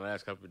about that in the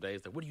last couple of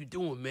days. Like, what are you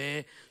doing,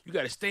 man? You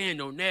got to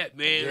stand on that,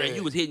 man. Like, Yeah.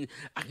 you was hitting.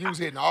 You was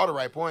hitting all the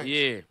right points.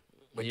 Yeah.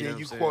 but You know then what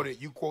you I'm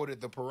saying? quoted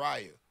the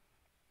pariah.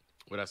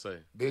 What'd I say?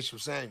 Bishop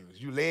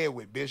Samuels. You led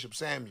with Bishop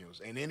Samuels.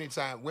 And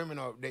anytime women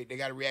are they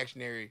got a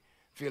reactionary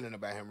feeling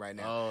about him right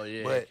now. Oh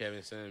yeah, But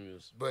Kevin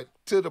Samuels. but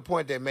to the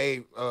point that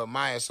made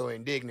Maya so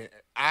indignant,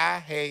 I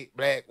hate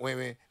black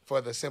women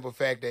for the simple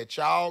fact that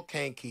y'all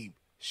can't keep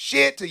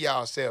shit to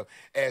y'allself.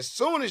 As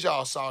soon as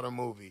y'all saw the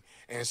movie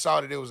and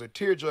saw that there was a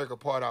tearjerker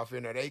part off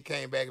in there, they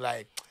came back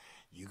like,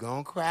 you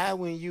gonna cry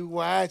when you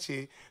watch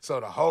it. So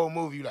the whole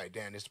movie, you like,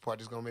 damn, this the part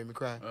that's gonna make me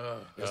cry.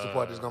 That's the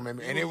part that's gonna make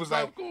me. And it was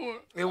like,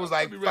 it was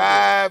like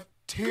 5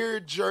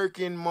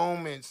 tear-jerking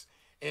moments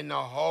in the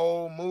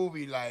whole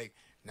movie. Like,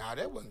 nah,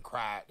 that wasn't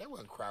cry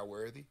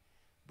worthy.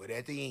 But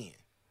at the end,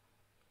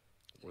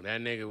 When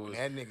that nigga was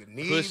that nigga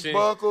knees pushing,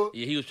 buckled.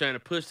 yeah, he was trying to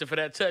push for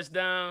that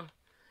touchdown.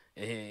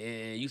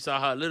 And you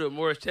saw how little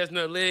Morris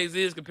Chestnut legs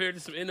is compared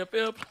to some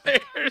NFL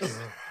players.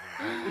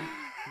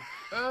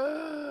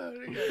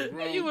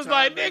 You was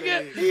like,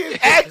 nigga, He is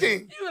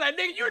acting. you was like,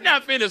 nigga, you're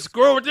not finna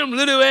score with them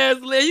little ass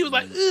legs. He was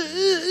like,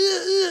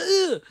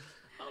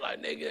 I'm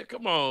like, nigga,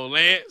 come on,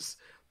 Lance.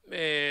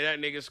 Man, that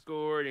nigga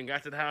scored and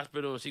got to the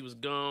hospital and she was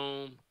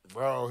gone.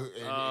 Bro,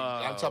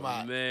 I'm talking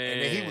about, man,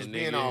 and then he was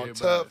being nigga, all everybody-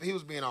 tough. He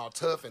was being all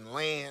tough and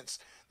Lance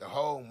the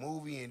whole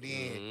movie, and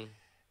then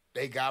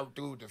they got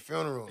through with the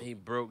funeral. He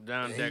broke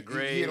down And that he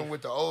grave. hit him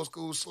with the old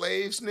school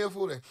slave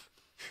sniffle, and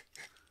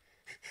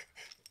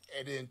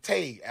then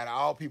Tay, out of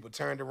all people,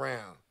 turned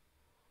around.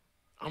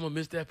 I'm gonna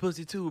miss that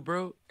pussy too,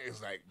 bro. It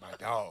was like, my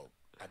dog,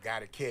 I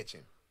gotta catch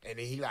him. And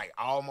then he like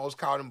almost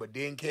caught him, but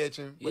didn't catch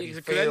him. But Yeah, he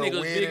 'cause failed that nigga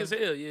was big winning. as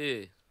hell.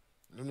 Yeah,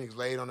 Them niggas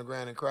laid on the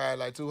ground and cried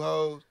like two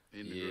hoes.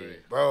 In the Yeah.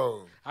 grave.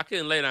 Bro, I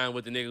couldn't lay down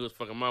with the nigga who was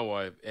fucking my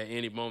wife at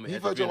any moment. he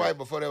at the fucked your funeral. wife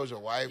before that was your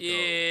wife, though.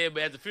 Yeah,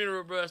 but at the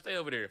funeral, bro, stay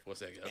over there for a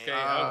second, okay? The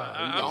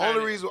I'm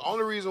only trying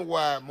reason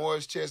why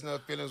Morris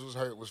Chestnut feelings was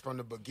hurt was from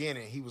the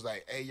beginning. He was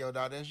like, "Hey, yo,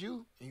 dog, that's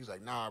you." He was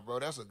like, "Nah, bro,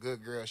 that's a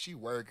good girl. She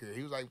work here."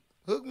 He was like,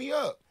 "Hook me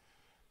up,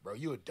 bro.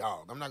 You a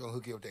dog. I'm not gonna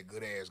hook you up with that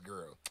good ass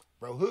girl,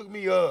 bro. Hook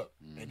me up."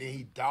 And then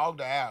he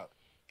dogged her out,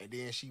 and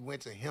then she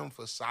went to him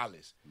for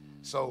solace.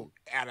 So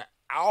that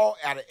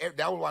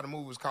was why the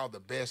movie was called The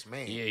Best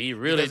Man. Yeah, he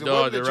really Because it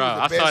wasn't dogged her that you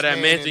was out. the I saw best that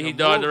man mansion in he the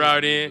dogged her movie.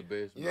 out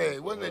in. Yeah,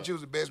 it wasn't that you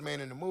was the best man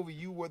in the movie.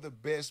 You were the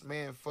best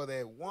man for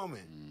that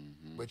woman.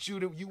 But you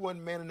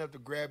wasn't man enough to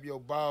grab your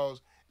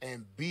balls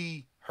and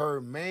be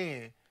her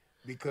man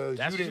because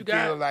That's you what you didn't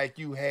feel got? like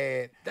you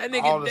had That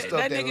all nigga, the stuff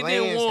that that nigga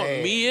Lance didn't want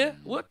had. Mia.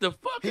 What the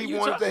fuck? He are you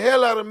wanted talking? the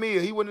hell out of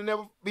Mia. He wouldn't have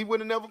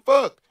never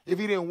fucked if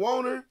he didn't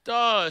want her.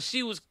 Dog,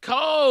 she was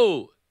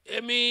cold.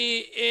 I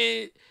mean,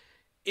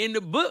 in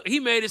the book, he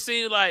made it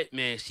seem like,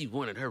 man, she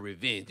wanted her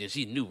revenge and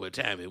she knew what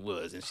time it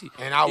was, and she.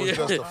 And I was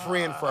just a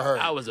friend for her.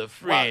 I was a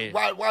friend.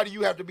 Why do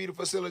you have to be the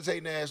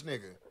facilitating ass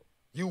nigga?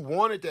 You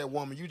wanted that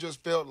woman. You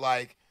just felt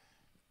like.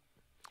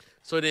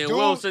 So then, Dude,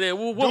 what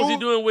was he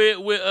doing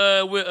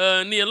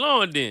with Nia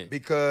Long then?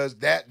 Because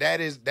that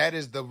is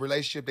the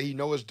relationship that he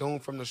knows is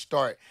doomed from the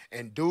start.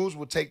 And dudes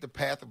will take the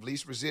path of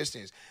least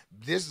resistance.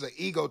 This is an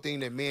ego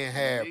thing that men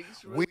have.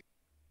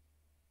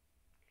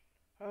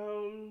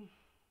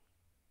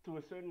 To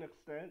a certain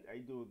extent, I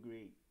do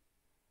agree.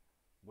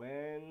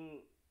 When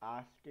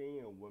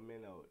asking a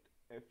woman out,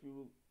 if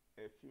you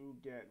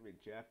get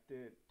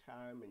rejected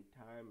time and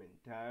time and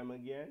time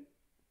again,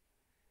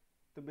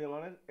 to be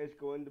honest, it's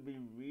going to be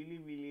really,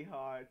 really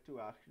hard to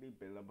actually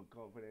build up a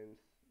confidence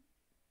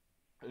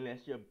unless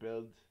you're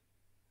built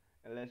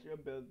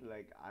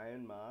like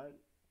Iron Man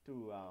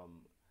to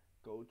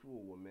go to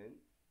a woman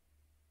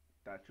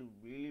that you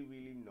really,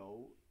 really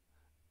know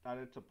that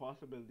it's a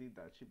possibility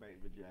that she might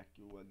reject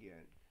you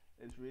again.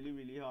 It's really,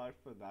 really hard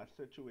for that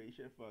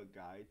situation for a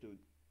guy to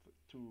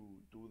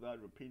do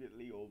that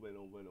repeatedly over and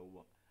over and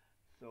over.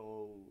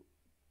 So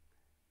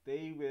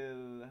they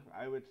will,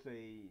 I would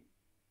say,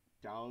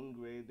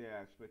 downgrade their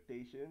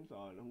expectations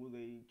on who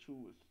they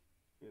choose,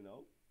 you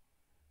know.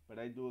 But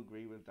I do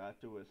agree with that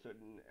to a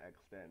certain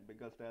extent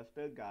because there's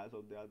still guys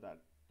out there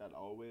that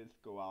always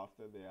go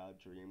after their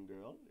dream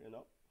girl, you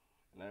know,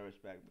 and I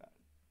respect that.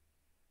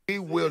 We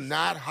will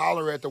not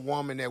holler at the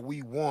woman that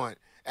we want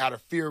out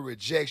of fear of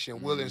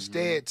rejection. We'll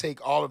instead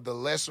take all of the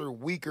lesser,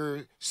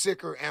 weaker,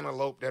 sicker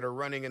antelope that are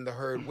running in the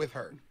herd with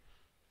her.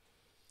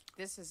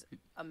 This is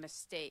a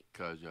mistake.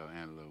 Cause y'all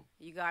antelope.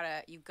 You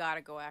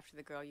gotta go after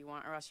the girl you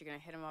want, or else you're gonna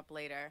hit him up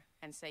later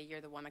and say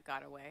you're the one that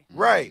got away.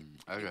 Right.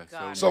 I got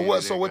got So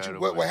it.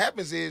 what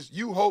happens is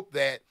you hope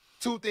that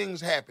two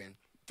things happen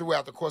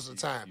throughout the course of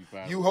the time.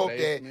 You hope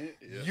that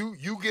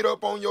you get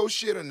up on your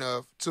shit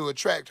enough to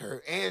attract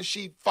her, and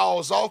she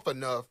falls off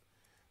enough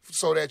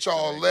so that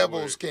y'all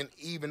levels can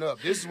even up.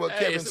 This is what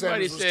Kevin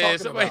Sanders was talking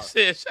somebody about.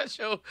 said, shut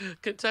your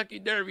Kentucky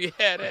Derby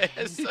hat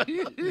ass up.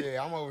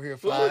 Yeah, I'm over here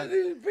Who are flying.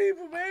 these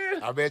people,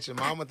 man? I bet your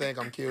mama think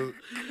I'm cute.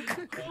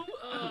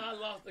 I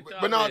lost the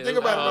But no, comment. think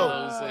about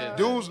Oh, it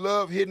though. Dudes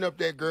love hitting up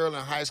that girl in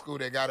high school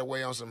that got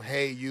away on some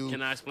hey you.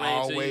 Can I explain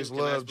always it to you?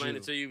 Can I loved explain you.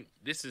 it to you?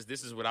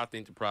 This is what I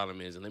think the problem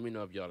is, and let me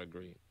know if y'all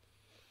agree.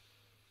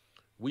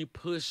 We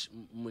push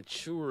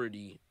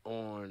maturity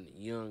on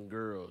young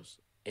girls,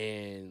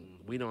 and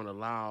we don't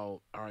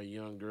allow our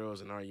young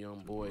girls and our young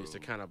boys to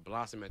kind of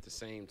blossom at the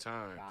same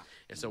time.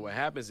 And so what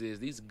happens is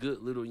these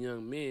good little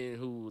young men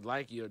who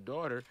like your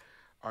daughter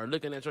are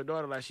looking at your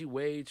daughter like she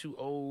way too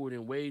old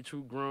and way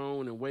too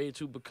grown and way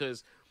too,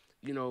 because,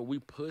 you know, we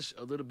push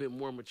a little bit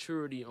more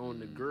maturity on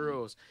the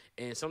girls.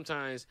 And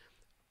sometimes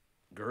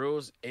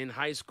girls in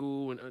high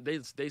school, and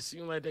they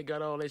seem like they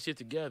got all that shit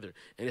together.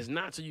 And it's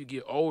not till you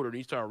get older and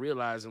you start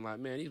realizing, like,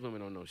 man, these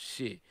women don't know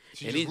shit.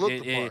 She just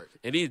looked the part.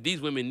 And these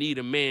women need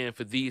a man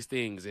for these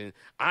things. And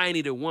I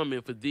need a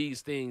woman for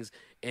these things.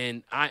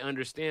 And I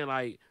understand,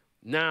 like,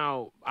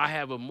 now I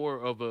have a more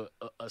of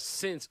a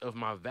sense of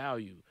my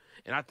value.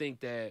 And I think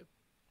that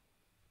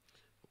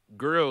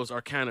girls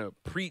are kind of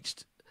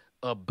preached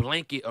a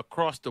blanket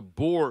across the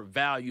board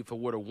value for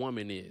what a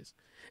woman is.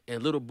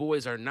 And little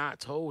boys are not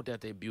told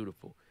that they're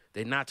beautiful.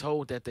 They're not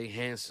told that they're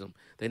handsome.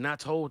 They're not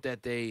told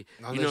that they,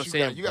 Unless you know what I'm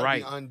saying, you gotta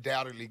bright. be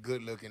undoubtedly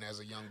good looking as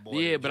a young boy.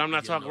 Yeah, to but get- I'm to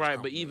not get talking those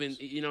right. But even,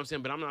 compliments. you know what I'm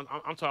saying. But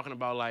I'm talking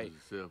about like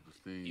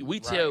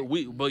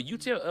Self-esteem. but you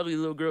tell ugly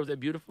little girls they're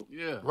beautiful.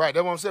 Yeah. Right,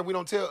 that's what I'm saying. We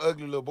don't tell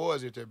ugly little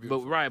boys if they're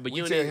beautiful. But we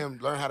you tell need- him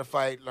learn how to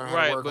fight, learn how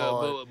Right, to work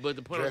hard. but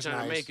the point I'm dress trying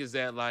to nice. make is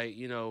that, like,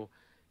 you know,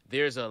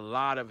 there's a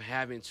lot of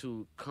having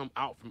to come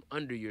out from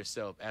under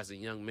yourself as a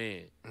young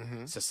man.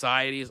 Mm-hmm.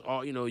 Society is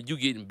all, you know, you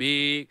getting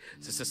big.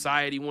 So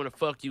society want to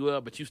fuck you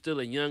up, but you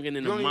still a youngin' in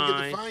You the don't even get to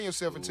mind. find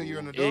yourself until you're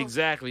an adult.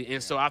 Exactly.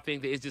 And so I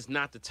think that it's just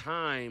not the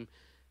time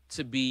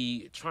to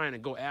be trying to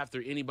go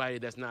after anybody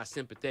that's not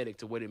sympathetic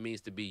to what it means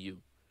to be you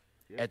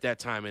at that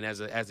time. And as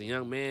a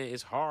young man,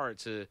 it's hard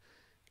to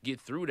get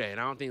through that. And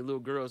I don't think little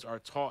girls are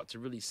taught to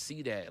really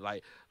see that.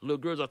 Like, little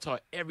girls are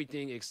taught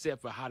everything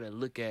except for how to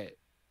look at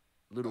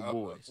little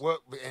boys. Well,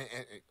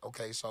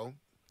 okay, so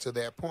to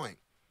that point,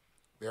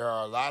 there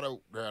are a lot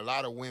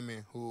of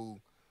women who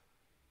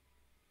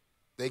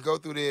they go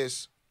through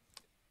this.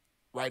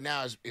 Right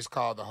now, it's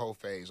called the hoe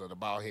phase or the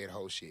bald head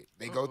hoe shit.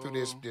 They go through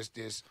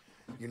this.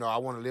 You know, I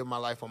want to live my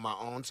life on my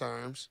own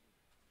terms.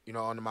 You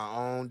know, under my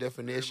own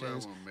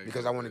definitions, wanna make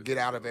because it I want to get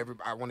out of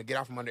different. I want to get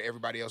out from under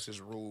everybody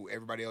else's rule,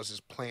 everybody else's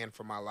plan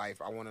for my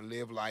life. I want to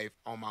live life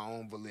on my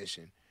own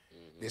volition.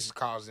 This has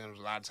caused them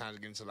a lot of times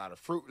to get into a lot of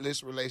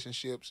fruitless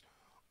relationships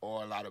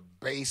or a lot of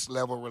base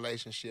level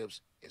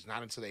relationships. It's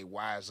not until they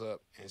wise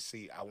up and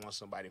see, I want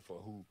somebody for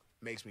who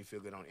makes me feel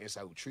good on the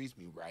inside, who treats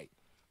me right.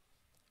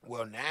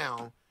 Well,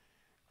 now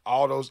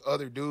all those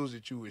other dudes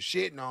that you were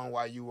shitting on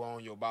while you were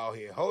on your bald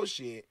head hoe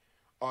shit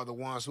are the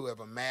ones who have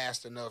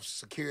amassed enough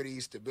security,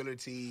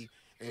 stability,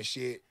 and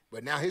shit.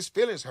 But now his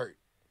feelings hurt.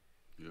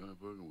 Yeah, I'm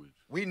fucking with you.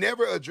 We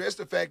never addressed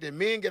the fact that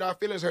men get our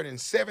feelings hurt in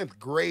 7th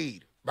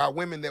grade by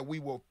women that we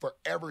will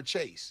forever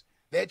chase.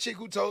 That chick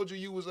who told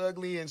you was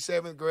ugly in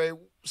 7th grade,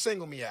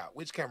 single me out.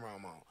 Which camera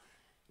I'm on?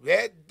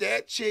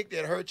 That chick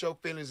that hurt your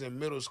feelings in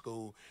middle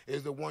school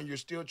is the one you're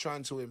still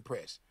trying to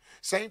impress.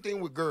 Same thing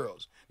with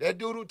girls. That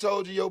dude who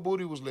told you your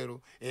booty was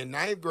little in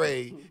 9th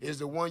grade is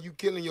the one you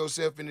killing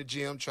yourself in the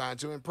gym trying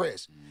to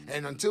impress.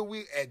 And until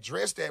we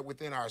address that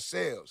within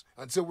ourselves,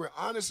 until we're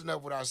honest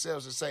enough with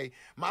ourselves to say,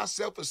 my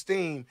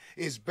self-esteem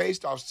is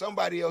based off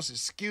somebody else's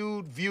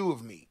skewed view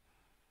of me,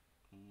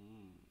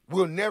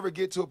 we'll never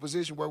get to a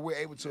position where we're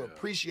able to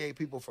appreciate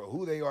people for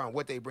who they are and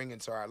what they bring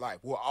into our life.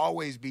 We'll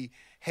always be,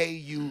 hey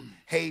you,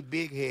 hey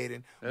big head,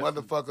 and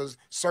motherfuckers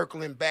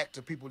circling back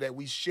to people that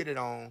we shitted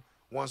on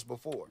once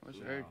before. That's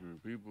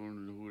accurate. People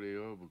know who they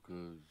are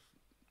because,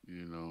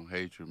 you know,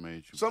 hatred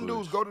made you Some push.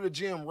 dudes go to the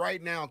gym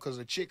right now because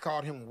a chick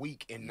called him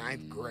weak in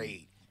 9th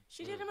grade.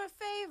 She did him a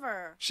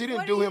favor. She didn't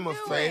What do are you him a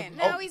doing? favor.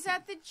 Now Oh. he's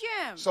at the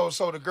gym. So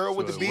the girl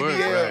with So the it worked,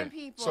 BBL, right?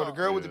 People. so the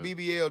girl with Yeah. the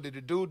BBL, did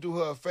the dude do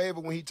her a favor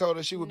when he told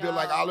her she would build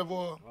like No. olive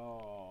oil?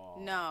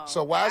 No.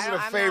 So why is I it a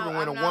don't- I'm favor not-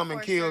 when a I'm not woman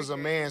for kills a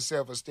surgery. man's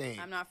self-esteem?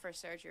 I'm not for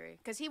surgery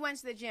because he went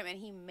to the gym and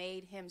he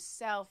made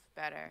himself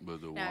better.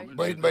 But the Now, woman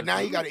But did but that now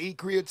he too. got to eat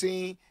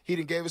creatine. He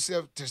done gave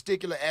himself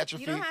testicular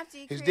atrophy. You don't have to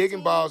eat His dick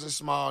and creatine. balls is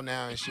small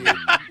now and shit. You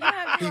don't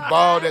have to He do all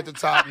bald that. at the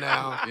top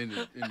now. in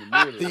the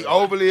middle. He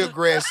overly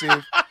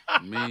aggressive.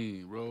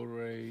 mean road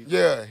rage.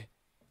 Yeah.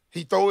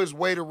 He throw his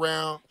weight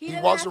around. He He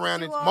doesn't walks have to around.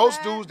 do And all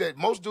most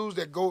that. dudes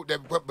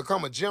that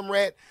become a gym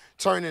rat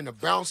turn into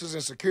bouncers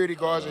and security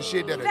guards and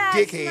shit that are That's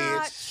dickheads.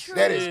 not true.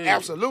 That is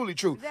absolutely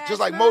true. That's Just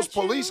like not most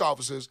true. police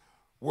officers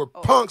were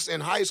punks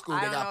in high school I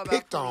that don't know got about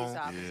picked police on.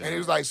 officers. And he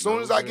was like,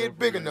 soon as I get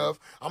big enough,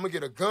 I'm going to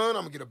get a gun,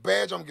 I'm going to get a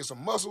badge, I'm going to get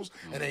some muscles,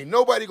 and ain't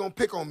nobody going to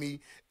pick on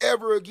me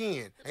ever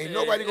again. Ain't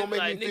nobody going to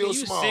make me nigga, feel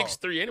you small.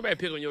 6'3". Anybody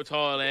pick on your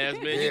tall ass,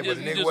 man. Yeah, You but just,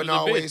 the you nigga just wasn't was a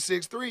always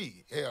bitch.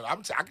 6'3". Hell,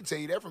 I can tell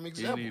you that from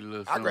example. need a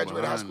little I graduated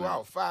something high school,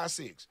 I behind was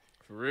 5'6".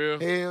 For real?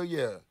 Hell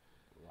yeah.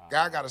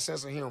 Guy got a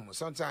sense of humor.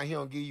 Sometimes he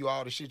don't give you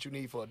all the shit you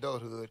need for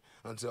adulthood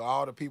until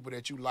all the people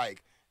that you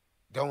like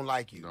don't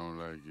like you. Don't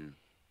like you.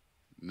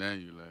 Now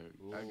you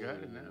like, I got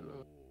it now,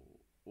 Lord.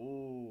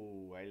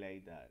 Ooh, I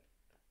like that.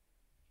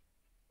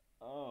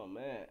 Oh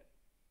man.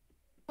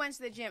 Went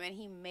to the gym and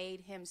he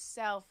made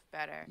himself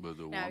better. But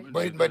the Now, woman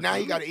But did but that now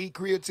he too. got to eat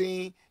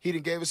creatine. He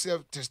done gave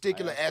himself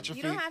testicular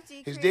atrophy. You don't have to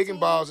eat His dick and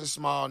creatine. balls is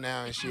small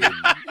now and shit. You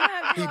don't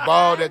have to He do all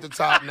bald that. at the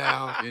top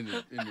now. in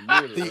the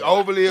middle. He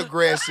overly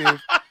aggressive.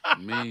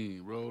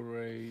 mean road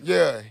rage.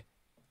 Yeah.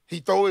 He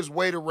throw his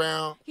weight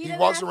around. He He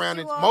doesn't walks have to around.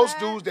 do And all most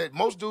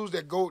that. dudes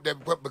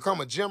that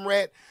become a gym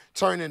rat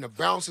turn into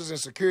bouncers and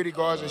security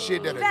guards and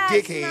shit that are That's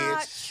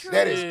dickheads. not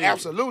That is true.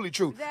 absolutely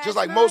true. That's Just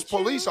like not most true.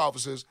 police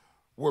officers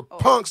were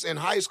punks in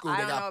high school I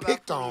that don't know got about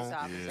picked police on.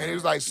 officers. And he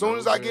was like, soon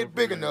as I get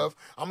big enough,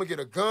 I'm going to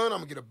get a gun, I'm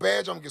going to get a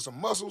badge, I'm going to get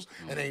some muscles,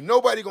 and ain't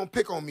nobody going to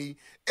pick on me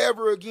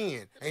ever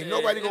again. Ain't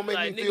nobody going to make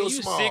like, me nigga, feel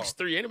you small.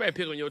 6'3". Anybody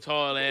pick on your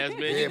tall ass, man.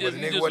 Yeah, You but just, the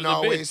you nigga just wasn't was a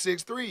always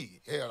bitch. 6'3".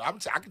 Hell,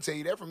 I can tell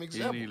you that from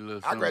example. need a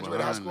little I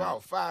graduated high something school, I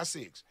was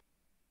 5'6".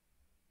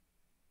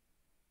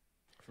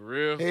 For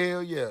real?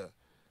 Hell yeah.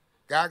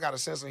 Guy got a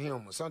sense of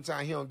humor.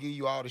 Sometimes he don't give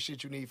you all the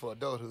shit you need for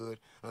adulthood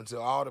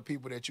until all the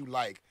people that you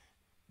like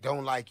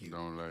don't like you.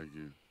 Don't like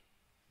you.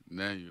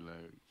 Now you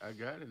like, I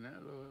got it now,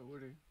 Lord.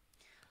 What they?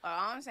 Well,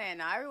 all I'm saying,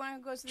 now everyone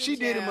who goes to the She gym.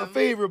 did him a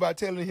favor by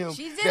telling him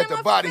She did that him the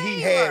a body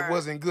he had favor.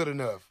 wasn't good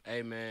enough.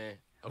 Hey, man.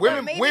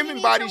 But maybe he Women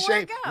needs body to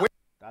shame. work out.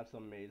 That's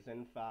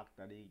amazing fact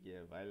that he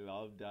gave. I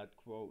love that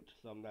quote.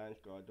 Sometimes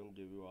God don't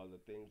give you all the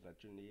things that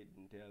you need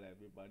and tell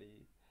everybody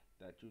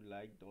that you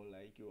like don't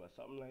like you or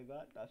something like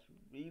that. That's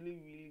really,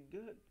 really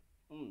good.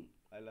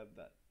 I love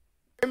that.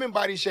 Women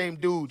body shame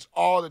dudes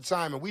all the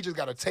time, and we just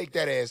got to take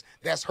that as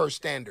that's her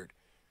standard.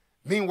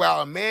 Meanwhile,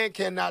 a man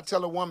cannot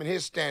tell a woman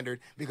his standard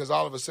because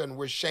all of a sudden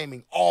we're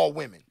shaming all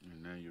women.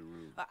 And now you're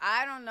rude. But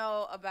I don't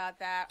know about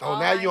that. Oh, All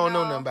now I you don't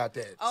know nothing about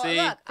that. Oh, See,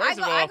 look, first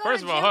of I all, go to the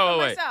gym hold for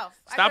wait.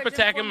 myself. I Stop go to the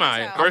gym attacking for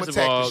mine. myself. First I'ma of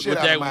attack the all, shit with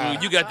out of that,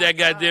 mine. you got that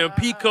goddamn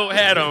peacoat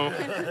hat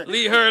on.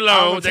 Leave her I'ma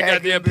alone. That attack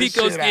goddamn the peacoat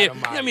shit out skin. of You know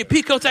mine. how many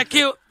peacoats I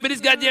killed with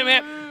this goddamn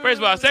hat? First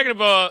of all. Second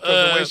of all,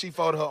 Because the way she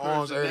folded her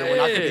arms earlier when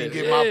I couldn't even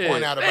get my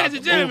point out about Ladies the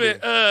and gentlemen,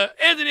 movie.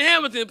 Anthony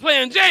Hamilton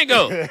playing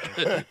Django.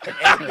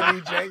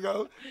 Anthony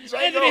Django.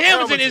 Anthony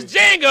Hamilton is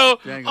Django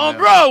Django on Hamilton.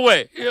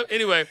 Broadway.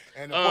 Anyway.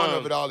 And the point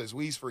of it all is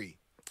we's free.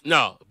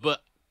 No,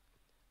 but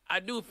I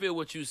do feel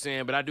what you're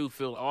saying, but I do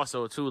feel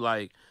also too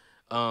like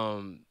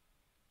a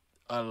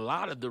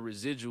lot of the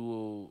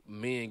residual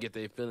men get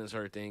their feelings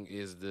hurt thing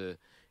is the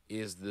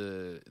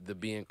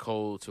being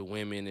cold to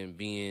women and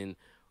being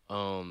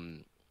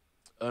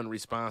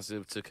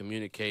unresponsive to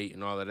communicate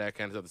and all of that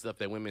kind of stuff, the stuff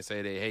that women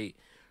say they hate,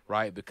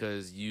 right?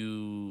 Because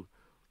you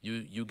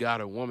you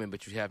got a woman,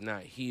 but you have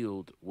not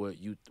healed what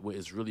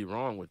is really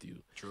wrong with you.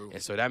 True.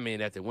 And so that means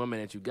that the woman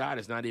that you got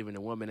is not even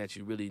the woman that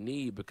you really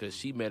need, because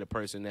she met a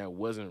person that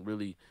wasn't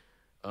really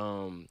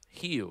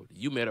healed.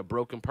 You met a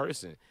broken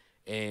person.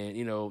 And,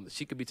 you know,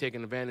 she could be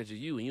taking advantage of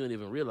you, and you don't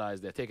even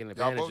realize that taking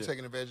advantage Y'all both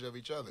taking advantage of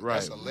each other. Right.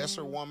 That's a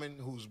lesser woman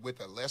who's with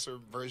a lesser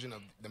version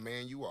of the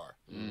man you are.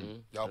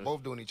 Y'all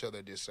both doing each other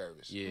a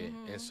disservice. Yeah.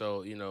 And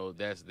so, you know,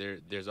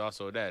 there's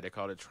also that. They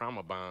call it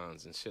trauma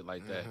bonds and shit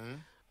like that.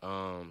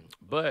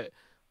 But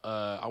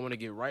I want to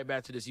get right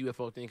back to this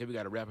UFO thing because we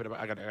got to wrap it up.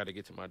 I got to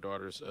get to my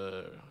daughter's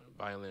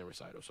violin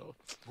recital. So,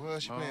 Well,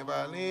 she playing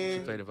violin.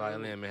 she played the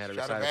violin, man. Had a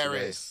Shout recital out today.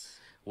 Paris.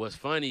 What's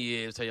funny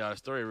is, tell y'all a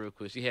story real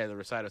quick. She had a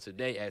recital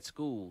today at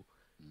school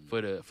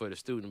for the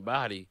student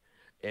body,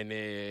 and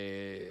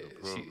then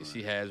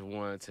she has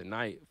one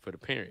tonight for the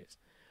parents.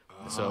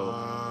 So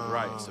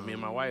so me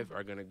and my wife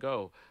are gonna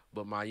go,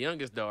 but my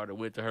youngest daughter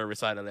went to her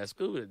recital at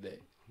school today.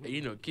 And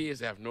you know, kids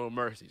have no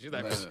mercy. She's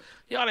like,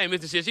 y'all ain't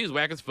missing shit. She was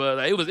whack as fuck.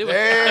 Like, it was. I'm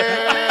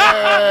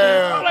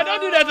like,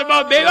 don't do that to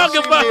my baby. I don't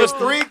give a fuck. She missed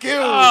 3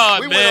 kills. Oh,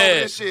 we man. went over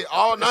this shit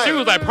all night. She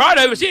was like proud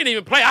of it. She didn't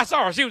even play. I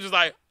saw her. She was just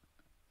like,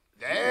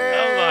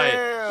 damn. I'm like,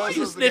 why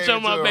you Sister snitch gave on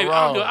it my to baby? her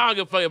I raw. don't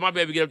give a fuck if my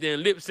baby get up there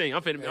and lip sync.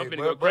 I'm finna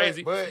go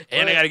crazy.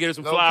 And I gotta get her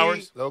some low-key-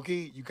 flowers.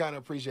 Low-key, you kind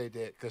of appreciate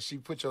that because she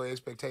put your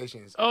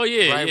expectations Oh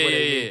yeah, right where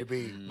they yeah. need to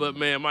be. But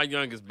man, my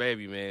youngest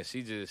baby, man,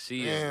 she Damn, is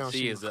she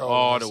an was cold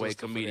all on the her way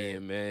sister for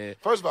comedian, man.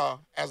 First of all,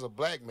 as a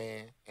black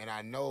man, and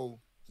I know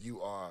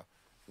you are,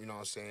 you know what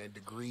I'm saying,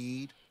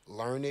 degreed,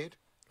 learned, you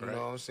Right.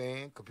 know what I'm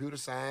saying, computer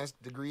science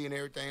degree and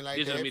everything like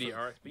Digital that. media from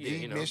arts, but yeah,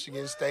 deep you know.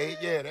 Michigan State.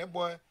 Yeah, that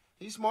boy,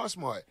 he's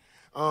smart.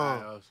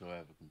 I also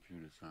have a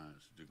computer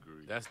science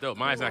degree. That's dope.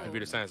 Mine's not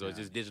computer science, so it's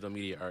just digital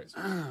media arts.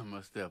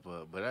 Must step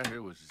up, but I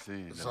hear what you're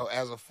saying. So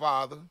as a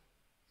father,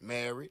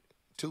 married,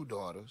 2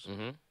 daughters,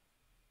 Mm-hmm.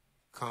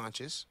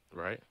 conscious,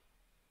 Right.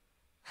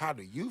 how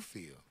do you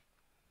feel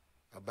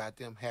about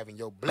them having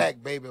your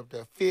black baby up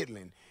there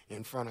fiddling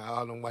in front of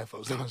all them white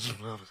folks?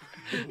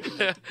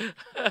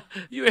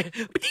 You ain't.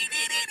 She's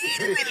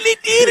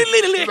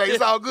like,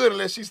 it's all good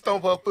unless she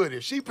stomp her foot.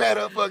 If she pat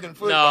her fucking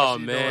foot, No, while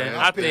she man. doing it,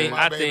 I I'm picking think- my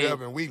I baby think-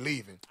 up and we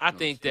leaving. I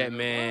think that,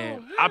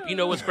 man. You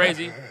know what's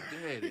crazy?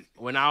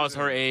 When I was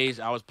her age,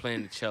 I was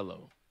playing the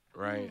cello,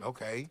 right?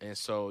 Okay. And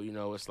so, you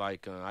know, it's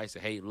like I used to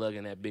hate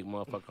lugging that big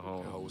motherfucker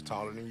home. I was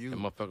taller than you. That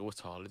motherfucker was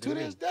taller To than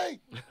me. this day.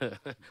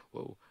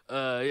 Whoa.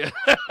 Yeah.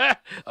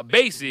 A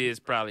bass is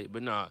probably,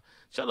 but nah.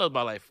 Cello's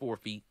about like 4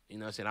 feet. You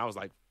know what I'm saying? I was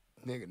like,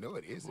 Nigga, no,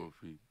 it isn't. 4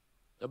 feet.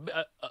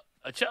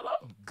 a cello?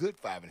 Good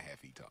 5.5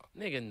 feet tall.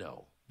 Nigga,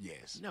 no.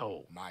 Yes.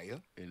 No. Maya.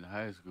 In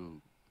high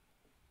school,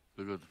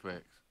 look up the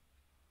facts.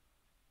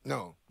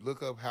 No.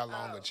 Look up how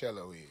long a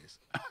cello is.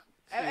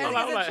 Is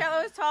the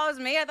cello as tall as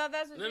me? I thought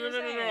that's what No, you no, were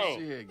no, no, saying. no.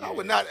 She had I gas.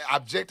 would not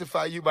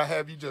objectify you by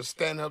having you just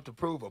stand up to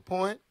prove a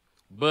point.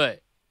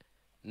 But,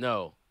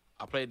 no.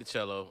 I played the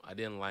cello. I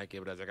didn't like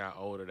it, but as I got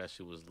older, that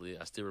shit was lit.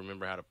 I still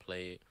remember how to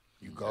play it.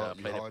 You I go.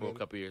 You played it hard for a in it?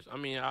 couple years. I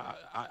mean,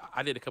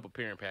 I did a couple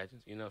parent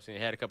pageants. You know what I'm saying?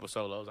 Had a couple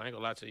solos. I ain't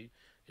gonna lie to you.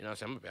 You know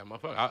what I'm saying? I'm a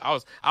bad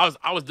motherfucker.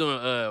 I was doing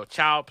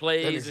child That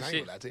plays nigga and ain't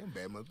shit. gonna lie to him,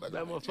 bad motherfucker.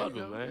 Bad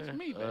motherfucker, man. It's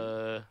me,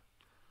 baby.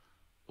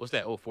 What's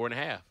that? Oh,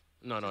 4.5.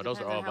 No, those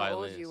are Depends all on how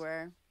violins. old you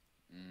were.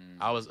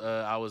 I was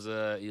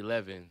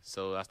 11,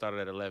 so I started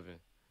at 11.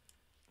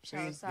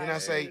 See,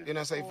 sorry. didn't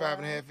I say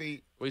 5.5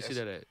 feet? Where you see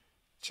that at?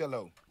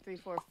 Cello. 3,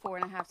 4,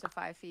 4.5 to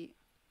 5 feet.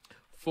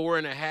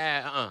 4.5.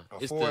 A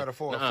It's 4 the, out of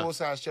 4. nuh-uh. Full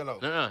size cello.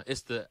 No.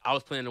 It's the. I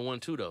was playing the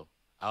 1-2 though.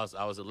 I was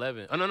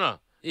 11. Oh no.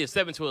 Yeah,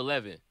 7 to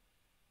 11.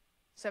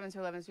 7 to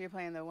 11, so you're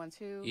playing the 1,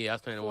 2. Yeah, I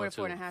was playing the 4 1-2.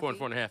 to 4.5 4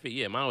 feet. and 4.5 feet.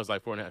 Yeah, mine was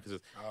like 4.5. Cause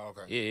Oh,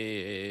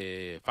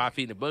 okay. yeah. 5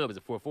 feet in the bug is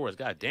a 4/4.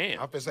 God damn.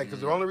 I'm gonna say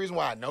because the only reason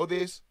why I know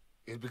this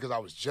is because I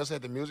was just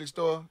at the music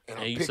store and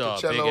I And you picked saw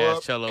the a cello big-ass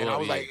up cello and I up,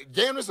 was yeah. like,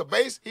 "Damn, this a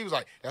bass." He was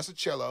like, "That's a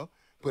cello."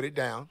 Put it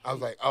down. I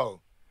was like, "Oh,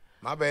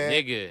 my bad."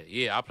 Nigga,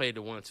 yeah, I played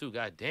the 1-2.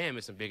 God damn,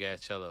 it's some big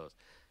ass cellos.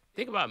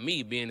 Think about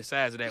me being the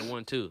size of that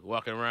 1-2,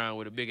 walking around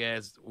with a big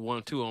ass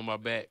 1-2 on my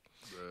back.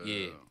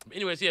 Yeah.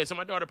 Anyways, yeah. So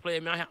my daughter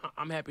played. Man,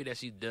 I'm happy that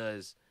she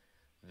does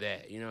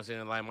that. You know what I'm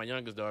saying? Like my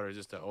youngest daughter is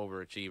just an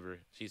overachiever.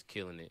 She's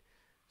killing it.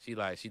 She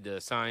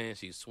does science.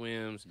 She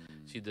swims.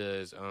 She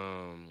does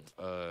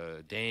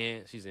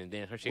dance. She's in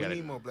dance. We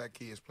need more black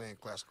kids playing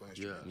classical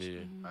instruments.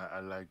 Yeah. I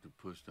like to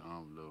push the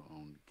envelope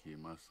on the kid.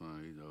 My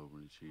son, he's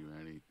overachiever,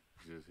 and he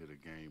just hit a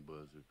game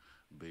buzzer.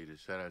 Beta.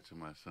 Shout out to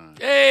my son.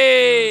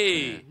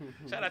 Hey!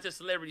 Shout out to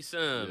Celebrity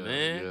Son, Yeah,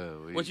 man.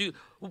 yeah,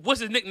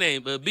 What's his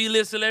nickname?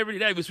 B-list celebrity?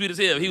 That'd be sweet as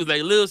hell. He was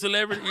like little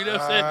celebrity, you know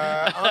what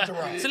I'm saying?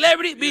 Entourage.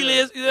 Celebrity,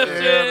 B-list, you know what I'm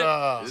saying?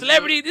 nah.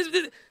 Celebrity,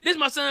 this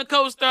my son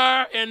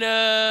co-star, and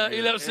you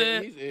know what I'm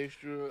saying? He's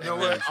extra. You know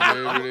what?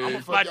 I'ma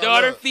fuck My y'all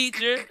daughter up.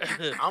 feature.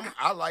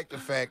 I like the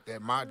fact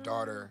that my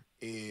daughter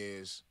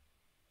is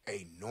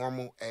a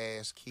normal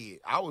ass kid.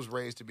 I was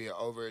raised to be an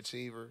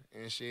overachiever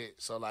and shit.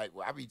 So like,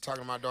 when I be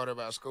talking to my daughter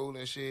about school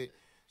and shit,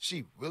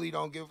 she really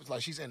don't give.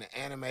 Like, she's in the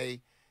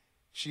anime.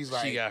 She's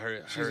like, She got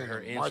her she's in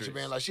her the marching interest.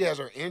 band. Like, she has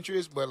her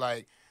interest, but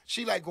like,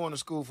 She like going to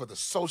school for the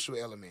social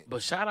element.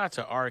 But shout out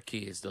to our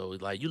kids though.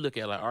 Like you look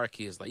at like our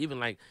kids, like even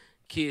like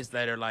kids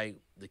that are like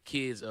the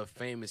kids of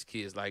famous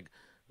kids, like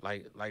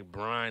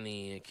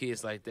Bronny and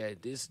kids like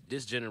that. This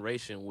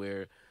generation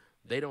where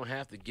they don't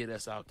have to get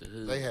us out the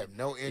hood. They have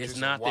no interest It's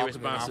not in their walking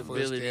in our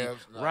responsibility,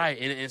 footsteps. Like, right?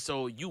 And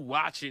so you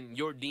watching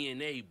your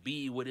DNA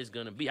be what it's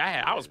gonna be.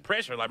 I was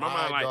pressured, like my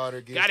mom, daughter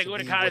like gets gotta go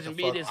to be college what and the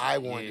be fuck this. I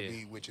want Yeah. to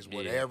be, which is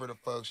whatever the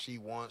fuck she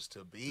wants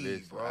to be,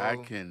 Listen, bro. I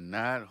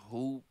cannot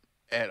hoop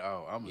at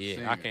all. I'm a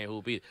singer. I can't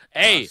hoop either.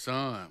 My Hey,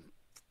 son.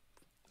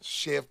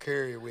 Chef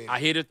Curry with I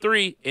me. hit a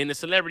 3 in the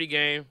celebrity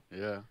game.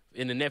 Yeah.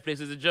 In the Netflix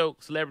is a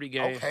joke celebrity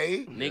game.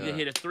 Okay. Nigga Yeah.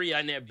 hit a 3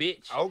 on that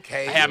bitch.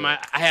 Okay. I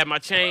had my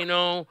chain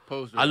on.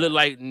 Poster I look up.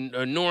 like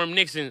Norm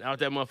Nixon out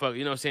that motherfucker.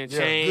 You know what I'm saying? Yeah,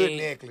 Chain. good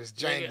necklace, Nigga,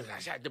 jangling. I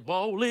shot the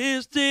ball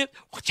is tipped.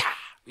 Whatcha?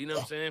 You know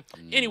what I'm saying?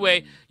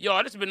 Anyway,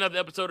 y'all, this has been another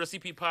episode of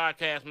CP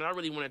Podcast, man. I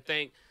really want to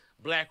thank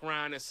Black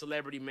Ryan and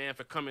Celebrity Man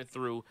for coming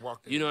through.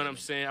 Walked in You know what the I'm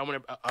saying? I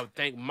want to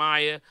thank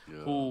Maya, Yeah.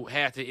 who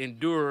had to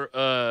endure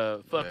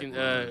fucking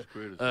Ryan's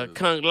criticism.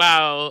 Kung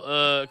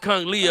Lao,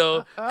 Kung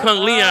Leo, Kung Kung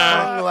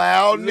Leon.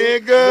 Lao,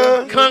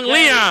 nigga. Kung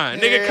Leon,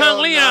 nigga, Hell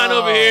Kung Leon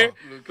no. over here.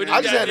 With I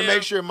his just had to goddamn-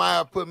 make sure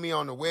Maya put me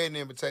on the wedding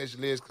invitation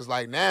list because,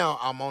 like, now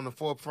I'm on the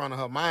forefront of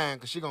her mind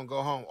because she going to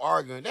go home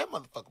arguing. That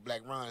motherfucker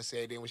Black Ron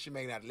said then when she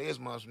making out the list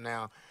months from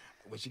now,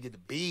 when she get the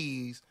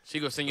bees, She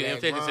gonna send you an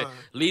Black invitation and say, Ron.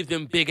 leave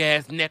them big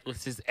ass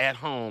necklaces at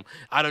home.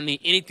 I don't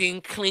need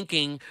anything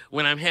clinking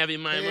when I'm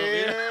having my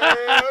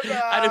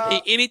I don't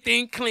need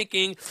anything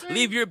clinking.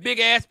 Leave your big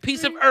ass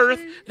piece of earth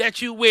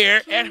that you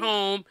wear at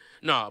home.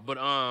 No, but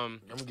I'm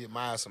going to get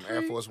Maya some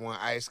Air Force One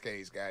ice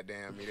skates,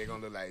 goddamn me. They're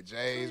going to look like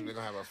J's. We're going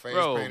to have her face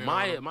bro, painted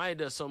on them. Maya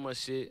does so much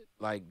shit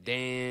like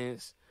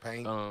dance,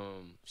 Paint,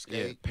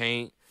 skate,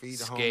 paint, feed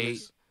the skate.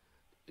 homeless.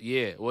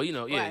 Yeah, well, you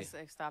know, Well, yeah.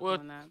 I stopped Well,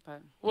 doing that,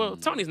 but Well,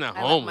 Tony's not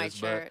I like my homeless,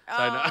 but shirt. so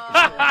no.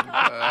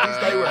 He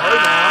stay with her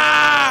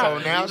now. So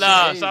now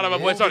Nah, she shout out my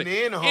boy moving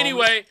Tony. in, homeless.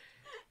 Anyway,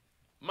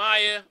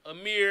 Maya,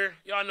 Amir,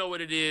 y'all know what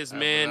it is,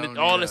 man.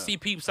 Apollonia. All the C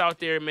peeps out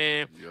there,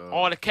 man. Yo.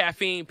 All the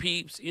caffeine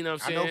peeps, you know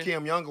what I'm I saying? know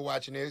Kim Younger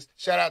watching this.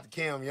 Shout out to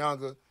Kim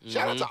Younger.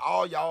 Shout out to Mm-hmm.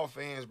 all y'all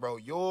fans, bro.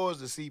 Yours,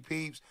 the C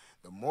Peeps,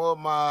 the Moore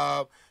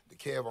Mob, the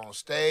Kev on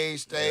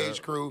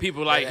Stage crew.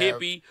 People like that have-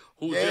 Hippie,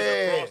 who Yeah,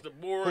 just across the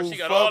board. who She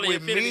got fuck all the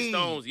with Infinity me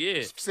Stones,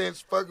 yeah.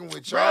 Since fucking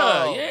with y'all,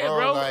 Bruh, yeah,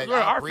 bro. Like, Bro,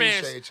 I our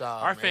appreciate fans,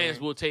 y'all, our man. fans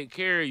will take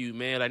care of you,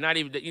 man. Like not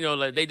even, you know,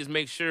 like they just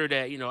make sure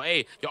that you know,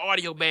 hey, your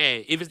audio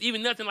bad. If it's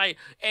even nothing like,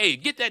 hey,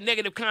 get that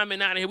negative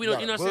comment out of here. We don't,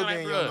 got you know a what I'm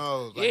saying, booger like, in your bro,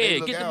 nose. Like, they yeah,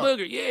 look get out. the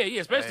booger, yeah,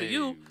 especially Hey,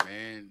 you.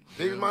 man.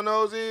 Big as my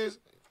nose is,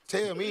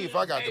 tell me if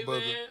I got Hey, the booger.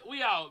 man,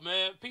 we out,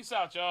 man. Peace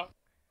out, y'all.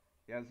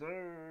 Yes,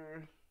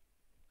 sir.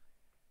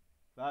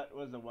 That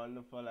was a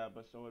wonderful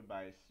episode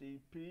by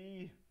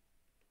CP.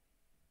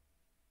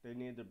 They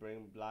need to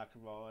bring Black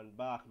Ron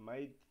back.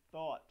 My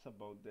thoughts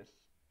about this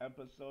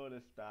episode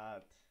is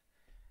that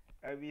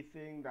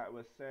everything that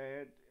was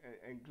said,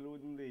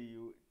 including the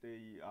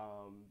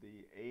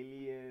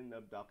alien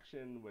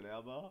abduction,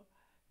 whatever,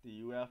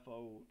 the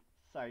UFO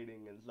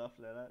sighting and stuff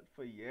like that,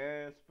 for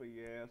years, we've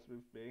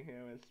been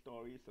hearing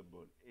stories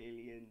about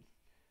aliens,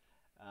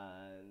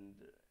 and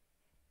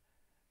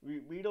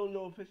we don't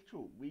know if it's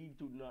true. We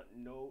do not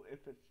know if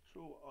it's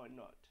true or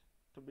not,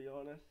 to be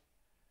honest.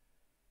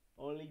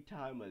 Only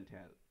time will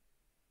tell,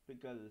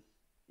 because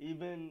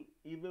even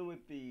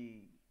with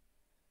the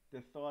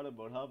thought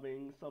about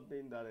having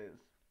something that is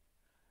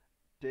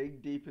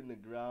dig deep in the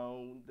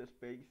ground, this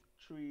big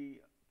tree.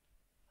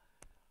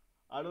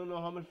 I don't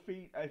know how much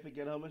feet. I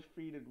forget how much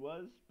feet it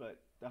was, but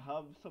to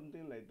have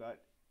something like that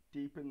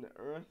deep in the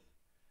earth,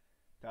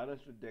 that is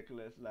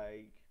ridiculous.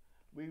 Like,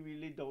 we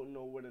really don't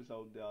know what is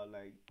out there.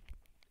 Like,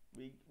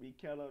 we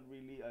cannot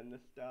really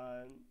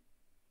understand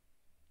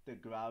the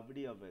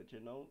gravity of it.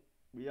 You know,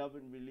 we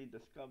haven't really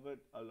discovered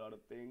a lot of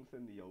things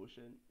in the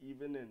ocean,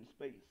 even in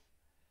space.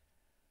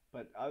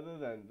 But other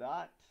than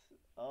that,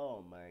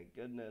 oh my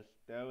goodness,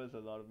 there was a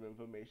lot of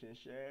information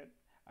shared.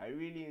 I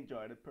really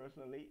enjoyed it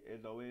personally.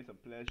 It's always a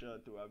pleasure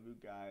to have you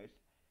guys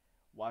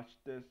watch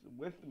this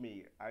with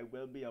me. I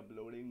will be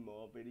uploading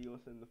more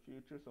videos in the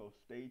future, so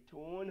stay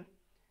tuned.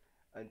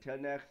 Until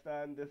next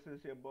time, this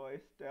is your boy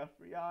Steff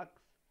Reacts.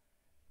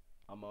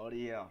 I'm out of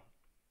here.